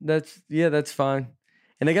 that's fine.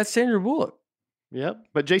 And they got Sandra Bullock. Yep.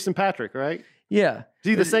 But Jason Patrick, right? Yeah. Is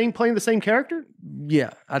he the same playing the same character?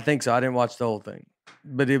 Yeah, I think so. I didn't watch the whole thing,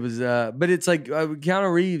 but it was. But it's like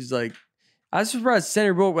Keanu Reeves. Like, I was surprised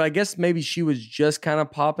Sandra Bullock. But I guess maybe she was just kind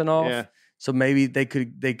of popping off. Yeah. So maybe they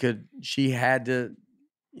could. She had to.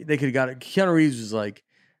 They could have got it. Keanu Reeves was like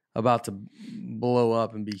about to blow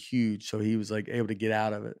up and be huge, so he was like able to get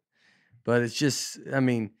out of it. But it's just, I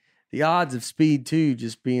mean, the odds of Speed 2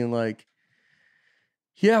 just being like,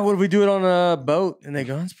 yeah, what if we do it on a boat? And they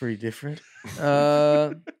go, that's pretty different.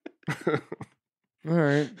 All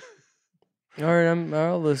right.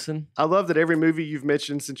 I'll listen. I love that every movie you've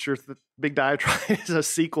mentioned since your big diatribe is a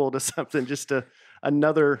sequel to something, just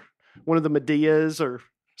another one of the Medeas or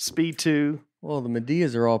Speed 2. Well, the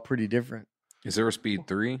Medeas are all pretty different. Is there a Speed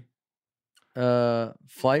 3?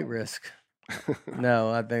 Flight Risk.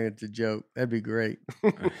 No, I think it's a joke. That'd be great.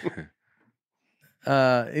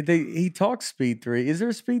 He talks Speed 3. Is there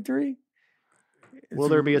a Speed 3? Will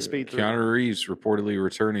there be a Speed 3? Keanu Reeves reportedly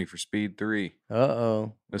returning for Speed 3.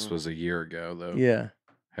 Uh-oh. This was a year ago, though. Yeah.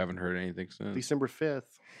 Haven't heard anything since. December 5th.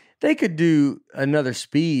 They could do another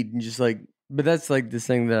Speed and just like, but that's like this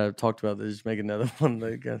thing that I've talked about. They just make another one.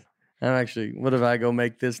 Like, I'm actually, what if I go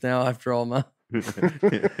make this now after all my,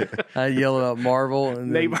 I yell about Marvel and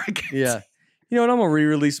then, Neighbor Kids. yeah. You know what? I'm going to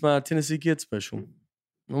re-release my Tennessee Kid special. I'm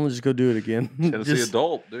going to just go do it again. Tennessee Just-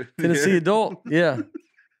 adult, dude. Tennessee adult. Yeah.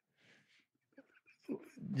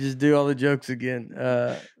 Just do all the jokes again.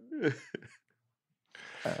 I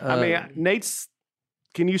mean, Nate's.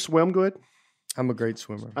 Can you swim good? I'm a great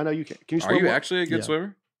swimmer. I know you can. Can you Are swim? you well? actually a good Yeah.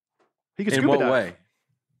 swimmer? He can In scuba what dive. way?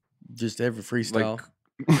 Just every freestyle.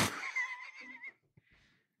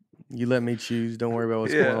 You let me choose. Don't worry about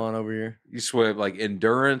what's Yeah. going on over here. You swim like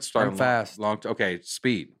endurance? I'm talking fast. Okay,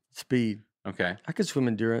 speed. Speed. Okay. I could swim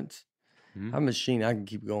endurance. Mhm. I'm a machine. I can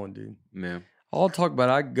keep going, dude. Yeah. I'll talk about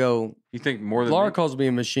I go. You think more than Laura me? calls me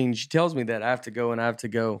a machine. She tells me that I have to go and I have to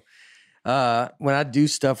go. When I do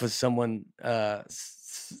stuff with someone,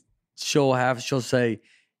 she'll say,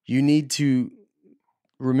 you need to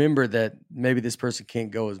remember that maybe this person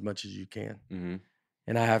can't go as much as you can. Mhm.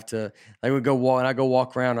 And I have to, like, we go walk, and I go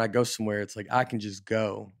walk around, and I go somewhere. It's like I can just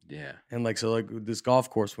go, Yeah. and like so, like this golf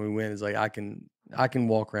course when we went is like I can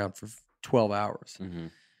walk around for 12 hours, hmm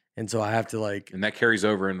and so I have to like And that carries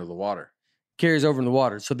over into the water. carries over in the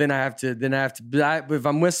water. So then I have to but if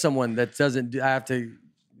I'm with someone that doesn't, I have to.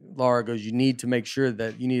 Laura goes, you need to make sure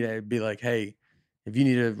that you need to be like, hey, if you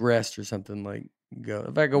need a rest or something, like go.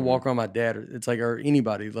 If I go walk around my dad, it's like or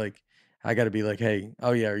anybody like. I got to be like, hey,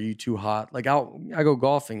 oh yeah, are you too hot? Like I go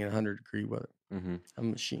golfing in 100-degree weather. hmm I'm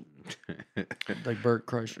a machine, like Bert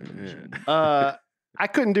Kreischer. I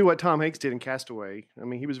couldn't do what Tom Hanks did in Castaway. I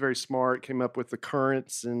mean, he was very smart. Came up with the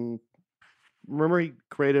currents and remember he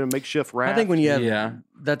created a makeshift raft. I think when you have, Yeah.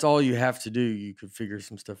 that's all you have to do. You could figure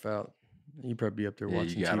some stuff out. You'd probably be up there Yeah, you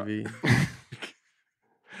watching gotta- TV.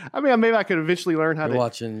 I mean, maybe I could eventually learn how You're to.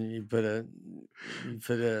 watching. You put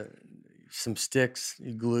some sticks.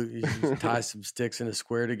 You just tie some sticks in a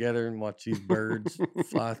square together and watch these birds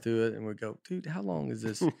fly through it. And we go, dude, how long is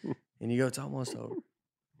this? And you go, it's almost over.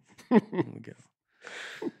 And we go,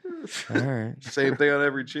 all right. Same thing on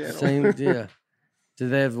every channel. Same, yeah. Do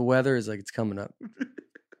they have the weather? It's like it's coming up.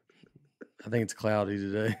 I think it's cloudy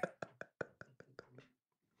today.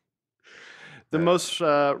 The most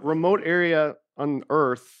remote area on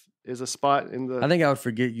Earth is a spot in the. I think I would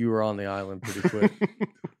forget you were on the island pretty quick.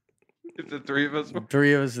 If the three of us were.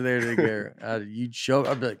 Three of us are there together. You'd show.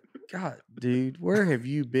 I'd be like, God, dude, where have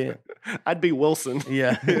you been? I'd be Wilson.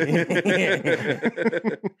 Yeah.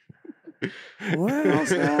 Where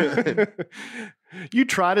else? You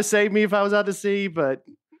try to save me if I was out to sea, but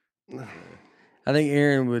I think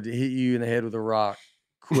Aaron would hit you in the head with a rock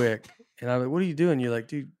quick. And I'm like, what are you doing? You're like,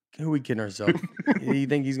 dude, who are we kidding ourselves? You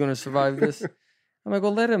think he's going to survive this? I'm like,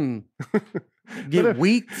 well, let him get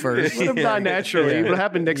weak first. let him die naturally. Yeah. What'll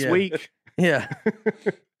happen next Yeah. week? Yeah.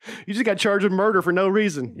 You just got charged with murder for no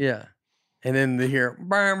reason. Yeah. And then the here,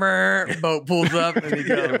 boat pulls up and he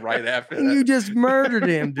goes, Right after and you that. just murdered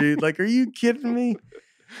him, dude. Like, are you kidding me?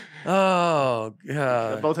 Oh, They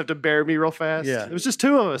God. both have to bury me real fast. Yeah. It was just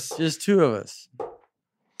two of us. Just two of us.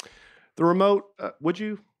 The remote, would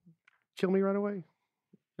you kill me right away?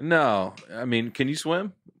 No, I mean, can you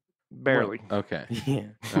swim? Barely. Okay. Yeah.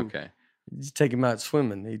 Okay. Just take him out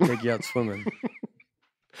swimming. He'd take you out swimming.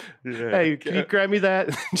 Hey, can you grab me that?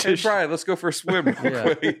 Hey, Brian, let's go for a swim real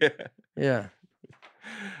Yeah. quick. Yeah.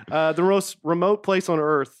 The most remote place on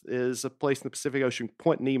Earth is a place in the Pacific Ocean,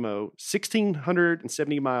 Point Nemo,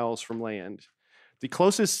 1,670 miles from land. The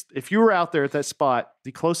closest, if you were out there at that spot,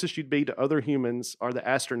 the closest you'd be to other humans are the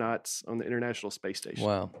astronauts on the International Space Station.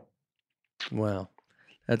 Wow. Wow.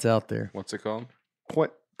 That's out there. What's it called?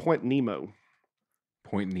 Point Nemo.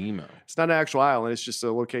 Point Nemo. It's not an actual island. It's just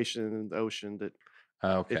a location in the ocean that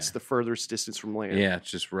Okay. it's the furthest distance from land. Yeah, it's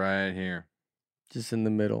just right here. Just in the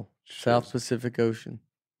middle. Just South shows- Pacific Ocean.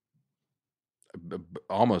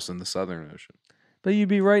 almost in the Southern Ocean. But you'd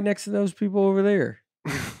be right next to those people over there.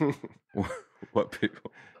 What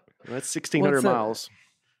people That's 1,600 What's that? miles.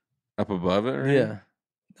 up above it? Right? Yeah.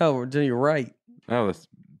 Oh, we're to your right. Oh, that's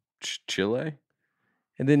Chile.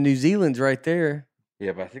 And then New Zealand's right there.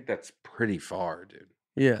 Yeah, but I think that's pretty far, dude.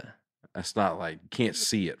 Yeah. That's not like you can't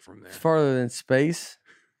see it from there. It's farther than space.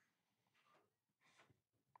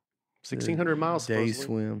 1,600 miles. Day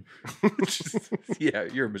supposedly. swim. Yeah,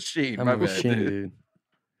 you're a machine. I'm my a bad, machine, dude. dude.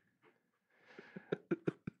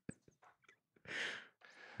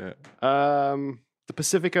 The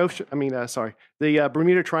Pacific Ocean. I mean, sorry, the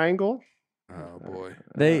Bermuda Triangle. Oh boy.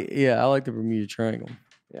 I like the Bermuda Triangle.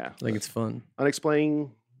 Yeah, I think it's fun.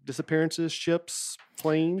 unexplained disappearances, ships,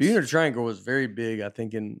 planes. Bermuda Triangle was very big, I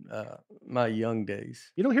think, in my young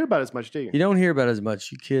days. You don't hear about it as much, do you? You don't hear about it as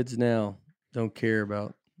much. You kids now don't care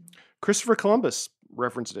about. Christopher Columbus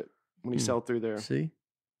referenced it when he sailed through there. See?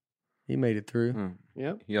 He made it through. Hmm.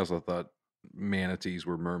 Yep. He also thought manatees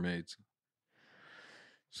were mermaids.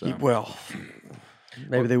 So, Well,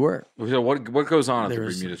 maybe they were. so what goes on at the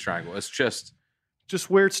There's- Bermuda Triangle? It's just Just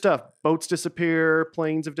weird stuff. Boats disappear.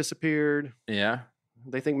 Planes have disappeared. yeah.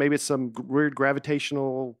 They think maybe it's some weird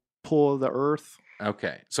gravitational pull of the Earth.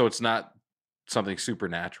 Okay, so it's not something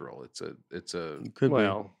supernatural. It's a It could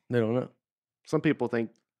Well, be. They don't know. some people think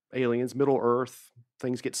aliens, Middle Earth,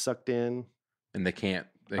 things get sucked in. and they can't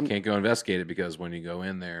I'm- go investigate it because when you go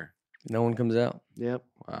in there, No one comes out. Yep.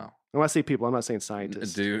 wow, When I say people, I'm not saying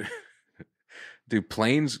scientists. do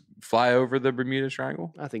planes fly over the Bermuda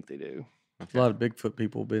Triangle? I think they do. A lot of Bigfoot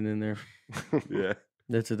people been in there. Yeah.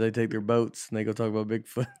 That's what they take their boats and they go talk about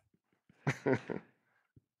Bigfoot.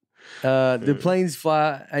 The planes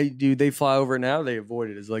fly. Do they fly over it now? They avoid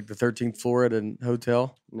it. It's like the 13th floor at a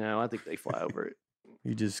hotel. No, I think they fly over it.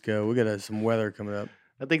 You just go. We got some weather coming up.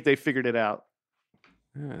 I think they figured it out.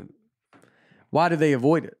 Yeah. Why do they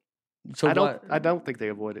avoid it? So I don't. why- I don't think they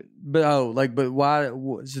avoid it. But why?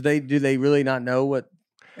 So do they really not know what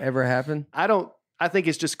ever happened? I don't. I think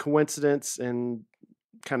it's just coincidence and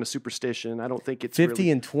kind of superstition. I don't think it's 50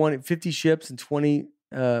 really, and 20, 50 ships and 20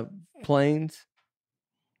 planes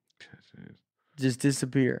just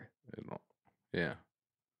disappear, Yeah.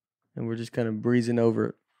 and we're just kind of breezing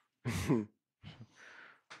over it.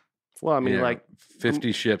 Well, I mean, Yeah, like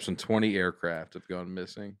 50 ships and 20 aircraft have gone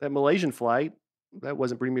missing. that Malaysian flight. That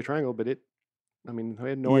wasn't Bermuda Triangle, but it. I mean, I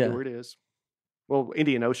had no idea Yeah. where it is. Well,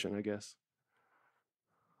 Indian Ocean, I guess.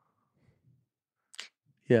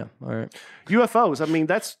 Yeah, all right. UFOs. I mean,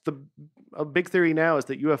 that's a big theory now is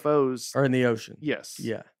that UFOs. Or in the ocean. Yes.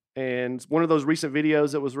 Yeah. And one of those recent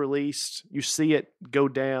videos that was released, you see it go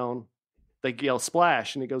down. They yell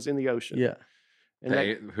splash, and it goes in the ocean. Yeah. And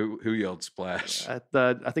that, Who yelled splash? I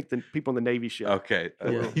think the people in the Navy ship, Okay.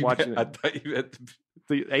 Yeah. Watching I it. thought you had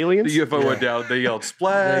the aliens. the UFO went Yeah. down. They yelled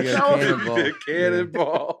splash. They got a cannonball. The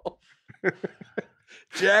cannonball.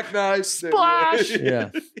 Jackknife. Splash!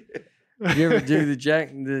 Yeah. You ever do the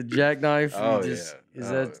jackknife? Oh, You yeah. Is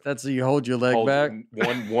Oh, that's you hold your leg Hold back?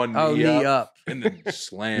 one Oh, knee up. and then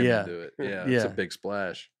slam Yeah. into it. Yeah, it's a Yeah. big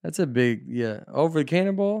splash. That's a big over the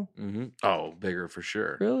cannonball. Oh, bigger for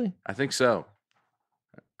sure. Really? I think so.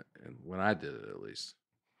 When I did it, at least.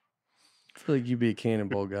 I feel like you'd be a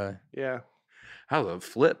cannonball guy. Yeah. I love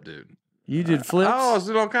flip, dude. You did flips? Oh, I was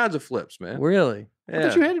doing all kinds of flips, man. Really? I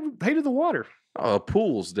thought you hated the water. Oh, a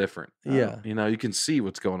pool's different. Yeah. You can see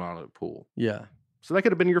what's going on at a pool. Yeah. So that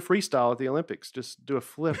could have been your freestyle at the Olympics. Just do a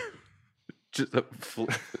flip. Just a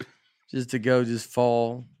flip. Just to go, just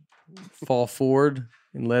fall forward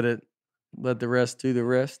and let the rest do the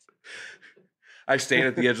rest. I stand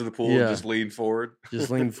at the edge of the pool Yeah. and just lean forward. Just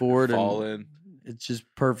lean forward fall and in. it's just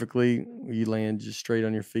perfectly. You land just straight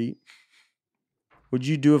on your feet. Would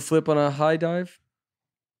you do a flip on a high dive?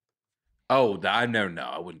 Oh, no,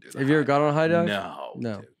 I wouldn't do that. Have you ever got on a high dive? No.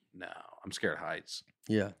 No. Dude, no. I'm scared of heights.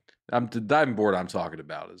 Yeah. The diving board I'm talking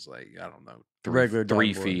about is like, I don't know, The regular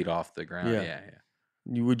three diving board. feet off the ground. Yeah.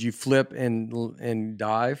 Yeah. Would you flip and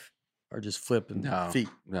dive, or just flip and No. feet?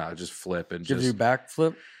 No, just flip and Give just your back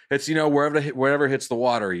flip. it's wherever hits the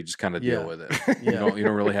water, you just kind of deal Yeah. with it. You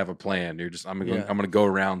don't really have a plan. You're just I'm Yeah. gonna go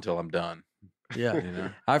around till I'm done. Yeah. You know?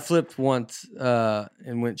 I flipped once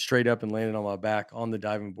and went straight up and landed on my back on the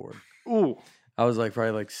diving board. Ooh. I was like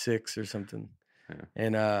probably like 6 or something. Yeah.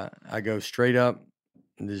 And I go straight up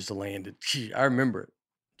and just landed. I remember it.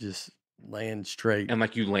 Just land straight. And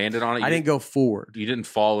like you landed on it. I didn't go forward. You didn't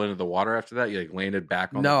fall into the water after that. You like landed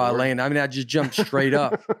back on. No, the I board? landed. I mean, I just jumped straight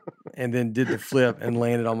up and then did the flip and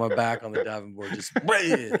landed on my back on the diving board. Just I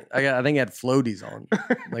think I had floaties on.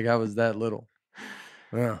 Like I was that little.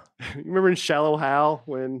 Yeah. You remember in Shallow Hal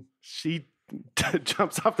when she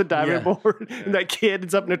jumps off the diving Yeah. board and that kid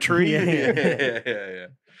ends up in a tree? Yeah. yeah.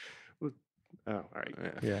 Oh, all right.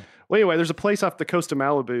 Yeah. Well, anyway, there's a place off the coast of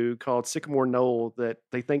Malibu called Sycamore Knoll that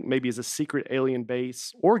they think maybe is a secret alien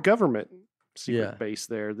base or government secret Yeah. base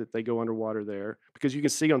there that they go underwater there because you can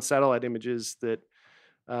see on satellite images that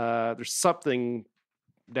there's something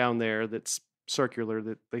down there that's circular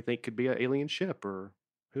that they think could be an alien ship or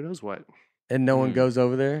who knows what. And no one Mm. goes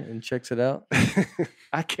over there and checks it out.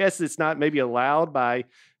 I guess it's not maybe allowed by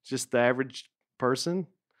just the average person.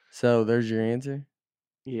 So there's your answer.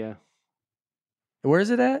 Yeah. Where's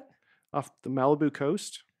it at? Off the Malibu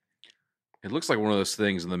coast. It looks like one of those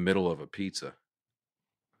things in the middle of a pizza.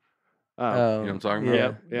 Oh. You know what I'm talking about?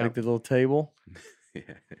 Yeah, yeah. Like the little table. Yeah.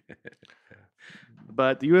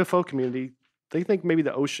 But the UFO community, they think maybe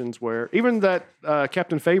the oceans where even that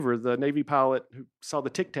Captain Favor, the Navy pilot who saw the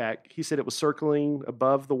Tic Tac, he said it was circling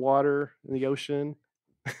above the water in the ocean.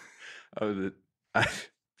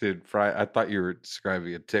 Dude, Fry, I thought you were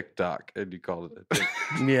describing a TikTok and you called it a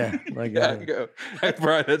TikTok. Yeah. Like Yeah, I go, hey,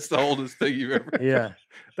 Brian, that's the oldest thing you've ever. yeah.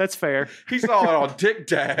 That's fair. He saw it on Tic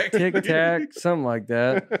Tac. Tic Tac, something like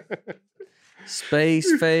that.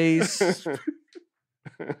 Space face.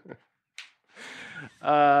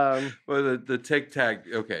 Well, Well, the Tic Tac,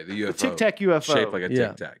 okay, the UFO. the Tic Tac UFO. Shaped like a Yeah.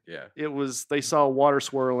 Tic Tac, yeah. It was. They saw water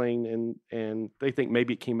swirling, and they think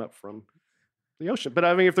maybe it came up from the ocean. But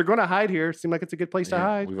I mean, if they're going to hide here, it seems like it's a good place to Yeah,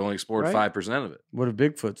 hide. We've only explored right? 5% of it. What if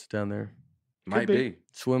Bigfoot's down there Might be. be.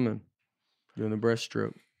 swimming, doing the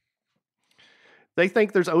breaststroke? They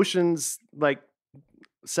think there's oceans like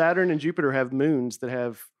Saturn and Jupiter have moons that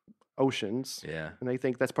have oceans, Yeah. and they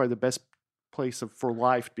think that's probably the best place for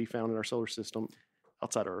life to be found in our solar system,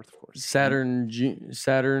 outside of Earth, of course. Saturn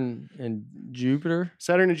and Jupiter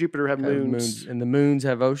Saturn and Jupiter have have moons. and the moons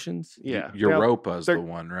have oceans. Yeah, Now, Europa's they're- the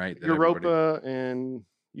one, right? that everybody- Europa and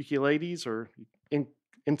Euclides or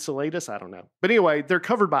Enceladus, I don't know. But anyway, they're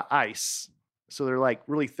covered by ice. So they're like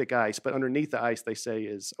really thick ice, but underneath the ice, they say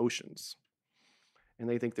is oceans. And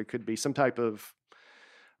they think there could be some type of,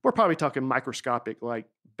 we're probably talking microscopic, like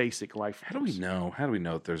basic life. How do we forms. know? How do we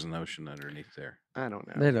know if there's an ocean underneath there? I don't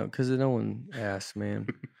know. They don't, because no one asks, man.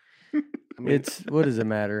 I mean, It's what does it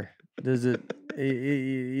matter? Does it?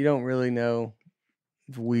 You don't really know.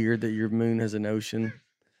 It's weird that your moon has an ocean.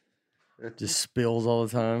 Just spills all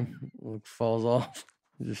the time, like falls off.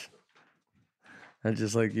 Just, that's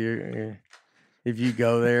just like you're if you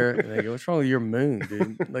go there, and they go, "What's wrong with your moon,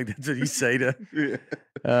 dude?" Like that's what you say to.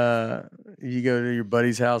 You go to your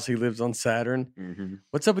buddy's house. He lives on Saturn. Mm-hmm.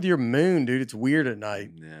 What's up with your moon, dude? It's weird at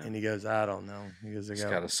night. Yeah. And he goes, "I don't know." He goes, It's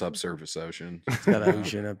got a subsurface ocean. It's got an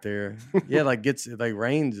ocean up there. Yeah, like it like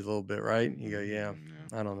rains a little bit, right? You go, yeah.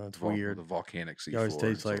 I don't know. It's weird. The volcanic seafloor. It always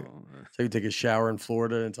tastes it's like- all, So you take a shower in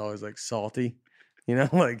Florida, and it's always like salty. You know,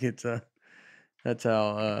 like it's that's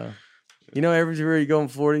how You know, everywhere you go in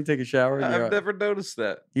Florida, you take a shower. and I've never noticed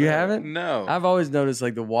that. You haven't? No. I've always noticed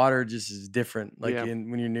like the water just is different, like Yeah.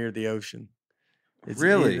 when you're near the ocean.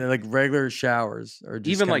 Really? Like regular showers or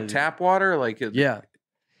just Even like kinda- tap water, like it, Yeah,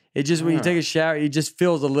 it just when you take a shower, it just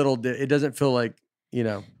feels a little. It doesn't feel like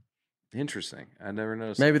Interesting. I never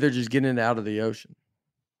noticed. maybe they're just getting it out of the ocean.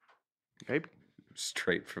 Maybe. that.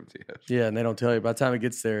 Straight from the ocean. Yeah, and they don't tell you. By the time it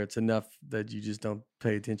gets there, it's enough that you just don't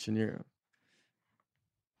pay attention.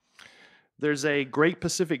 There's a Great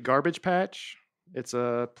Pacific Garbage Patch. It's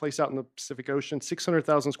a place out in the Pacific Ocean,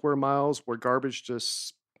 600,000 square miles, where garbage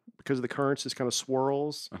just, because of the currents, just kind of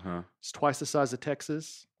swirls. Uh huh. It's twice the size of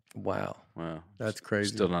Texas. Wow, Wow. that's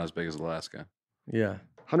crazy. Still not as big as Alaska. Yeah,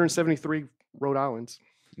 173 Rhode Islands.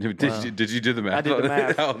 Did Wow. you do the math? did the on it?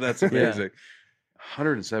 math. Oh, that's amazing.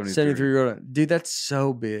 173. 73 Rhode Island. Dude, that's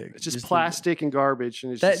so big. It's just the- plastic and garbage.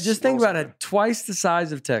 And it's That just think swirls about around. it. Twice the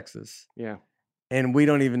size of Texas, Yeah. and we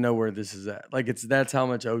don't even know where this is at. Like that's how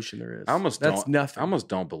much ocean there is. I almost that's don't. nothing. I almost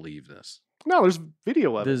don't believe this. No, there's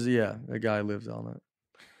video of it. There's a guy lives on it.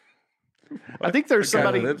 I think there's The guy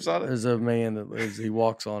somebody. lives on it? There's a man that lives. He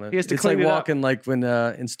walks on it. He has to it's clean like it up. walking like when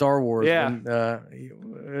in Star Wars. Yeah.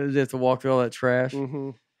 When, you have to walk through all that trash.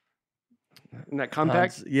 Mhm. In that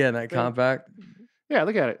compact. Yeah, in that thing. compact. Yeah,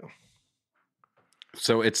 look at it.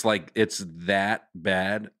 So it's like it's that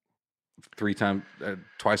bad,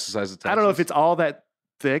 twice the size of Texas. I don't know if it's all that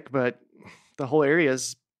thick, but the whole area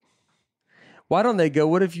is. Why don't they go?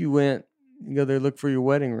 What if you went? You go there, look for your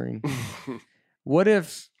wedding ring. What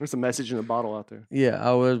if? There's a message in a bottle out there. Yeah,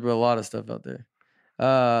 there's a lot of stuff out there.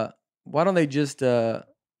 Why don't they just?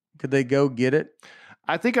 Could they go get it?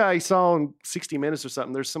 I think I saw in 60 Minutes or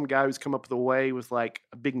something. There's some guy who's come up with a way with like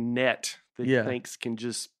a big net that Yeah. he thinks can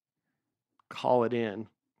just haul it in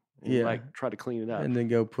and Yeah. like try to clean it up. And then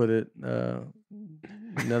go put it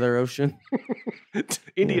another ocean.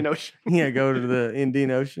 Indian Ocean. Yeah, go to the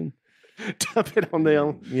Indian Ocean. Dump it on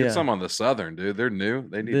them. Yeah, Get some on the southern, dude. They're new.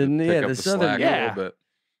 They need The- to pick yeah, up the the southern- slack a yeah. little bit.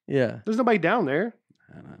 yeah. There's nobody down there.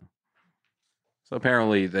 I know. So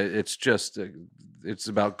apparently, it's just it's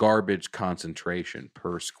about garbage concentration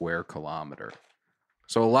per square kilometer.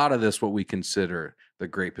 So a lot of this, what we consider the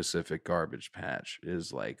Great Pacific Garbage Patch,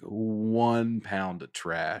 is like 1 pound of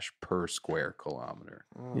trash per square kilometer.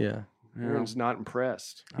 Yeah. You know? Aaron's not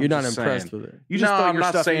impressed. You're not just impressed saying. with it. You just no, throw I'm your not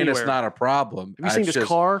stuff saying anywhere. it's not a problem. Have you seen It's this just-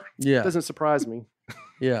 car? Yeah. Doesn't surprise me.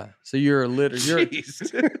 Yeah. So you're a litter.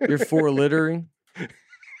 Jeez. You're for littering.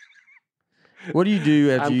 What do you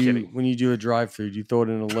do I'm kidding. when you do a drive-through? Do you throw it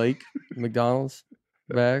in a lake, McDonald's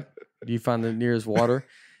bag? Do you find the nearest water?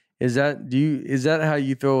 Is that how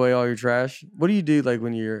you throw away all your trash? What do you do like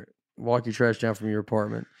when you walk your trash down from your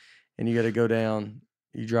apartment and you got to go down?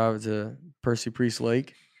 You drive it to Percy Priest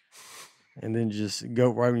Lake, and then just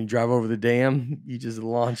go right when you drive over the dam. You just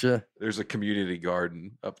launch a There's a community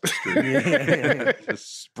garden up the street. Yeah.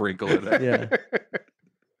 Just sprinkle it. Out. yeah.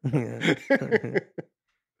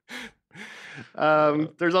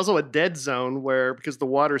 There's also a dead zone where, because the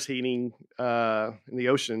water's heating in the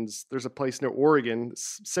oceans, there's a place near Oregon,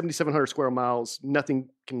 7,700 square miles. Nothing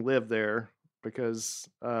can live there because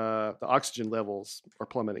the oxygen levels are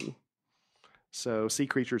plummeting. So sea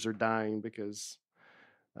creatures are dying because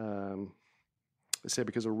they say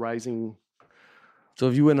because of rising. So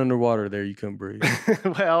if you went underwater there, you couldn't breathe.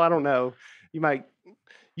 Well, I don't know.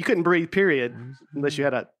 You couldn't breathe, period, unless you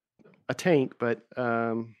had a tank. But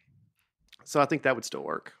so I think that would still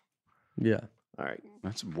work. Yeah. All right.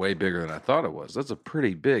 That's way bigger than I thought it was. That's a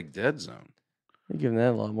pretty big dead zone. You're giving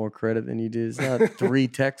that a lot more credit than you did. It's not 3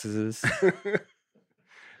 Texases.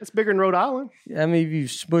 It's bigger than Rhode Island. I mean, if you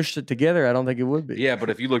smushed it together, I don't think it would be. Yeah, but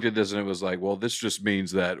if you looked at this and it was like, well, this just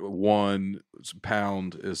means that 1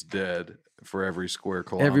 pound is dead for every square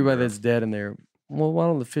kilometer. Everybody that's dead in there. Well, why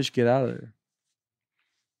don't the fish get out of there?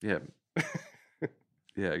 Yeah.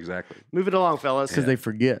 Yeah, exactly. Move it along, fellas. Because they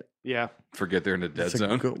forget. Yeah. Forget they're in a dead It's a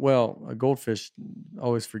zone. a goldfish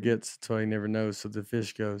always forgets, so he never knows. So the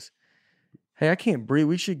fish goes, "Hey, I can't breathe.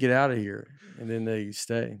 We should get out of here." And then they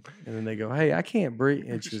stay. And then they go, "Hey, I can't breathe."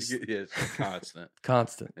 It's just Yeah, it's constant.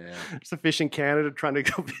 constant. Yeah. There's a fish in Canada trying to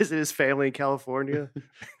go visit his family in California.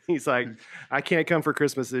 He's like, I can't come for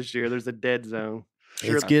Christmas this year. There's a dead zone.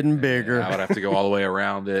 Sure, It's getting bigger. Yeah, I would have to go all the way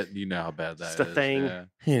around it. You know how bad that is. It's a thing. Yeah.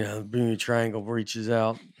 You know, the Bermuda Triangle reaches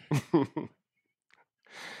out.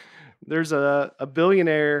 There's a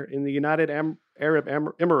billionaire in the United Arab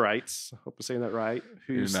Emirates. I hope I'm saying that right.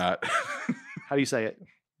 You're Who's not. how do you say it?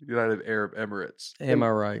 United Arab Emirates. Am I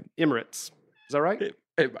right? Emirates. Is that right?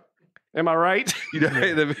 Am Am I right?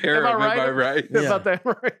 United Arab, am I right? Yeah. About that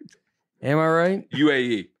right? Am I right?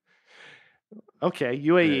 UAE. Okay,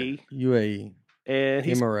 UAE. UAE. And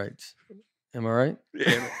he's Animal rights. Am I right?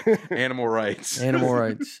 Animal rights. Animal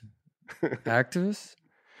rights. Activists?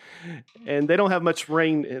 and they don't have much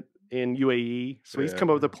rain in UAE, so he's come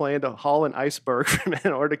up with a plan to haul an iceberg from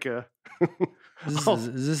Antarctica.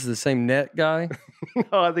 Is this the same net guy?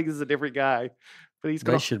 No, I think this is a different guy. But he's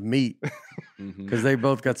They going. should meet Mhm. because they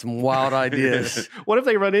both got some wild ideas. What if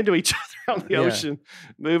they run into each other out in the Yeah. ocean?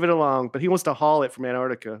 Move it along. But he wants to haul it from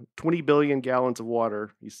Antarctica. 20 billion gallons of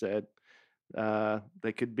water, he said.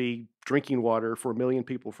 They could be drinking water for 1 million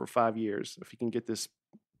people for 5 years if he can get this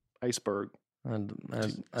iceberg.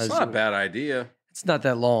 It's not a bad idea. It's not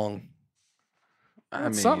that long. I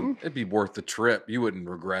That's mean, something. it'd be worth the trip. You wouldn't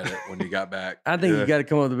regret it when you got back. I think you got to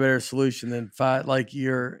come up with a better solution than fight. Like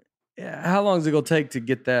how long is it gonna take to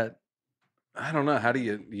get that? I don't know. How do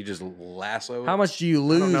you just lasso it? How much do you don't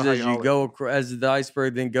lose know how as you you haul it. go as the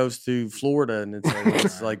iceberg then goes to Florida and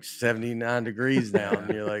it's like 79 degrees now,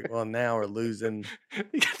 and you're like, well, now we're losing. By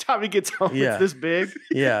the time he gets home, Yeah. it's this big.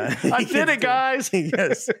 Yeah, I did it, guys.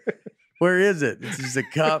 Yes. Where is it? It's just a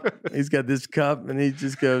cup. He's got this cup, and he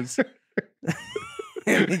just goes,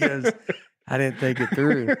 and he goes, I didn't think it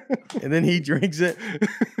through, and then he drinks it.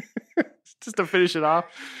 Just to finish it off.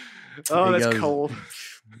 Oh, He that's goes, cold.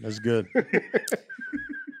 That's good.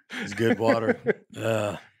 It's good water.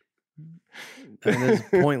 And it's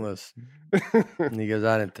pointless. And he goes,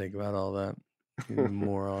 I didn't think about all that. You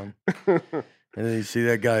moron. And then you see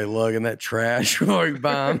that guy lugging that trash before he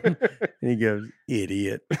buy him. And he goes,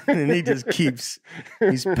 idiot. And he just he's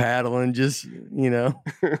paddling, just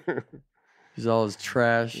all his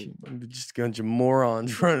trash. Just a bunch of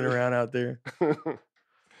morons running around out there.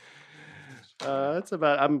 That's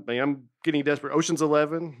about. I'm getting desperate. Ocean's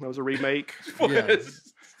 11. That was a remake. Yeah.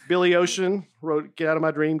 Billy Ocean wrote "Get Out of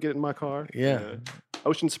My Dream, Get in My Car." Yeah.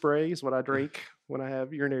 Ocean spray is what I drink when I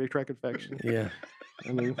have urinary tract infection. Yeah.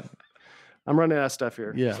 I mean, I'm running out of stuff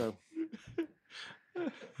here. Yeah. So. All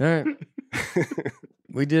right.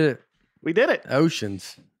 We did it. We did it.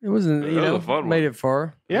 Oceans. It wasn't, That was a fun made one. it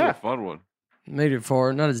far. That was Yeah. a fun one. Made it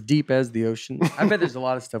far. Not as deep as the ocean. I bet there's a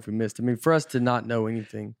lot of stuff we missed. I mean, for us to not know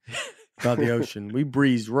anything about the ocean, we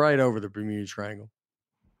breezed right over the Bermuda Triangle,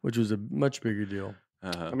 which was a much bigger deal.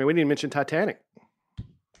 I mean, we didn't mention Titanic.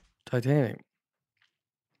 Titanic.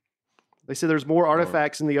 They said there's more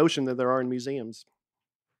artifacts in the ocean than there are in museums.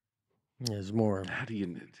 Yeah, there's more. How do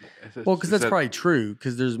you? Well, because that's probably true.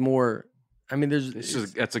 Because there's more. I mean,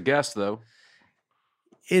 That's a guess, though.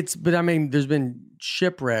 but I mean, there's been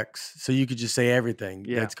shipwrecks, so you could just say everything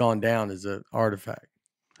Yeah. that's gone down is an artifact.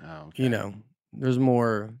 Oh, okay. There's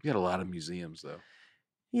more. You got a lot of museums, though.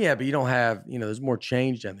 Yeah, but you don't have, there's more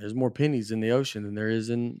change down there. There's more pennies in the ocean than there is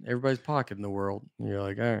in everybody's pocket in the world. And you're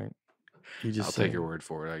like, all right. You just I'll take your word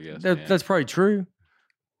for it, I guess. That, man. That's probably true.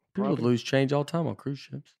 People Probably. lose change all the time on cruise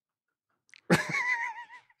ships.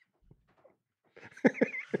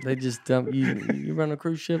 They just dump you run a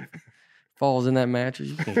cruise ship, falls in that mattress,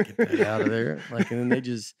 you can't get that out of there.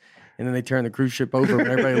 And then they turn the cruise ship over when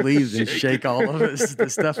everybody leaves and shake all of the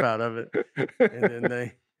stuff out of it. And then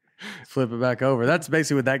they flip it back over. That's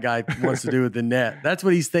basically what that guy wants to do with the net. That's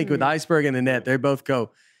what he's thinking with the iceberg and the net. They both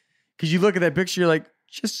go, because you look at that picture, you're like,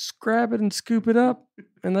 just grab it and scoop it up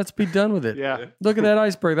and let's be done with it. Yeah. Look at that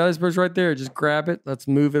iceberg. That iceberg's right there. Just grab it. Let's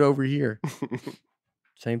move it over here.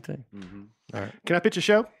 Same thing. Mhm. All right. Can I pitch a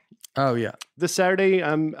show? Oh, yeah. This Saturday,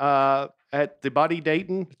 I'm at the Body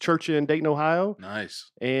Dayton Church in Dayton, Ohio.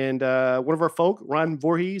 Nice. And one of our folk, Ron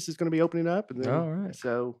Voorhees, is going to be opening up. And then, All right.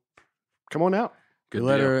 So come on out. Good We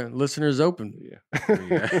let deal. our listeners open. Yeah.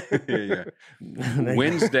 Yeah. They-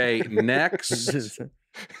 Wednesday next,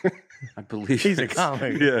 I believe. He's a it's-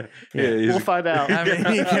 comic. Yeah. Yeah. Yeah. We'll find out. I mean, he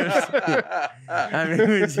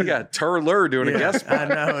goes- you got Turler doing a Yeah, guest spot.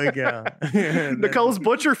 I know. We go. Nicole's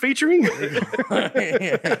Butcher featuring.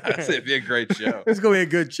 It'd be a great show. It's going to be a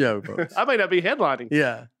good show, folks. I might not be headlining.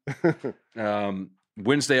 Yeah.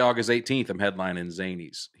 Wednesday, August 18th, I'm headlining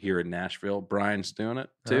Zanies here in Nashville. Brian's doing it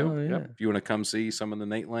too. Oh, yeah. If you want to come see some of the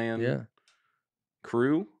Nate Land Yeah.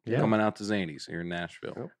 crew, Yeah. coming out to Zanies here in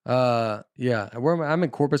Nashville. Yeah. Where am I? I'm in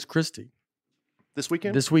Corpus Christi This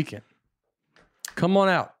weekend? this weekend. Come on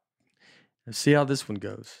out and see how this one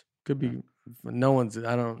goes. Could be no one's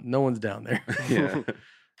down there. Yeah.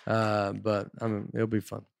 But it'll be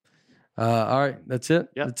fun. All right, that's it.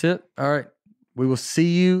 Yep. That's it. All right. We will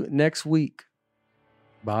see you next week.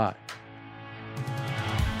 Bye.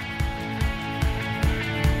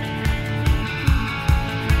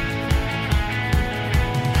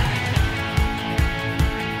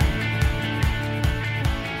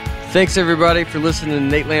 Thanks, everybody, for listening to the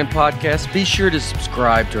Nate Land Podcast. Be sure to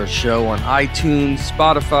subscribe to our show on iTunes,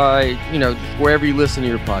 Spotify, wherever you listen to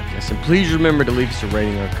your podcast. And please remember to leave us a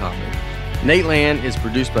rating or a comment. Nate Land is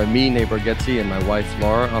produced by me, Nate Bargatze, and my wife,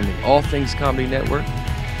 Laura, on the All Things Comedy Network.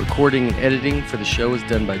 Recording and editing for the show is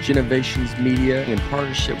done by Genovations Media in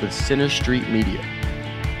partnership with Center Street Media.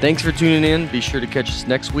 Thanks for tuning in. Be sure to catch us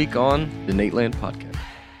next week on the Nate Land Podcast.